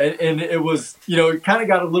did, yeah, and it was, it kind of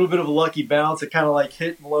got a little bit of a lucky bounce. It kind of like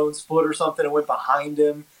hit Malone's foot or something and went behind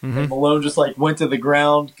him, and Malone just like went to the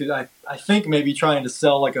ground, because I think maybe trying to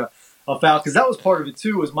sell like a foul, because that was part of it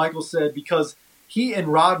too, as Michael said, because he and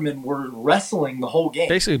Rodman were wrestling the whole game.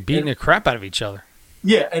 Basically beating the crap out of each other.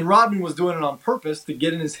 Yeah, and Rodman was doing it on purpose to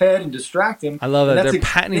get in his head and distract him. I love that. They're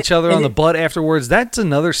patting each other on the butt afterwards. That's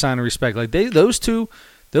another sign of respect. Like those two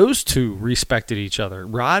respected each other,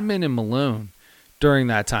 Rodman and Malone. During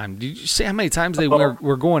that time, did you see how many times they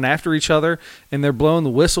were going after each other, and they're blowing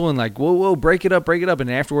the whistle and like, whoa, break it up,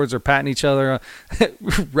 and afterwards they're patting each other.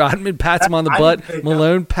 Rodman pats him on the butt.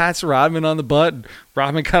 Malone pats Rodman on the butt.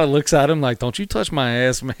 Rodman kind of looks at him like, "Don't you touch my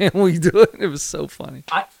ass, man! What are you doing?" It was so funny.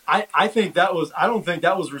 I think that was. I don't think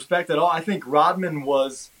that was respect at all. I think Rodman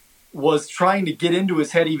was trying to get into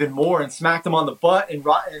his head even more and smacked him on the butt, and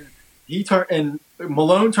he turned and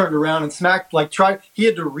Malone turned around and smacked, he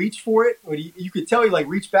had to reach for it, but you could tell he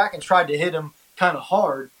reached back and tried to hit him kind of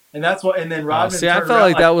hard, and that's what. And then Rodman. I felt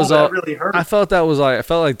like that was all. Really hurt. I felt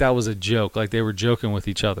like that was a joke, like they were joking with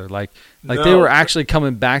each other, like they were actually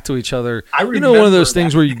coming back to each other. One of those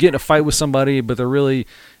things where you get in a fight with somebody, but really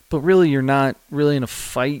you're not really in a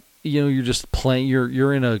fight. You're just playing.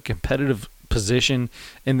 You're in a competitive position,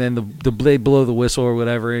 and then they blow the whistle or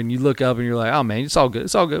whatever, and you look up and you're like, "Oh man, it's all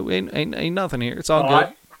good. Ain't nothing here. It's all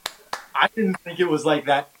good." I didn't think it was like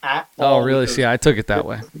that at all. Oh really? See, I took it that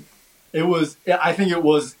way. It was. I think it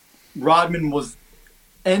was. Rodman was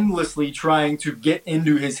endlessly trying to get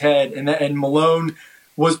into his head, and Malone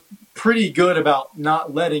was pretty good about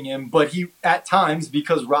not letting him. But he, at times,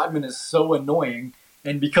 because Rodman is so annoying,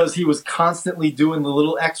 and because he was constantly doing the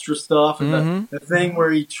little extra stuff, and the thing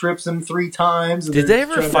where he trips him 3 times. And did they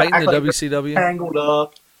ever fight in the WCW? Tangled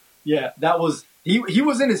up. Yeah, that was he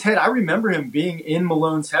was in his head. I remember him being in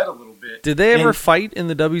Malone's head a little bit. Did they ever fight in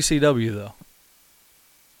the WCW though?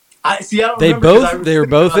 I don't They were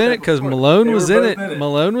both in it because Malone was in it.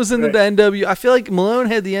 Malone was in the NWO. I feel like Malone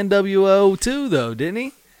had the NWO too, though, didn't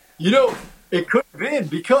he? It could have been,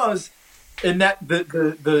 because in that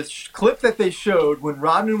the clip that they showed when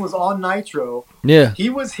Rodman was on Nitro,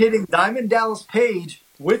 he was hitting Diamond Dallas Page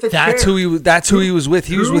with a chair. That's who he was with.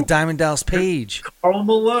 He was with Diamond Dallas Page. Karl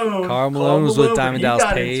Malone was with Diamond Dallas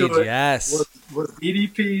Page. Yes, was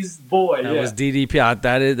DDP's boy. That was DDP.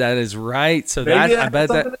 That is right. So I bet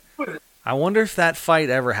that. I wonder if that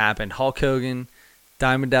fight ever happened. Hulk Hogan,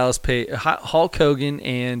 Diamond Dallas Page, Hulk Hogan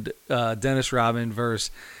and Dennis Rodman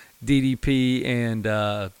versus DDP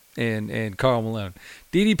and Karl Malone.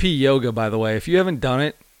 DDP yoga, by the way, if you haven't done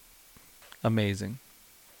it, amazing.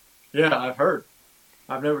 Yeah, I've heard.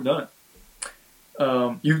 I've never done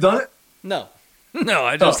it. You've done it? No,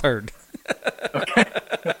 I just heard. Okay.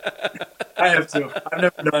 I have to. I've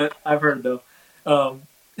never done it. I've heard though.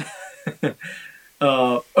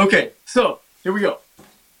 Okay, so Here we go.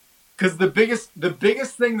 Because the biggest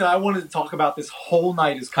thing that I wanted to talk about this whole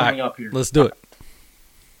night is coming up here. Let's do it.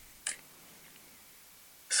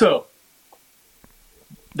 So,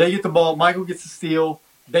 they get the ball. Michael gets the steal.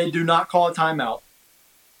 They do not call a timeout.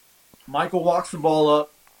 Michael walks the ball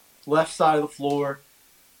up, left side of the floor,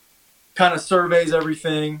 kind of surveys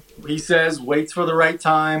everything. He says, waits for the right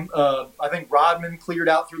time. I think Rodman cleared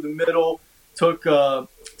out through the middle, took a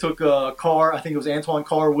Carr. I think it was Antoine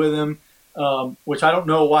Carr with him, which I don't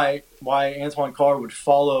know why Antoine Carr would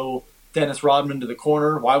follow Dennis Rodman to the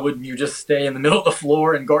corner. Why wouldn't you just stay in the middle of the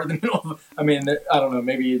floor and guard the middle I don't know,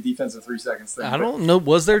 maybe a defensive 3 seconds thing. I don't know.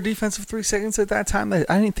 Was there defensive 3 seconds at that time? I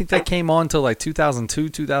didn't think that came on until like 2002,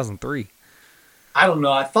 2003. I don't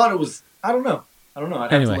know. I thought it was, I don't know.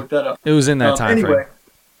 I'd have to look that up. It was in that time frame.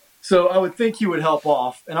 So I would think he would help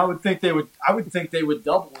off, and I would think they would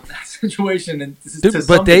double in that situation. And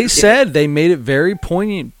but they said, they made it very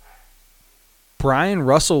poignant. Brian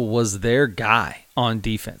Russell was their guy on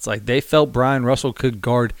defense. Like, they felt Brian Russell could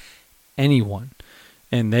guard anyone.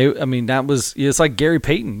 And it's like Gary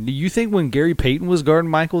Payton. Do you think when Gary Payton was guarding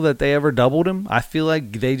Michael that they ever doubled him? I feel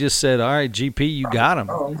like they just said, all right, GP, you got him.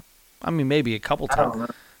 Maybe a couple times.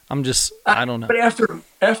 I don't know. But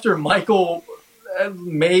after Michael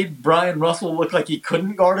made Brian Russell look like he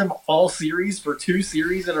couldn't guard him all series for 2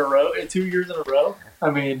 years in a row,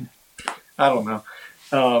 I don't know.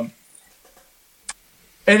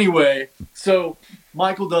 Anyway, so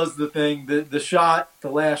Michael does the thing, the shot, the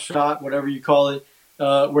last shot, whatever you call it,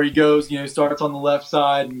 where he goes, starts on the left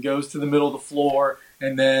side and goes to the middle of the floor,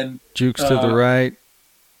 and then jukes to the right.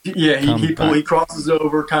 Yeah, he crosses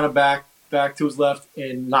over, kind of back to his left,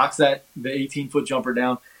 and knocks the 18-foot jumper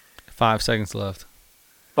down. 5 seconds left.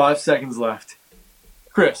 5 seconds left.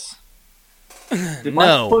 Chris, did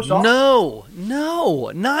Michael push off?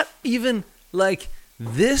 No, not even like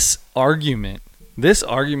this argument. This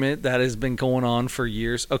argument that has been going on for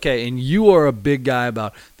years. Okay, and you are a big guy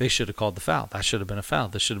about they should have called the foul. That should have been a foul.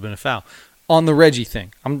 This should have been a foul. On the Reggie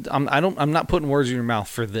thing, I'm not putting words in your mouth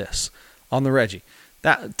for this. On the Reggie,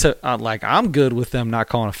 I'm good with them not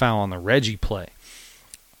calling a foul on the Reggie play.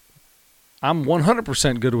 I'm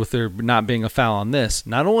 100% good with there not being a foul on this.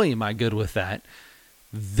 Not only am I good with that,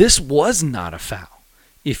 this was not a foul.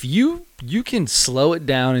 If you can slow it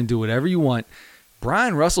down and do whatever you want.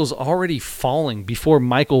 Brian Russell's already falling before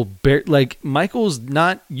Michael. Michael's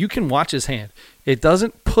not. You can watch his hand. It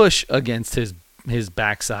doesn't push against his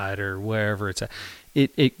backside or wherever it's at.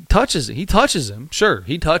 It touches. He touches him. Sure,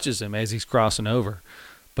 he touches him as he's crossing over,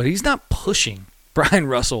 but he's not pushing Brian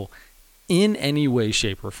Russell in any way,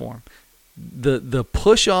 shape, or form. The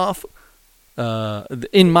push off.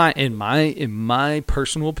 In my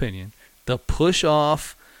personal opinion, the push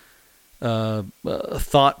off.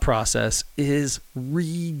 Thought process is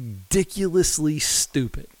ridiculously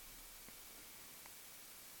stupid.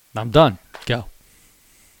 I'm done. Go.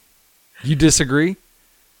 You disagree?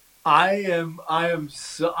 I am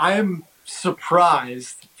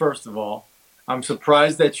surprised. First of all, I'm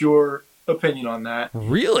surprised at your opinion on that.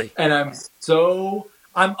 Really? And I'm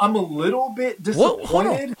a little bit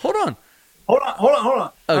disappointed. Hold on.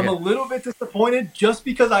 Okay. I'm a little bit disappointed just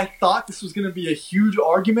because I thought this was going to be a huge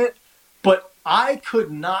argument. But I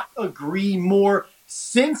could not agree more.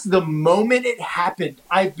 Since the moment it happened,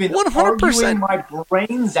 I've been 100%. Arguing my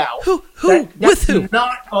brains out. Who? With who?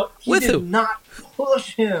 He did not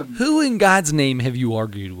push him. Who in God's name have you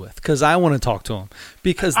argued with? Because I want to talk to him.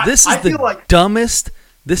 Because this is the dumbest.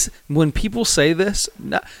 When people say this,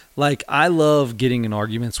 I love getting in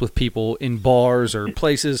arguments with people in bars or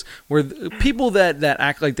places where people that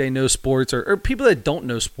act like they know sports or people that don't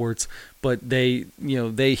know sports, but they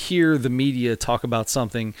hear the media talk about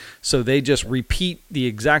something, so they just repeat the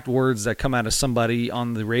exact words that come out of somebody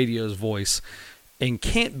on the radio's voice and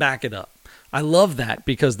can't back it up. I love that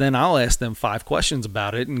because then I'll ask them 5 questions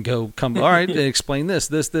about it and all right, explain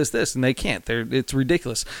this, and they can't. It's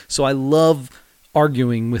ridiculous. So I love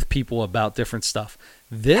arguing with people about different stuff.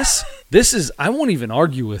 This is, I won't even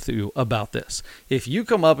argue with you about this. If you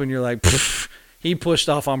come up and you're like, he pushed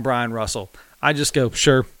off on Brian Russell, I just go,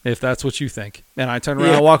 sure, if that's what you think. And I turn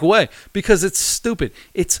around and walk away because it's stupid.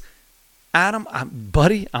 It's, Adam,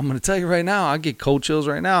 buddy, I'm going to tell you right now, I get cold chills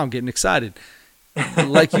right now. I'm getting excited.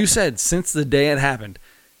 Like you said, since the day it happened,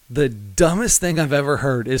 the dumbest thing I've ever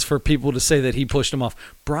heard is for people to say that he pushed him off.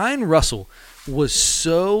 Brian Russell was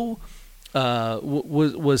so... oh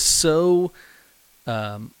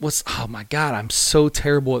my God, I'm so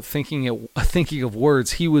terrible at thinking of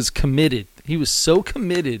words. He was committed. He was so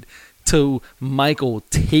committed to Michael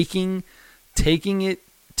taking it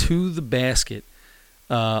to the basket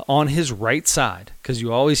on his right side, because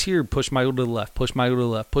you always hear push Michael to the left, push Michael to the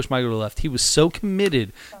left, push Michael to the left. He was so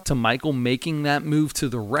committed to Michael making that move to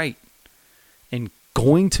the right and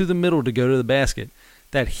going to the middle to go to the basket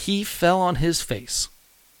that he fell on his face.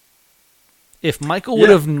 If Michael would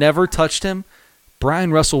have never touched him,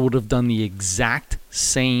 Brian Russell would have done the exact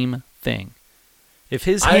same thing. If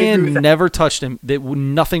his hand never touched him,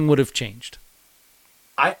 nothing would have changed.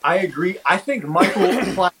 I agree. I think Michael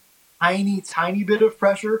applied a tiny bit of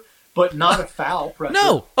pressure, but not a foul pressure.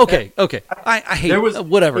 No. Okay. I hate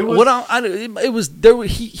whatever.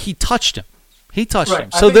 He touched him. He touched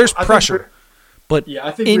him. So there's pressure. But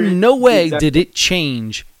in no way did it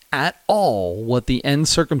change at all what the end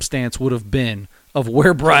circumstance would have been of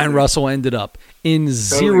where Brian Russell ended up. In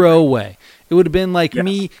zero way. It would have been like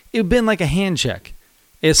me. It would have been like a hand check.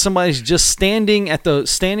 If somebody's just standing at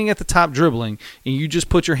the top dribbling, and you just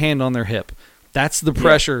put your hand on their hip, that's the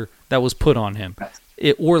pressure that was put on him,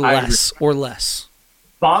 or less.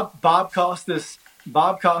 Bob Costas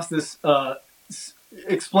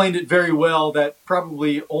explained it very well. That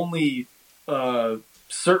probably only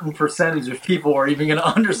certain percentage of people are even going to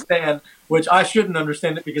understand, which I shouldn't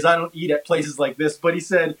understand it because I don't eat at places like this. But he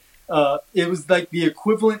said it was like the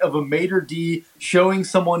equivalent of a maitre d' showing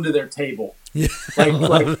someone to their table. Yeah,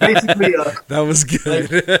 like basically that was good.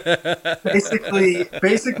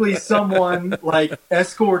 Basically someone like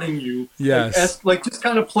escorting you. Yes. Like just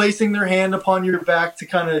kind of placing their hand upon your back to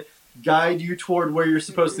kind of guide you toward where you're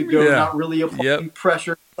supposed to go, not really applying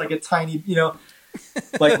pressure, like a tiny,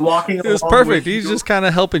 like walking along. It was perfect. He's just kind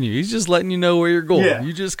of helping you. He's just letting you know where you're going. Yeah.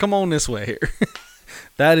 You just come on this way here.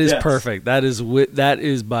 That is perfect. That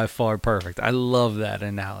is by far perfect. I love that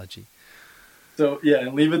analogy. So,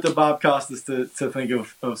 and leave it to Bob Costas to think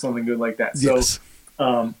of something good like that.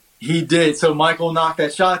 So, he did. So, Michael knocked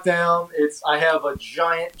that shot down. I have a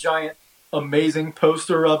giant, amazing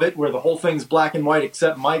poster of it where the whole thing's black and white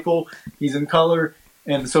except Michael. He's in color,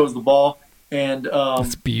 and so is the ball. And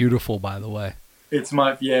it's beautiful, by the way. It's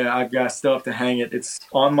I've got stuff to hang it. It's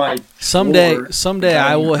on my someday floor.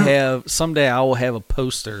 I will have a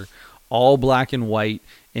poster all black and white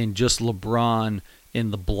and just LeBron in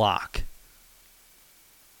the block.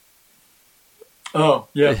 Oh,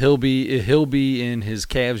 yeah. He'll be in his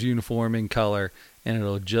Cavs uniform in color, and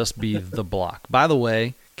it'll just be the block. By the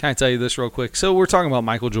way, can I tell you this real quick? So we're talking about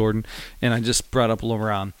Michael Jordan, and I just brought up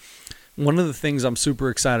LeBron. One of the things I'm super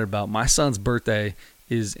excited about, my son's birthday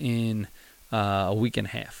is in a week and a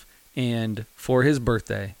half. And for his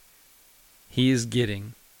birthday, he is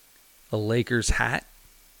getting a Lakers hat,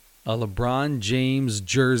 a LeBron James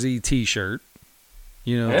jersey T-shirt.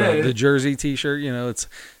 The jersey T-shirt,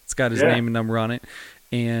 it's got his name and number on it,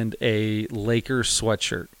 and a Lakers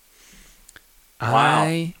sweatshirt. Wow.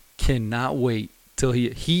 I cannot wait till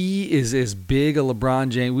he is as big a LeBron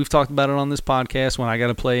James. We've talked about it on this podcast when I got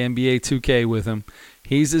to play NBA 2K with him.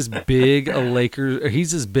 He's as big a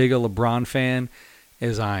LeBron fan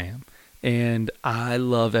as I am, and I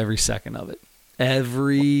love every second of it.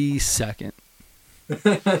 Every second.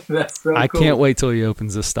 That's so I cool. can't wait till he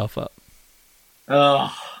opens this stuff up.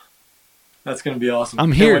 Oh. That's going to be awesome.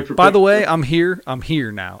 I'm here. By the way, I'm here. I'm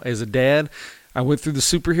here now. As a dad, I went through the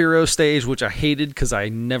superhero stage, which I hated because I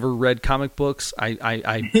never read comic books.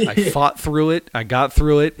 I fought through it. I got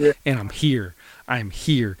through it, and I'm here. I'm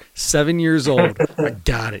here. 7 years old. I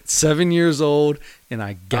got it. 7 years old, and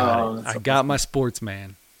I got it. I got my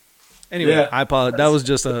sportsman. Anyway, I apologize. That was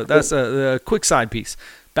just a quick side piece.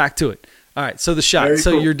 Back to it. All right, so the shot. Very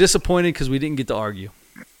so cool. You're disappointed because we didn't get to argue.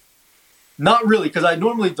 Not really, because I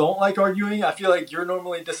normally don't like arguing. I feel like you're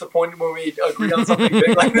normally disappointed when we agree on something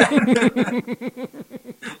big like that.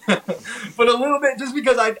 But a little bit, just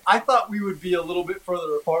because I thought we would be a little bit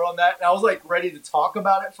further apart on that. And I was like ready to talk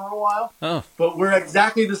about it for a while. Oh. But we're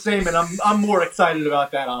exactly the same, and I'm more excited about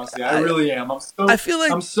that, honestly. I really am.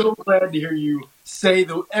 I'm so glad to hear you say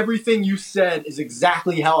that everything you said is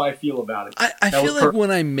exactly how I feel about it. I feel like when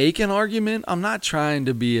I make an argument, I'm not trying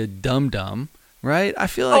to be a dum-dum. Right? I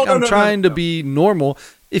feel like I'm trying to be normal.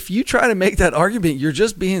 If you try to make that argument, you're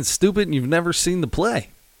just being stupid and you've never seen the play.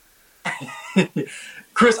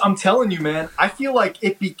 Chris, I'm telling you, man, I feel like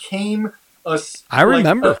it became I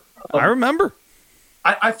remember.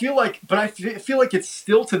 I feel like it's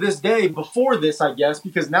still to this day, before this, I guess,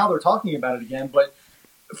 because now they're talking about it again. But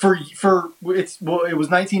it was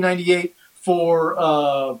 1998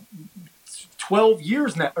 for 12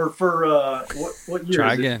 years now, or for what year?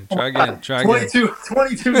 Try again. 22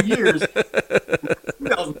 years.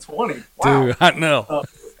 2020. Wow. Dude, I know.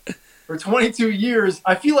 For 22 years,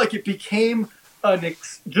 I feel like it became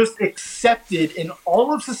just accepted in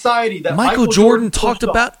all of society that Michael Jordan talked pushed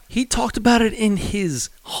about. off. He talked about it in his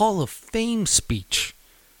Hall of Fame speech.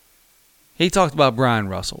 He talked about Brian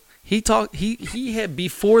Russell. He had,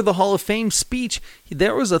 before the Hall of Fame speech,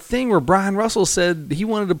 there was a thing where Brian Russell said he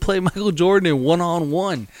wanted to play Michael Jordan in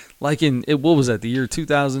one-on-one, like what was that, the year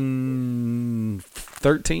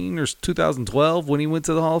 2013 or 2012 when he went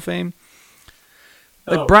to the Hall of Fame?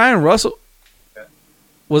 Like Brian Russell,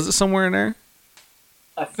 was it somewhere in there?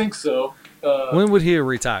 I think so. When would he have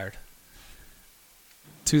retired?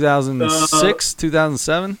 2006,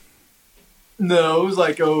 2007? No, it was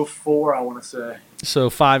like 04, I want to say.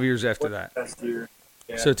 So 5 years after that. Last year.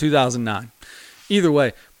 Yeah. So 2009. Either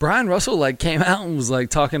way, Brian Russell came out and was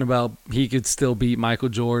talking about he could still beat Michael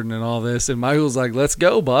Jordan and all this, and Michael's like, "Let's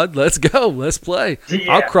go, bud. Let's go. Let's play.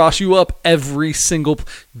 Yeah. I'll cross you up every single."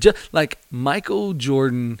 Michael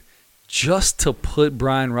Jordan, just to put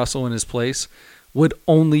Brian Russell in his place, would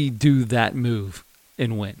only do that move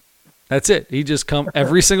and win. That's it. He just come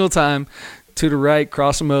every single time to the right,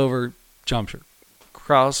 cross him over, jumper.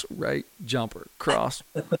 Cross, right, jumper, cross,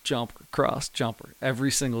 jumper, cross, jumper.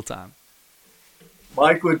 Every single time.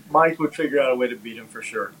 Mike would figure out a way to beat him for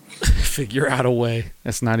sure. Figure out a way.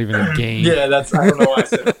 That's not even a game. Yeah, I don't know why I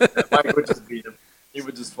said that. Mike would just beat him. He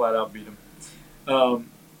would just flat out beat him.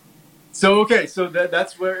 So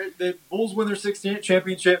that's where the Bulls win their 16th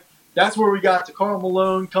championship. That's where we got to Karl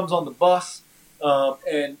Malone comes on the bus.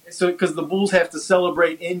 And so because the Bulls have to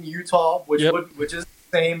celebrate in Utah, which is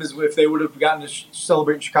same as if they would have gotten to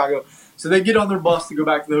celebrate in Chicago. So they get on their bus to go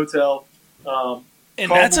back to the hotel.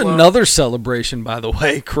 And that's another celebration, by the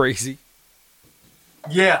way. Crazy.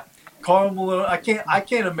 Yeah. Karl Malone, I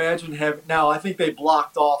can't imagine having – now, I think they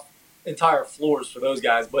blocked off entire floors for those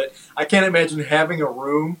guys, but I can't imagine having a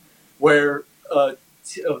room where a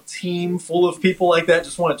team full of people like that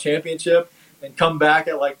just won a championship and come back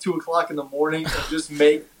at like 2 o'clock in the morning and just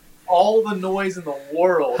make – all the noise in the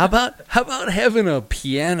world. How about having a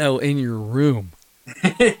piano in your room?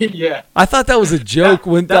 Yeah, I thought that was a joke.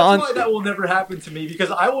 That's why that will never happen to me, because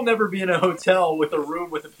I will never be in a hotel with a room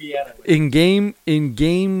with a piano. In game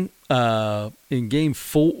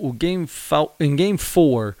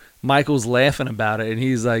four, Michael's laughing about it, and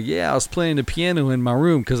he's like, "Yeah, I was playing the piano in my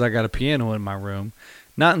room because I got a piano in my room,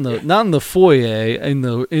 not in the foyer,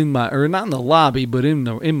 not in the lobby, but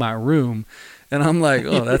in my room." And I'm like,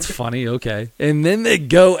 oh, that's funny. Okay. And then they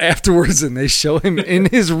go afterwards and they show him in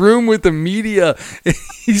his room with the media.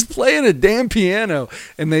 He's playing a damn piano.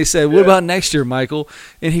 And they say, what about next year, Michael?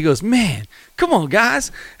 And he goes, man, come on,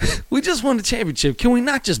 guys. We just won the championship. Can we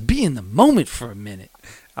not just be in the moment for a minute?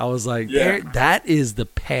 I was like, that is the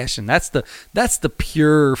passion. That's the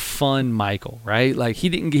pure fun Michael, right? Like he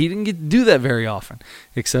didn't get to do that very often,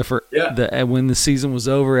 except for when the season was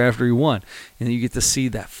over after he won, and you get to see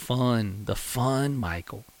the fun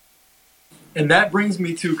Michael. And that brings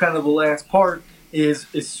me to kind of the last part. Is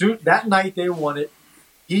soon that night they won it.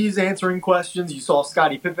 He's answering questions. You saw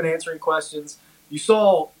Scottie Pippen answering questions. You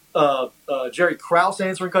saw Jerry Krause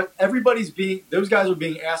answering questions. Those guys are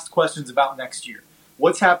being asked questions about next year.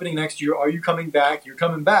 What's happening next year? Are you coming back? You're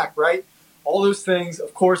coming back, right? All those things.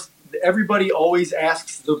 Of course, everybody always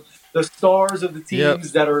asks the stars of the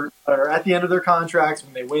teams that are at the end of their contracts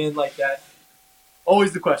when they win like that.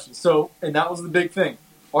 Always the question. So, and that was the big thing.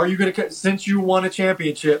 Are you going to, since you won a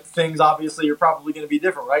championship, things obviously are probably going to be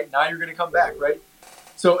different, right? Now you're going to come back, right?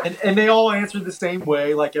 So, and they all answered the same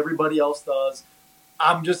way like everybody else does.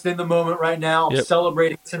 I'm just in the moment right now. I'm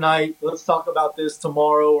celebrating tonight. Let's talk about this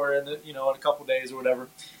tomorrow or in a couple days or whatever.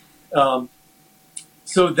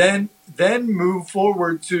 So then move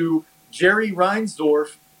forward to Jerry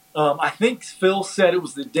Reinsdorf. I think Phil said it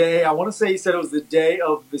was the day. I want to say he said it was the day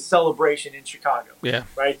of the celebration in Chicago. Yeah.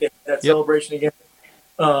 Right. They had that celebration again.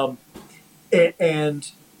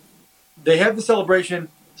 And they have the celebration.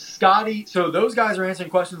 Scottie. So those guys are answering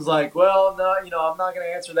questions like, "Well, no, I'm not going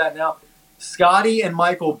to answer that now." Scottie and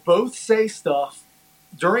Michael both say stuff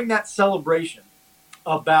during that celebration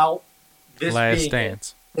about this last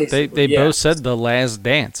dance. They both said the last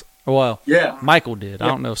dance. Well, Michael did. I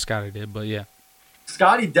don't know if Scottie did, but yeah.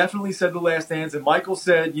 Scottie definitely said the last dance, and Michael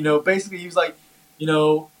said, basically he was like,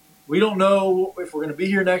 we don't know if we're going to be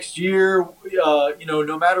here next year.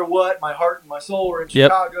 No matter what, my heart and my soul are in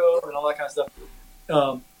Chicago and all that kind of stuff.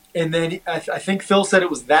 And then I think Phil said it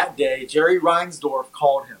was that day. Jerry Reinsdorf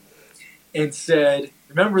called him and said,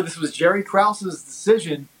 remember, this was Jerry Krause's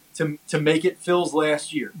decision to make it Phil's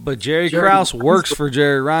last year. But Jerry Krause works for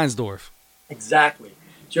Jerry Reinsdorf. Exactly.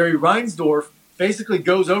 Jerry Reinsdorf basically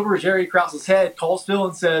goes over Jerry Krause's head, calls Phil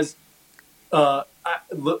and says, I'll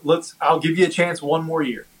give you a chance one more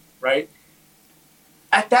year, right?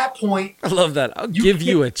 at that point, I love that. I'll give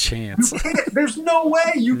you a chance. There's no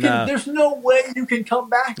way you can. No. There's no way you can come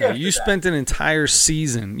back. No, you spent an entire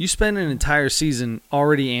season. You spent an entire season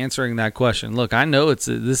already answering that question. Look, I know this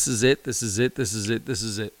is it. This is it. This is it. This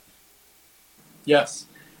is it. Yes,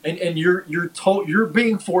 and you're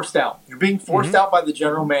being forced out. You're being forced out by the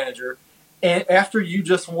general manager, and after you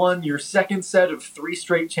just won your second set of 3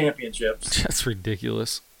 straight championships. That's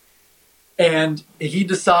ridiculous. And he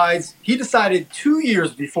decided 2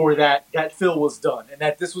 years before that Phil was done and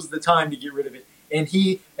that this was the time to get rid of it. And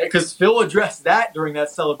because Phil addressed that during that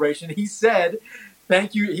celebration, he said,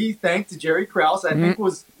 thank you. He thanked Jerry Krause. I think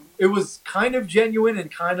it was kind of genuine and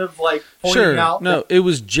kind of like pointing out. No, it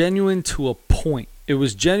was genuine to a point. It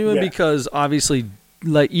was genuine because obviously,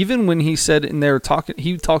 like even when he said it and they were talking,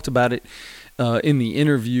 he talked about it in the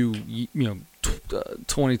interview,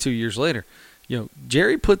 22 years later.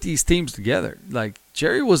 Jerry put these teams together. Like,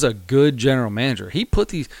 Jerry was a good general manager. He put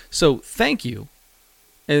these – so, thank you.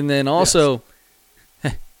 And then also,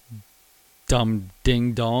 dumb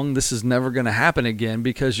ding-dong, this is never going to happen again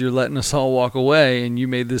because you're letting us all walk away and you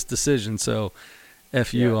made this decision. So,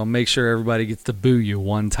 F you. I'll make sure everybody gets to boo you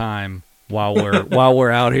one time while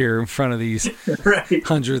we're out here in front of these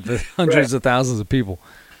hundreds of thousands of people.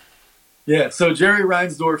 Yeah, so Jerry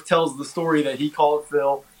Reinsdorf tells the story that he called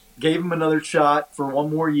Phil – gave him another shot for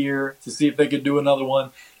one more year to see if they could do another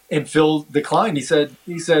one, and Phil declined. He said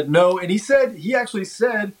no, and he actually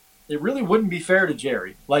said it really wouldn't be fair to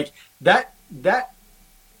Jerry. Like the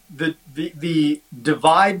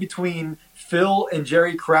divide between Phil and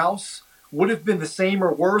Jerry Krause would have been the same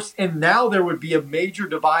or worse, and now there would be a major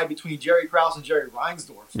divide between Jerry Krause and Jerry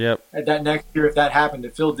Reinsdorf. Yep. At that next year, if that happened,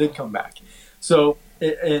 if Phil did come back. So,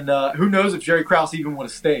 and who knows if Jerry Krause even would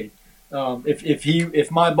have stayed.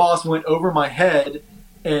 If my boss went over my head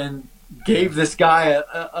and gave this guy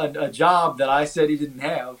a job that I said he didn't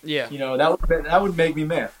have, that would make me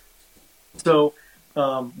mad. So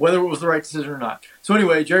whether it was the right decision or not. So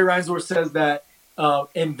anyway, Jerry Reinsdorf says that,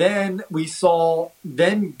 and then we go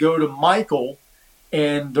to Michael,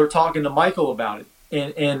 and they're talking to Michael about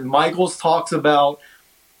it, and Michael's talks about.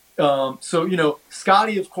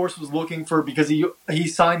 Scotty, of course, was looking for, because he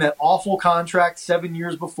signed that awful contract 7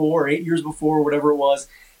 years before, 8 years before, whatever it was.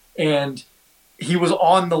 And he was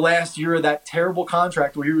on the last year of that terrible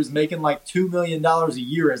contract where he was making like $2 million a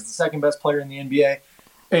year as the second best player in the NBA.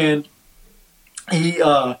 And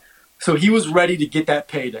so he was ready to get that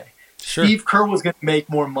payday. Sure. Steve Kerr was going to make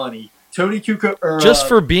more money. Tony Kukoc, just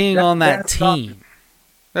for being on that team.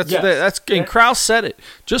 And Krause said it.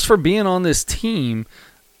 Just for being on this team,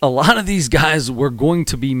 a lot of these guys were going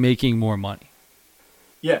to be making more money.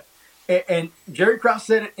 Yeah. And Jerry Krause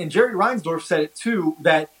said it, and Jerry Reinsdorf said it too,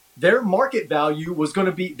 that their market value was going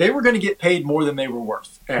to be, they were going to get paid more than they were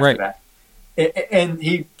worth after that. And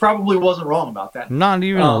he probably wasn't wrong about that. Not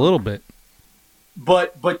even a little bit.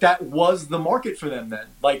 But that was the market for them then.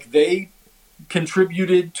 Like, they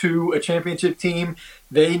contributed to a championship team.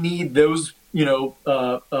 They need those,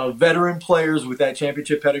 veteran players with that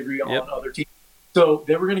championship pedigree on other teams. So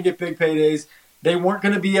they were going to get big paydays. They weren't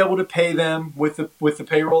going to be able to pay them with the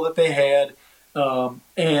payroll that they had,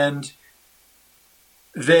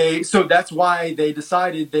 so that's why they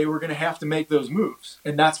decided they were going to have to make those moves,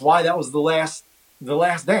 and that's why that was the last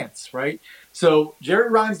dance, right? So Jerry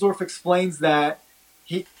Reinsdorf explains that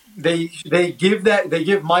they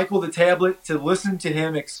give Michael the tablet to listen to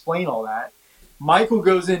him explain all that. Michael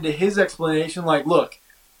goes into his explanation like, look,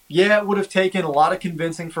 it would have taken a lot of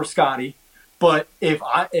convincing for Scotty. But if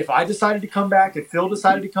I decided to come back, if Phil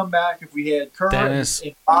decided to come back, if we had Kerr and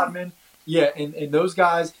Bodman, and those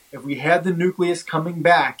guys, if we had the nucleus coming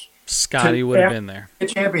back, Scotty would have been there. The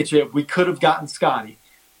championship, we could have gotten Scotty,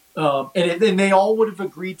 and they all would have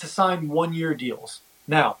agreed to sign 1-year deals.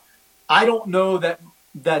 Now, I don't know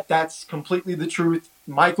that's completely the truth.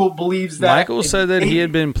 Michael believes that. Michael said that he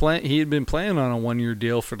had been playing on a 1-year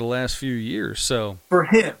deal for the last few years. So for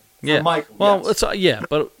him, for Michael, well,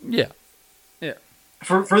 yes.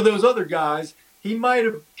 For those other guys, he might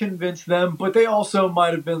have convinced them, but they also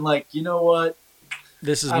might have been like, you know what?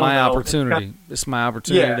 This is my opportunity. This is my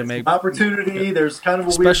opportunity to make opportunity. Yeah. There's kind of a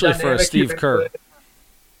especially weird for a Steve Kerr.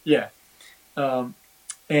 Yeah,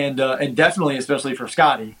 and definitely especially for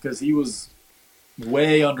Scotty because he was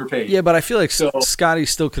way underpaid. Yeah, but I feel like Scotty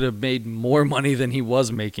still could have made more money than he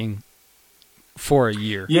was making for a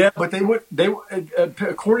year. Yeah, but they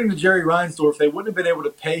according to Jerry Reinsdorf, they wouldn't have been able to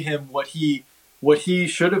pay him what he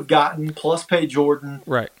should have gotten, plus pay Jordan,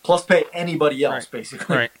 right? Plus pay anybody else,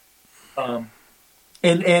 basically, right?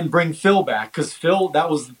 And bring Phil back because Phil, that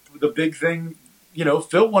was the big thing.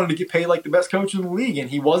 Phil wanted to get paid like the best coach in the league, and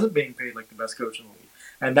he wasn't being paid like the best coach in the league.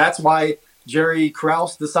 And that's why Jerry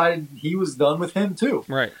Krause decided he was done with him too.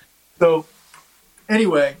 Right. So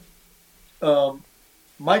anyway,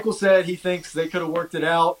 Michael said he thinks they could have worked it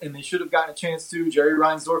out and they should have gotten a chance to. Jerry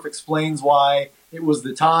Reinsdorf explains why it was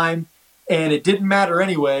the time, and it didn't matter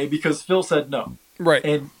anyway because Phil said no. Right.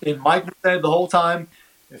 And Michael said the whole time,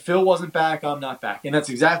 if Phil wasn't back, I'm not back. And that's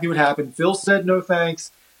exactly what happened. Phil said no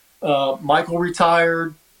thanks. Michael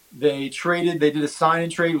retired. They did a sign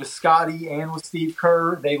and trade with Scotty and with Steve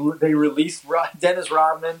Kerr. They released Dennis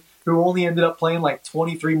Rodman, who only ended up playing like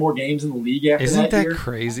 23 more games in the league after Isn't that year.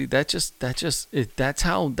 crazy? That's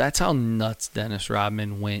how nuts Dennis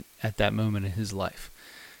Rodman went at that moment in his life.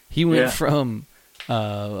 He went from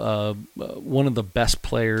one of the best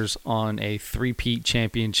players on a three-peat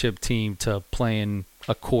championship team to playing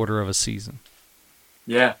a quarter of a season.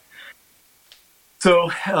 Yeah.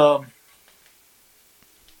 So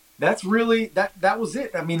that's really that was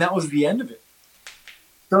it. I mean, that was the end of it.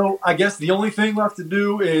 So I guess the only thing left to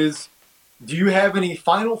do is, do you have any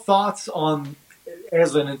final thoughts on,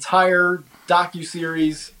 as an entire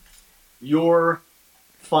docuseries, your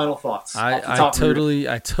final thoughts? I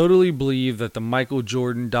totally believe that the Michael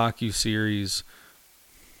Jordan docuseries.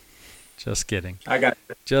 Just kidding. I got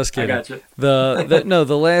you. Just kidding. I got you.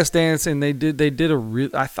 The Last Dance, and they did a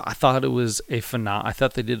real. I thought it was I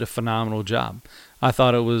thought they did a phenomenal job. I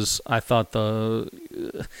thought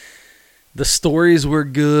the stories were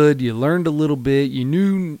good. You learned a little bit. You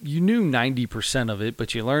knew 90% of it,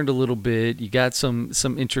 but you learned a little bit. You got some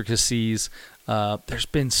intricacies. There's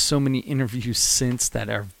been so many interviews since that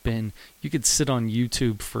have been. You could sit on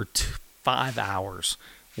YouTube for 5 hours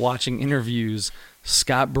watching interviews.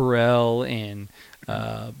 Scott Burrell and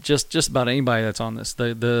just about anybody that's on this,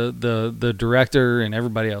 the director and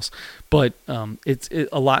everybody else. But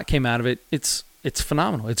a lot came out of it. It's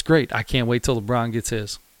phenomenal. It's great. I can't wait till LeBron gets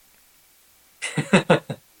his.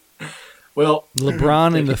 Well,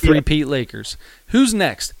 LeBron and the three-peat Lakers. Who's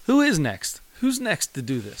next? Who is next? Who's next to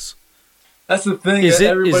do this? That's the thing. Is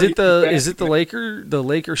it the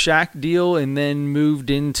Laker Shaq deal and then moved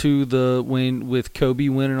into the win with Kobe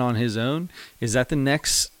winning on his own? Is that the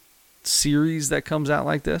next series that comes out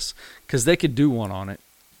like this? Because they could do one on it.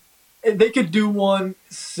 They could do one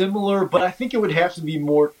similar, but I think it would have to be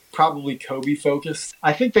more probably Kobe focused.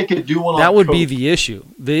 I think they could do one. That would Kobe. be the issue.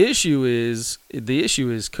 The issue is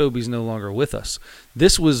Kobe's no longer with us.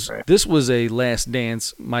 This was a Last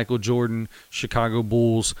Dance, Michael Jordan, Chicago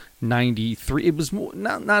Bulls, 93. It was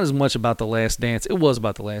not as much about the Last Dance. It was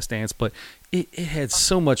about the Last Dance, but it had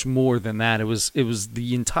so much more than that. It was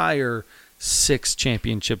the entire 6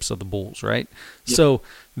 championships of the Bulls, right? Yeah. So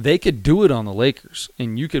they could do it on the Lakers,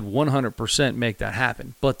 and you could 100% make that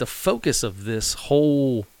happen. But the focus of this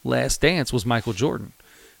whole Last Dance was Michael Jordan.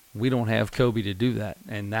 We don't have Kobe to do that,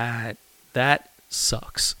 and that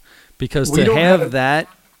sucks. Because to have that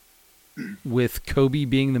with Kobe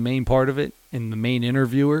being the main part of it and the main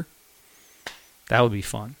interviewer, that would be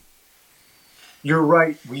fun. You're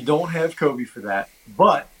right. We don't have Kobe for that,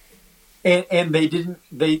 but and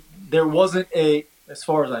there wasn't as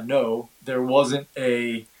far as I know, there wasn't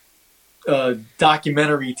a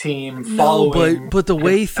documentary team following. No, but the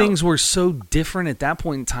way things were so different at that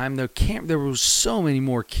point in time, there was so many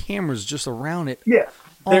more cameras just around it. Yeah.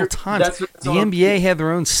 All times. The NBA had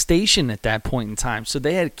their own station at that point in time, so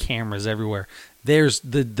they had cameras everywhere. There's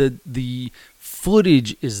the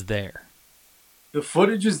footage is there. The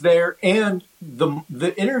footage is there, and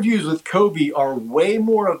the interviews with Kobe are way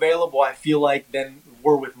more available, I feel like, than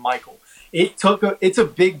were with Michael. It's a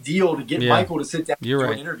big deal to get Michael to sit down and do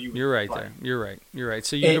an interview. You're right there. You're right.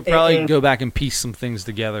 So you could probably go back and piece some things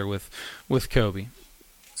together with Kobe.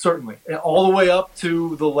 Certainly. All the way up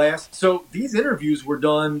to the last. So these interviews were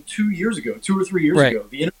done 2 years ago, 2 or 3 years ago.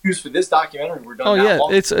 The interviews for this documentary were done. Oh yeah,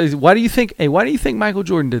 it's why do you think Michael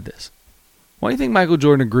Jordan did this? Why do you think Michael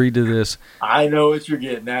Jordan agreed to this? I know what you're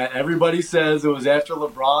getting at. Everybody says it was after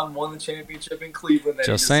LeBron won the championship in Cleveland that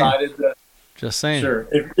he decided to. Just saying. Sure.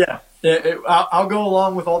 I'll go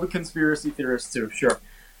along with all the conspiracy theorists too. Sure.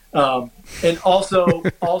 And also.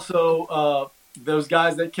 Those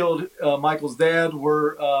guys that killed Michael's dad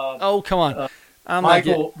were. Oh, come on!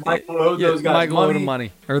 Michael owed those guys Michael owed him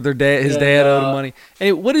money, or their dad. His dad owed him money.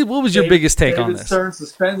 Hey, what was your biggest take on this? Stern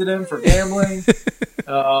suspended him for gambling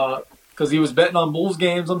because he was betting on Bulls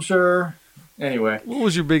games. I'm sure. Anyway, what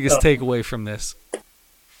was your biggest takeaway from this?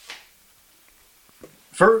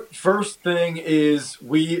 First thing is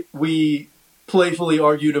we playfully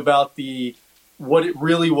argued about what it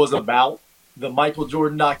really was about. The Michael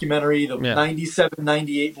Jordan documentary, the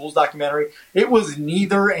 97-98 Bulls documentary. It was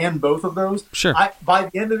neither and both of those. Sure. By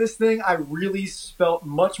the end of this thing, I really felt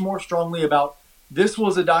much more strongly about this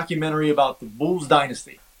was a documentary about the Bulls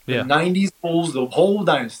dynasty, the Yeah. 90s Bulls, the whole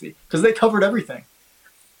dynasty, because they covered everything.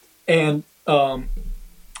 And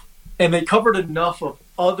they covered enough of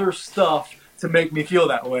other stuff to make me feel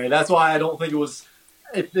that way. That's why I don't think it was.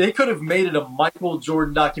 If they could have made it a Michael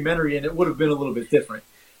Jordan documentary, and it would have been a little bit different.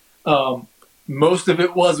 Most of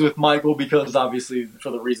it was with Michael because obviously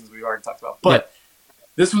for the reasons we already talked about. But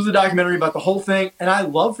this was a documentary about the whole thing, and I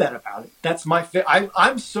love that about it. That's my.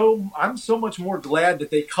 I'm so much more glad that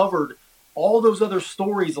they covered all those other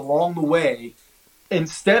stories along the way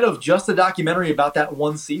instead of just a documentary about that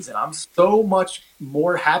one season. I'm so much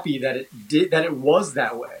more happy that it was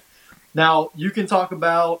that way. Now, you can talk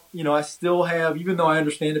about, I still have, even though I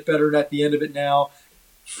understand it better at the end of it now,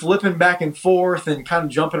 flipping back and forth and kind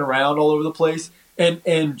of jumping around all over the place.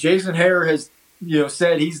 And Jason Hare has,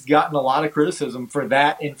 said he's gotten a lot of criticism for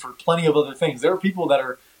that and for plenty of other things. There are people that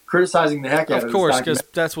are criticizing the heck out of this. Of course, because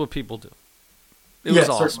that's what people do. It was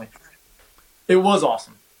awesome. Certainly. It was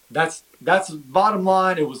awesome. That's bottom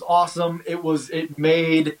line. It was awesome. It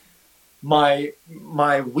made my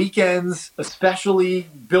weekends, especially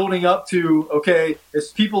building up to, okay,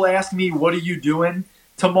 as people ask me, what are you doing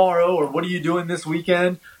tomorrow or what are you doing this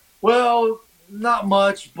weekend? Well, not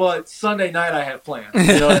much, but Sunday night I have plans.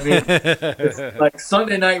 You know what I mean? It's like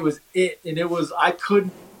Sunday night was it, and it was I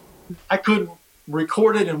couldn't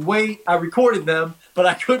record it and wait. I recorded them, but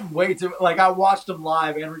I couldn't wait to I watched them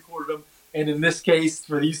live and recorded them. And in this case,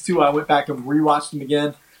 for these two, I went back and rewatched them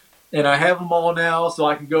again, and I have them all now, so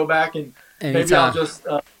I can go back and maybe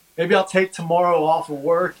I'll take tomorrow off of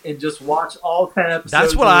work and just watch all 10 episodes.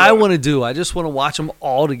 That's what I want to do. I just want to watch them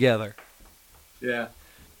all together. Yeah.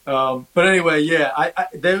 But anyway,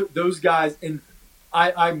 those guys, and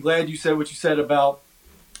I'm glad you said what you said about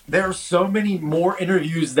there are so many more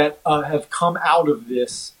interviews that have come out of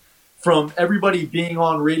this from everybody being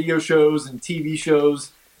on radio shows and TV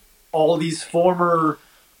shows, all these former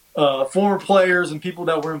players and people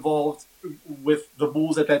that were involved with the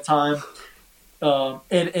Bulls at that time.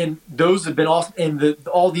 And those have been awesome. And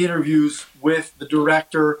all the interviews with the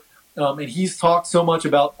director, and he's talked so much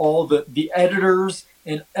about all the editors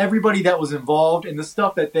and everybody that was involved and the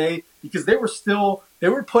stuff that because they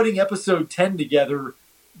were putting episode 10 together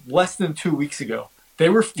less than 2 weeks ago. They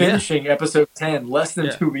were finishing episode 10 less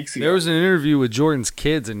than 2 weeks ago. There was an interview with Jordan's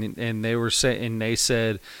kids, and they were saying, and they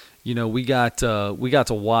said, we got to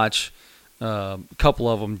watch. A couple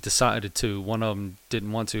of them decided to. One of them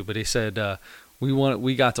didn't want to, but he said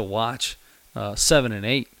we got to watch 7 and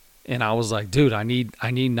 8, and I was like, dude, I need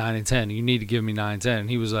 9 and 10. You need to give me 9 and 10. And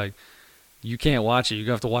he was like, you can't watch it. You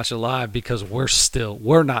have to watch it live because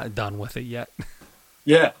we're not done with it yet.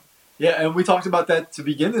 Yeah. Yeah, and we talked about that to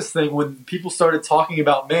begin this thing when people started talking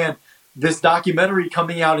about, man, this documentary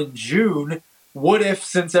coming out in June, what if,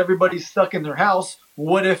 since everybody's stuck in their house,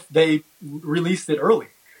 what if they released it early?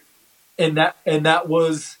 And that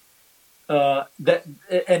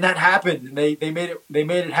happened. And they made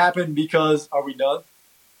it happen because, are we done?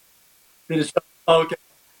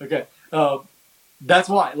 Okay. That's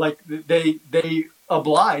why, they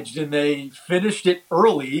obliged and they finished it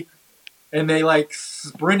early. And they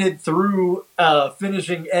sprinted through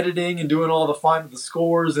finishing editing and doing all the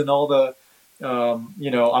scores and all the,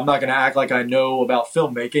 I'm not going to act like I know about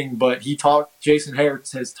filmmaking, but Jason Hare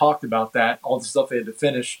has talked about that, all the stuff they had to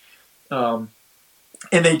finish. And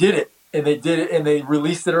they did it. And they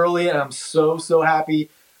released it early. And I'm so, so happy.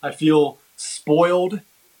 I feel spoiled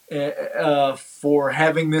for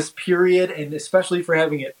having this period and especially for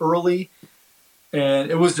having it early. And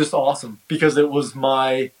it was just awesome because it was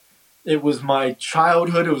my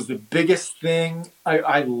childhood. It was the biggest thing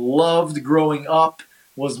I loved growing up.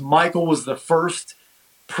 Michael was the first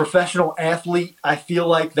professional athlete. I feel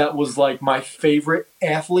like that was my favorite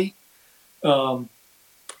athlete. And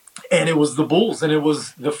it was the Bulls. And it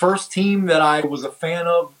was the first team that I was a fan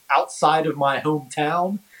of outside of my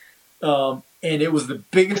hometown. And it was the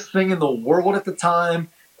biggest thing in the world at the time.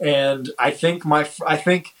 And I think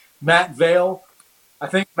Matt Vale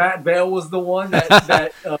was the one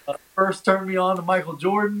that first turned me on to Michael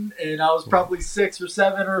Jordan, and I was probably 6 or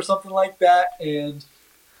 7 or something like that. And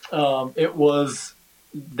it was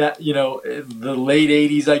that, the late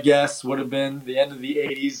 80s, I guess, would have been the end of the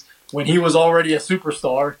 80s when he was already a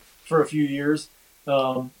superstar for a few years.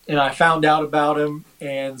 And I found out about him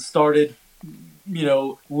and started,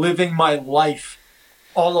 living my life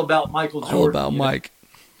all about Michael Jordan. All about Mike.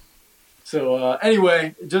 So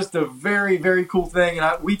anyway, just a very, very cool thing.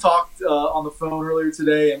 And we talked on the phone earlier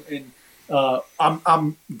today, and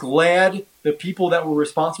I'm glad the people that were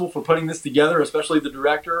responsible for putting this together, especially the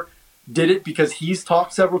director, did it because he's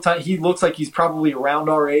talked several times. He looks like he's probably around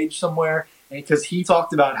our age somewhere, because he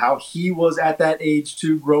talked about how he was at that age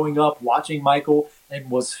too, growing up watching Michael,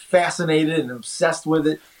 and was fascinated and obsessed with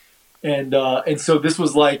it. And so this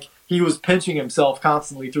was like he was pinching himself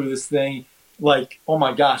constantly through this thing. Like, oh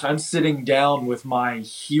my gosh, I'm sitting down with my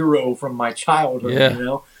hero from my childhood, you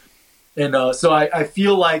know? And so I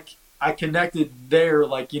feel like I connected there.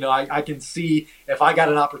 Like, you know, I can see if I got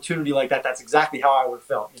an opportunity like that, that's exactly how I would have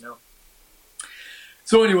felt, you know?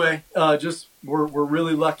 So anyway, just we're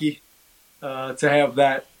really lucky to have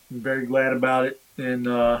that. I'm very glad about it. And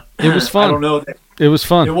it was fun. I don't know. It was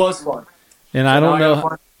fun. It was fun. And I don't know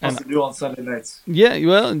what to do on Sunday nights. Yeah,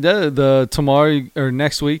 well, the tomorrow or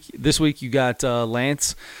next week, this week you got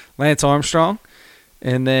Lance Armstrong,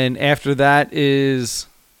 and then after that is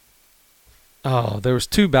there was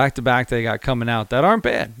 2 back-to-back they got coming out that aren't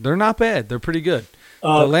bad. They're not bad. They're pretty good.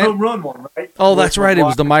 Home run one, right? Oh, that's right. It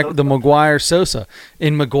was the McGuire Sosa.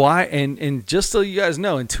 And McGuire, and just so you guys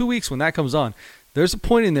know, in 2 weeks when that comes on, there's a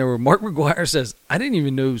point in there where Mark McGuire says, I didn't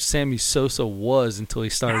even know who Sammy Sosa was until he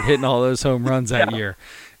started hitting all those home runs that year.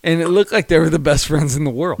 And it looked like they were the best friends in the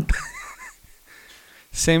world.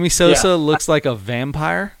 Sammy Sosa looks like a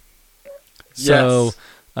vampire. So,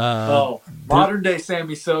 modern day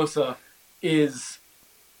Sammy Sosa is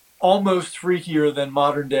almost freakier than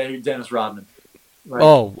modern day Dennis Rodman. Right?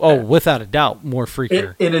 Oh, without a doubt, more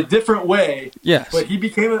freakier. In a different way. Yes. But he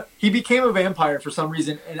became a vampire for some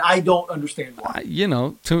reason, and I don't understand why. You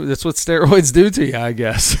know, that's what steroids do to you, I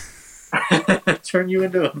guess. Turn you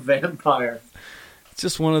into a vampire. It's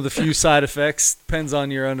just one of the few side effects. Depends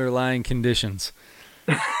on your underlying conditions.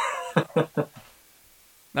 All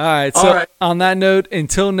right. So on that note,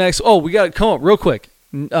 until next. Oh, we got to come up real quick.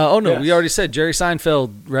 We already said Jerry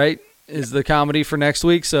Seinfeld, right? Is the comedy for next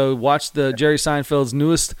week. So watch the Jerry Seinfeld's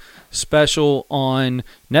newest special on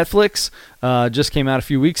Netflix. Just came out a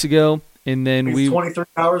few weeks ago. And then 23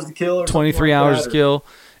 Hours to Kill. 23 Hours to Kill.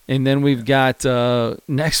 And then we've got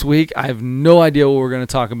next week. I have no idea what we're going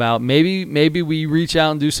to talk about. Maybe we reach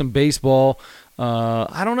out and do some baseball.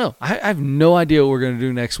 I don't know. I have no idea what we're going to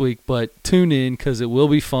do next week, but tune in because it will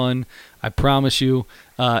be fun. I promise you.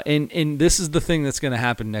 And this is the thing that's going to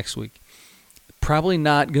happen next week. Probably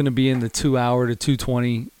not going to be in the 2 hour to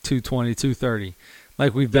 220, 230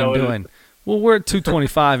 like we've been doing. Well, we're at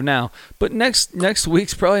 225 now, but next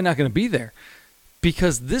week's probably not going to be there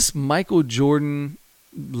because this Michael Jordan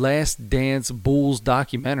Last Dance Bulls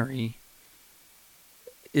documentary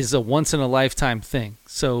is a once-in-a-lifetime thing.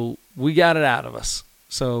 So we got it out of us.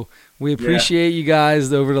 So we appreciate you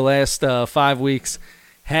guys over the last 5 weeks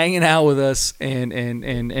hanging out with us and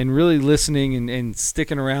really listening and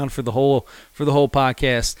sticking around for the whole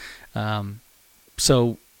podcast.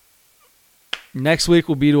 So next week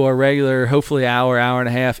will be to our regular, hopefully hour and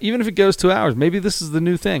a half. Even if it goes 2 hours, maybe this is the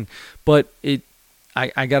new thing. But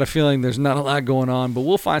I got a feeling there's not a lot going on, but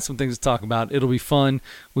we'll find some things to talk about. It'll be fun.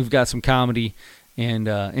 We've got some comedy. And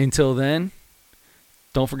until then,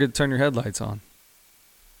 don't forget to turn your headlights on.